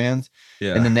Charger fans.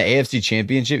 Yeah. And then the AFC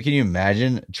Championship. Can you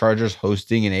imagine Chargers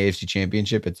hosting an AFC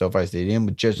Championship at SoFi Stadium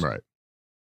with just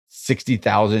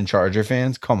 60,000 Charger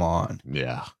fans? Come on.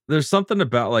 Yeah. There's something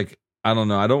about like, I don't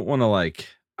know. I don't want to like,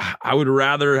 I would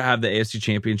rather have the AFC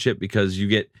Championship because you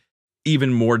get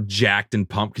even more jacked and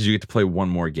pumped because you get to play one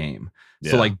more game.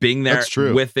 Yeah, so like being there that's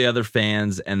true. with the other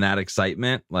fans and that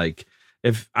excitement, like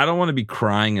if I don't want to be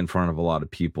crying in front of a lot of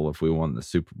people if we won the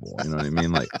Super Bowl, you know what I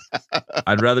mean? Like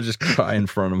I'd rather just cry in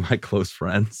front of my close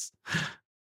friends.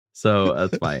 So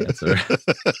that's my answer.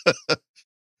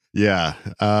 Yeah.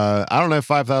 I don't have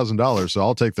 $5,000, so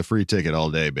I'll take the free ticket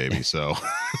all day, baby. So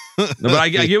No, but I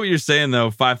get what you're saying though.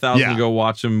 5,000 to go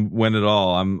watch them win it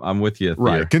all. I'm with you.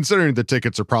 Right. Considering the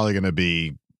tickets are probably going to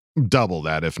be double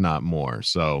that, if not more.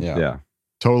 So yeah.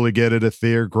 Totally get it,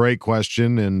 Athir. Great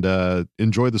question. And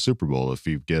enjoy the Super Bowl if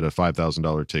you get a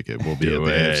 $5,000 ticket. We'll be at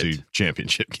the AFC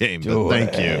Championship game. But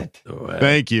thank you.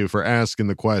 Thank you for asking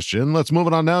the question. Let's move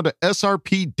it on now to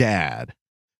SRP Dad,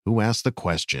 who asked the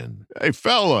question. Hey,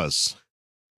 fellas,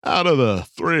 out of the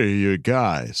three of you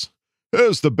guys,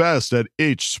 who's the best at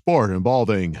each sport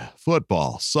involving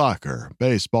football, soccer,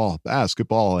 baseball,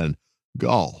 basketball, and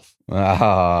golf?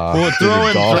 Well,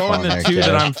 throwing the two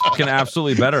that I'm fucking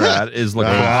absolutely better at is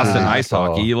lacrosse and ice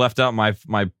hockey. You left out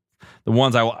the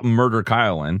ones I murder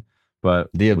Kyle in, but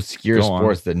the obscure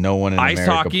sports that no one in ice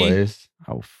America hockey plays.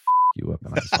 Oh, you up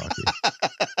in ice hockey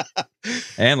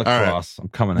and lacrosse. I'm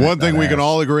coming. One thing we can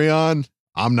all agree on: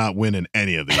 I'm not winning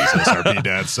any of these SRP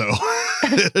Dad. So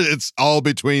it's all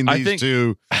between these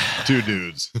two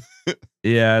dudes.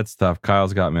 Yeah, it's tough.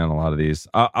 Kyle's got me on a lot of these.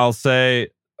 I'll say.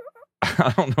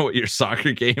 I don't know what your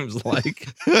soccer game's like.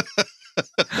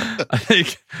 I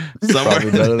think somewhere probably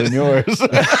better than yours.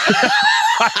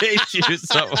 I hate you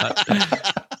so much.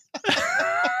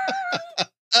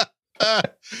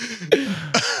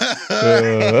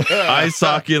 Ice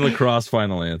hockey and lacrosse.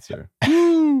 Final answer.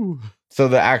 So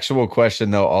the actual question,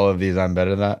 though, all of these I'm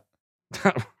better than.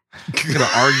 I'm gonna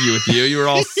argue with you. You were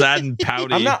all sad and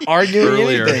pouty. I'm not arguing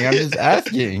anything. I'm just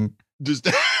asking.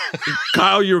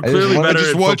 Kyle, you were clearly better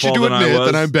at football than I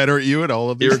was. That I'm better at you at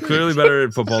all of these. You were clearly better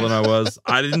at football than I was.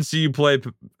 I didn't see you play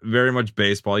very much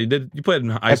baseball. You played in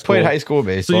high school. I played high school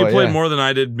baseball. So you played more than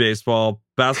I did baseball.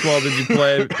 Basketball, did you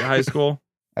play high school?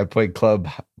 I played club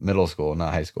middle school,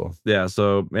 not high school. Yeah,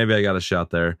 so maybe I got a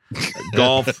shot there.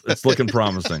 Golf, it's looking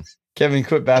promising. Kevin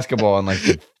quit basketball in like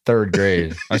the third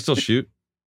grade. I still shoot.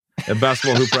 A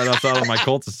basketball hoop right outside of my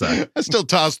cul-de-sac. I still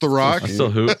toss the rock. I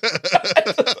still hoop.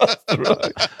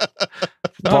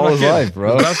 Ball is life,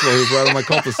 bro. Basketball hoop right on my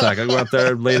cul-de-sac. I go out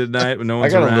there late at night when no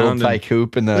one's around. I got a little tyke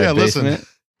hoop in the basement. Listen.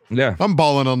 Yeah, I'm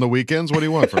balling on the weekends. What do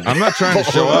you want from me? I'm not trying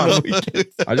to show up.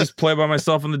 I just play by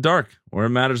myself in the dark where it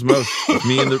matters most.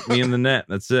 It's me and the net.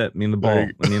 That's it. Me and the ball.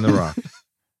 Me and the rock.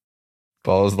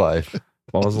 Ball is life.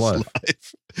 Ball is life.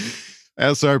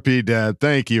 SRP Dad,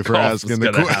 thank you for asking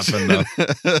the question.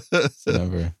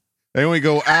 Never. And we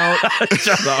go out.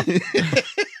 Shut up.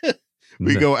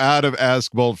 We go out of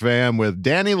Ask Bolt Fam with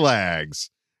Danny Lags,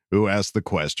 who asked the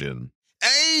question.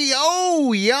 Hey,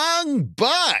 yo, young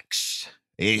bucks.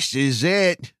 This is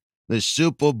it. The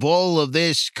Super Bowl of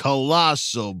this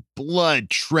colossal,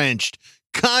 blood-drenched,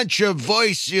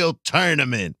 controversial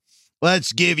tournament.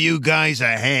 Let's give you guys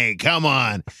a hand. Come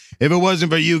on. If it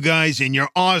wasn't for you guys and your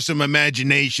awesome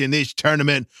imagination, this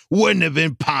tournament wouldn't have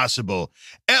been possible.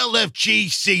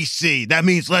 LFGCC. That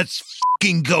means let's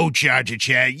fucking go, Charger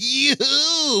Chat.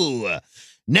 Yoo-hoo!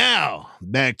 Now,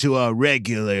 back to our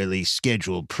regularly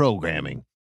scheduled programming.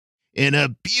 In a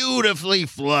beautifully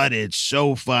flooded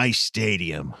SoFi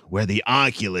Stadium, where the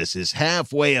Oculus is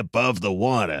halfway above the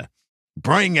water,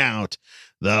 bring out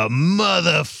the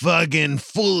motherfucking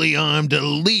fully armed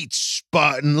elite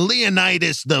Spartan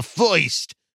Leonidas the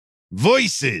Foist.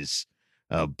 Voices,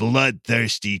 a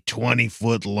bloodthirsty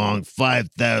 20-foot-long,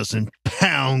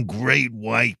 5,000-pound great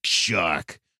white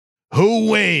shark. Who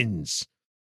wins?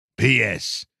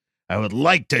 P.S. I would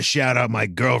like to shout out my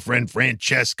girlfriend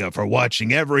Francesca for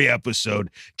watching every episode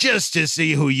just to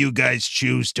see who you guys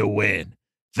choose to win.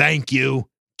 Thank you.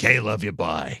 K, love you.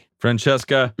 Bye.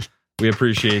 Francesca, we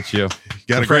appreciate you.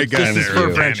 Got a great guy there. This is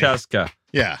for Francesca.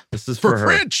 Yeah. This is for her.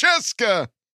 Francesca.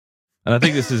 And I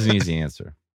think this is an easy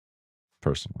answer,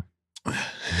 personally.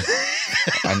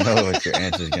 I know what your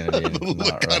answer is going to be. And it's not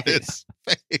Look right. at his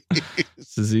face.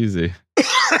 This is easy.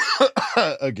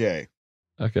 Okay.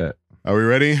 Okay. Are we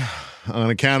ready? On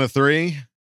a count of 3.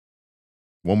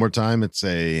 One more time. It's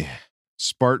a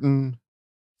Spartan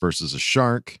versus a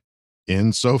shark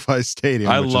in SoFi Stadium.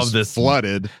 I which love is this.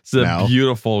 Flooded. It's a now,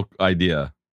 beautiful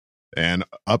idea. and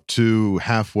up to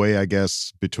halfway, I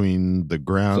guess, between the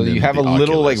ground. So you and have the a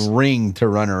little Oculus. like ring to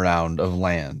run around of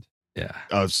land. Yeah.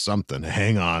 Of something.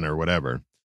 Hang on or whatever.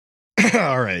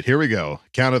 All right, here we go.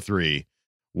 Count of 3.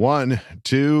 1,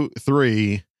 2,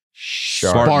 3.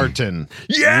 Spartan.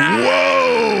 Yeah.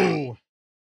 Whoa.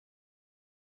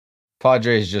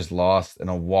 Padres just lost in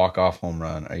a walk-off home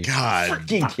run. Are you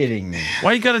freaking kidding me?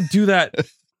 Why you got to do that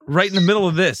right in the middle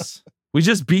of this? We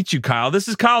just beat you, Kyle. This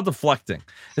is Kyle deflecting.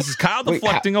 This is Kyle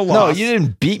deflecting a loss. No, you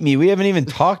didn't beat me. We haven't even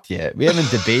talked yet. We haven't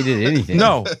debated anything.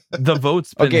 No, the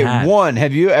vote's been Okay, had. 1,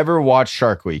 have you ever watched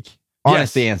Shark Week?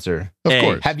 Honest answer. Of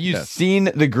course. Have you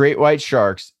seen the great white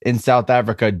sharks in South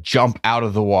Africa jump out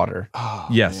of the water?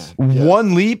 Yes.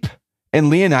 One leap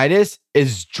and Leonidas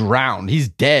is drowned. He's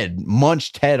dead,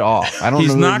 munched head off. I don't He's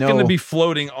really not know. going to be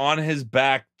floating on his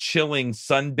back, chilling,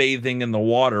 sunbathing in the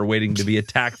water, waiting to be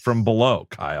attacked from below,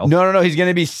 Kyle. No. He's going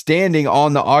to be standing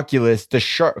on the Oculus. The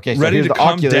shark. Okay, so Ready here's to the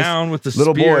come Oculus. down with the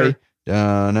little spear. boy.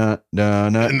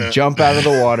 Jump out of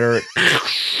the water.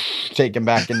 Take him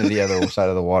back into the other side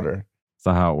of the water.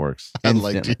 That's not how it works. What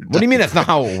do you mean that's not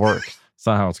how it works? It's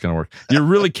not how it's going to work. You're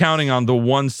really counting on the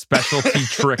one specialty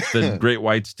trick that great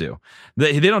whites do.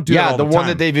 They don't do that all the the one time.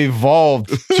 that they've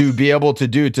evolved to be able to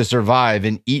do to survive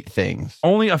and eat things.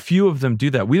 Only a few of them do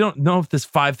that. We don't know if this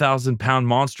 5,000-pound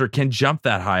monster can jump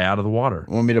that high out of the water.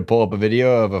 Want me to pull up a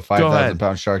video of a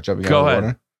 5,000-pound shark jumping out of the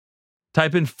water?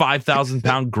 Type in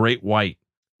 5,000-pound great white.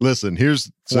 Listen,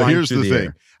 here's Flying the through the thing.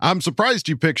 air. I'm surprised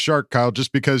you picked shark, Kyle,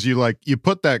 just because you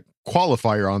put that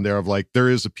qualifier on there of like there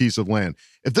is a piece of land.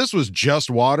 If this was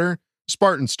just water,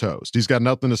 Spartan's toast. He's got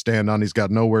nothing to stand on. He's got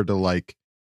nowhere to like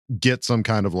get some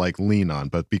kind of like lean on.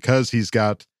 But because he's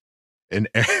got an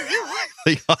area like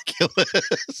the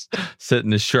Oculus, Sit in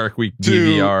the Shark Week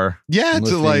DVR. yeah, I'm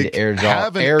to listening like Air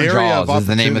have an Air area Jaws of is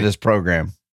the name of opportunity. this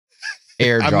program.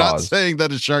 Air Jaws. I'm not saying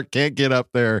that a shark can't get up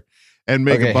there and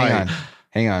make a bite.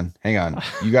 Hang on. I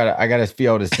gotta be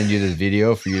able to send you this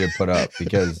video for you to put up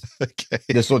because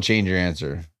this will change your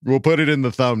answer. We'll put it in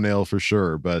the thumbnail for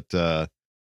sure, but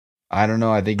I don't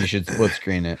know. I think you should split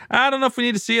screen it. I don't know if we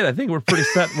need to see it. I think we're pretty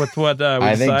set with what we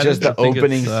I think decided. just the I think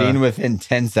opening it's, scene within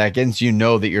 10 seconds, you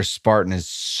know that your Spartan is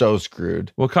so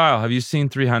screwed. Well, Kyle, have you seen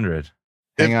 300?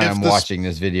 Hang on, I'm watching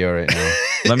this video right now.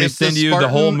 Let me If the send you the Spartan-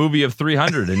 whole movie of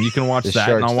 300, and you can watch The that,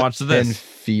 and I'll shark's watch 10 this.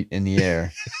 feet in the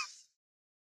air.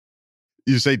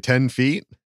 you say 10 feet?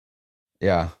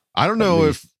 Yeah. I don't know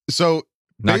if so.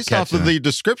 Not Based off catching of it. the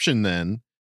description, then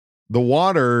the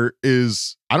water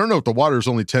is. I don't know if the water is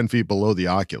only 10 feet below the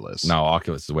Oculus. No,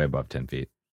 Oculus is way above 10 feet.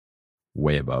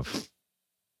 Way above.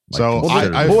 So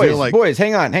I boys, feel like boys,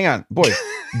 hang on, boys.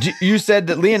 You said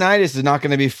that Leonidas is not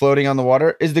going to be floating on the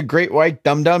water. Is the great white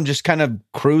dum-dum just kind of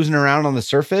cruising around on the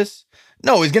surface?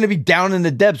 No, he's going to be down in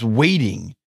the depths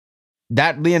waiting.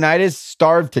 That Leonidas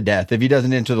starved to death if he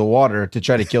doesn't enter the water to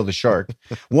try to kill the shark.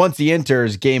 Once he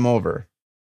enters, game over.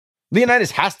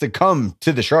 Leonidas has to come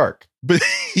to the shark. But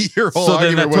your whole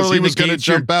argument was he was going to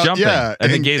jump out. Yeah.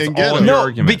 And negates all of No, your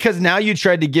argument. because now you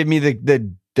tried to give me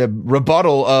the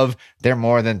rebuttal of they're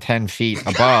more than 10 feet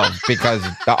above because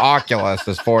the Oculus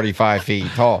is 45 feet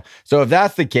tall. So if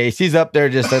that's the case, he's up there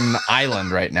just on an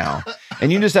island right now.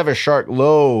 And you just have a shark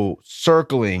low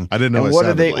circling. I didn't know. And what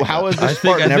are they? Like how is the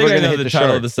Spartan never going to hit the title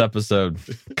shark? of this episode?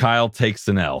 Kyle takes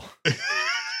an L.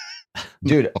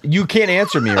 Dude, you can't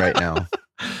answer me right now.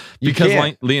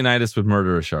 Because Leonidas would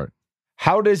murder a shark.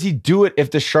 How does he do it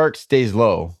if the shark stays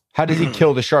low? How does he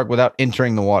kill the shark without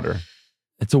entering the water?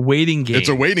 It's a waiting game. It's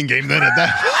a waiting game then at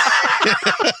that.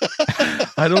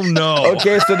 I don't know.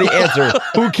 Okay, so the answer,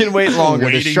 who can wait longer,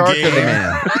 the shark or the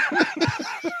man?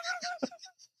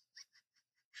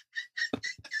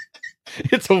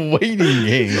 It's a waiting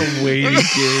game. It's a waiting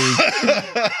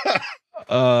game.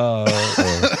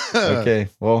 Okay,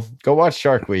 well, go watch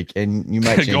Shark Week and you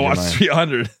might change go your watch mind.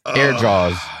 300. Air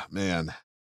Jaws. Man.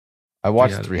 I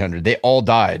watched 300. They all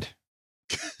died.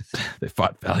 They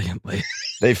fought valiantly.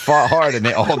 They fought hard and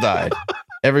they all died.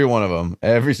 Every one of them.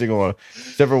 Every single one.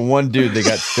 Except for one dude that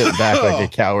got sit back like a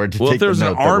coward. Well, if there's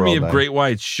an army of great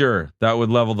whites, sure, that would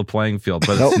level the playing field,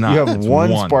 but nope, it's not. You have it's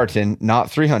one Spartan,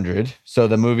 not 300, so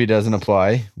the movie doesn't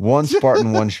apply. One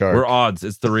Spartan, one shark. We're odds.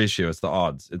 It's the ratio. It's the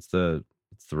odds. It's the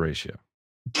ratio.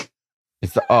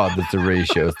 It's the odds. It's the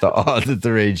ratio. It's the odds. It's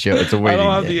the ratio. It's a waiting I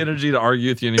don't have game. the energy to argue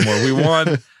with you anymore. We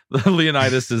won.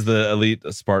 Leonidas is the elite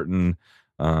Spartan,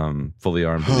 fully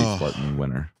armed elite Spartan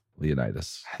winner.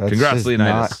 Leonidas. That's Congrats, just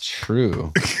Leonidas. not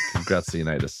true. Congrats,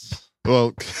 Leonidas.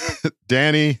 Well,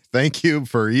 Danny, thank you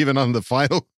for even on the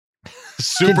final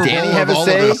Super Can Danny Bowl have of a all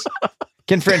say? of this.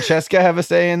 Can Francesca have a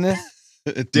say in this?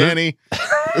 Danny,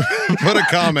 put a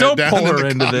comment Don't down pull in her the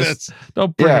into comments. this.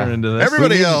 Don't bring her into this.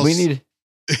 Everybody else, We need.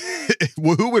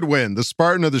 who would win, the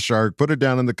Spartan or the Shark? Put it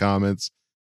down in the comments.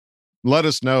 Let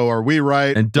us know. Are we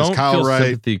right? And don't Is Kyle feel right?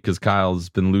 sympathy because Kyle's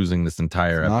been losing this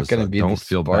entire It's not episode. gonna be Don't the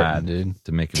feel Spartan, bad dude.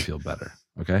 to make him feel better.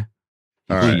 Okay.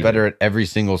 All He's right. better at every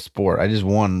single sport. I just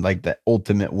won like the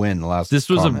ultimate win last. This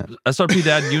was comment. a SRP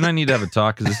Dad. You and I need to have a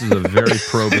talk because this is a very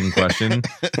probing question,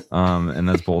 and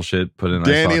that's bullshit. Put in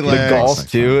Danny the Legs. golf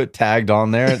too. It tagged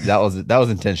on there. That was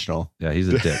intentional. Yeah, he's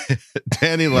a dick.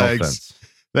 Danny No Legs. offense.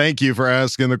 Thank you for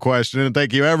asking the question. And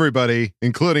thank you, everybody,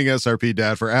 including SRP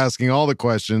Dad, for asking all the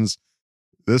questions.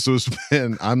 This was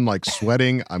been, I'm like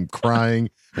sweating. I'm crying.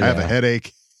 I have a Yeah.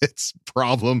 headache. It's a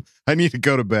problem. I need to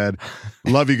go to bed.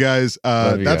 Love you guys.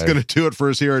 Love you That's guys. going to do it for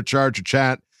us here at Charger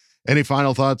Chat. Any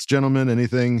final thoughts, gentlemen?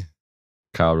 Anything?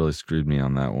 Kyle really screwed me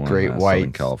on that one. Great Southern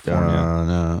white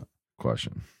California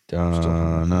question.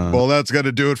 Well, that's going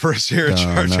to do it for us here at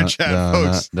Charger Chat,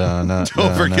 folks.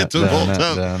 Don't forget to hold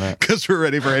up because we're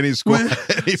ready for any squad.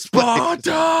 Any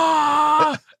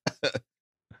Sparta!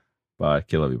 Bye.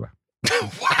 Okay, love you. Bye.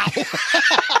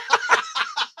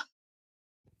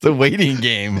 It's a waiting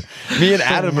game. Me and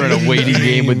Adam are in a waiting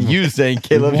game with you saying,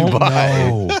 "K, love you,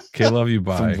 bye." Okay, love you.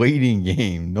 Bye. It's a waiting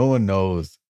game. No one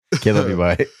knows. K, love you,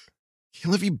 bye.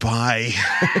 Love you, bye.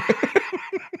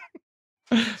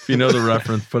 If you know the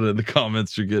reference, put it in the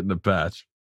comments. You're getting a patch.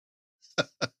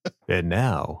 And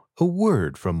now, a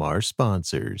word from our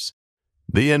sponsors.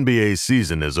 The NBA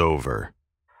season is over.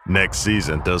 Next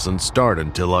season doesn't start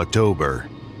until October.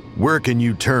 Where can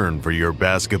you turn for your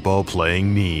basketball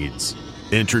playing needs?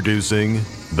 Introducing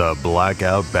the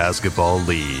Blackout Basketball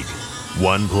League.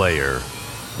 One player,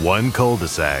 one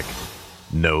cul-de-sac,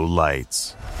 no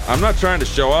lights. I'm not trying to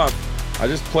show off. I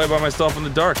just play by myself in the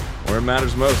dark where it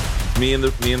matters most. Me and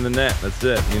the net. That's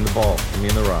it. Me and the ball. Me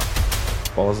and the rock.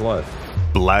 Ball is life.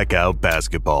 Blackout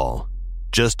Basketball.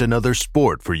 Just another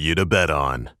sport for you to bet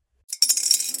on.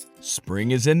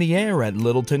 Spring is in the air at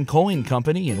Littleton Coin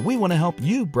Company, and we want to help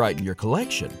you brighten your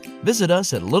collection. Visit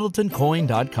us at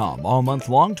littletoncoin.com all month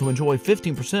long to enjoy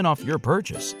 15% off your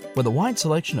purchase. With a wide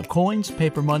selection of coins,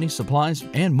 paper money, supplies,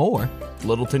 and more,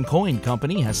 Littleton Coin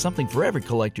Company has something for every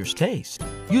collector's taste.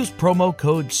 Use promo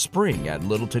code SPRING at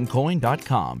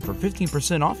littletoncoin.com for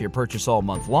 15% off your purchase all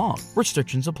month long.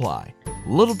 Restrictions apply.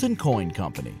 Littleton Coin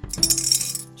Company.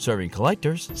 Serving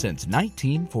collectors since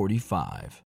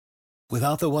 1945.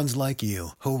 Without the ones like you,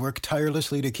 who work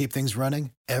tirelessly to keep things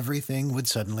running, everything would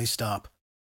suddenly stop.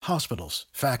 Hospitals,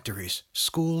 factories,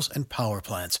 schools, and power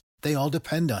plants, they all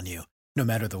depend on you. No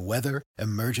matter the weather,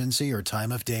 emergency, or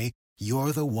time of day,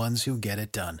 you're the ones who get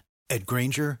it done. At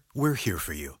Grainger, we're here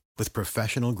for you with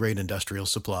professional-grade industrial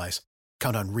supplies.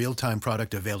 Count on real-time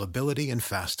product availability and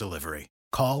fast delivery.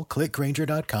 Call, click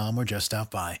Grainger.com, or just stop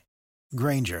by.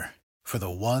 Grainger, for the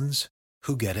ones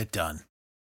who get it done.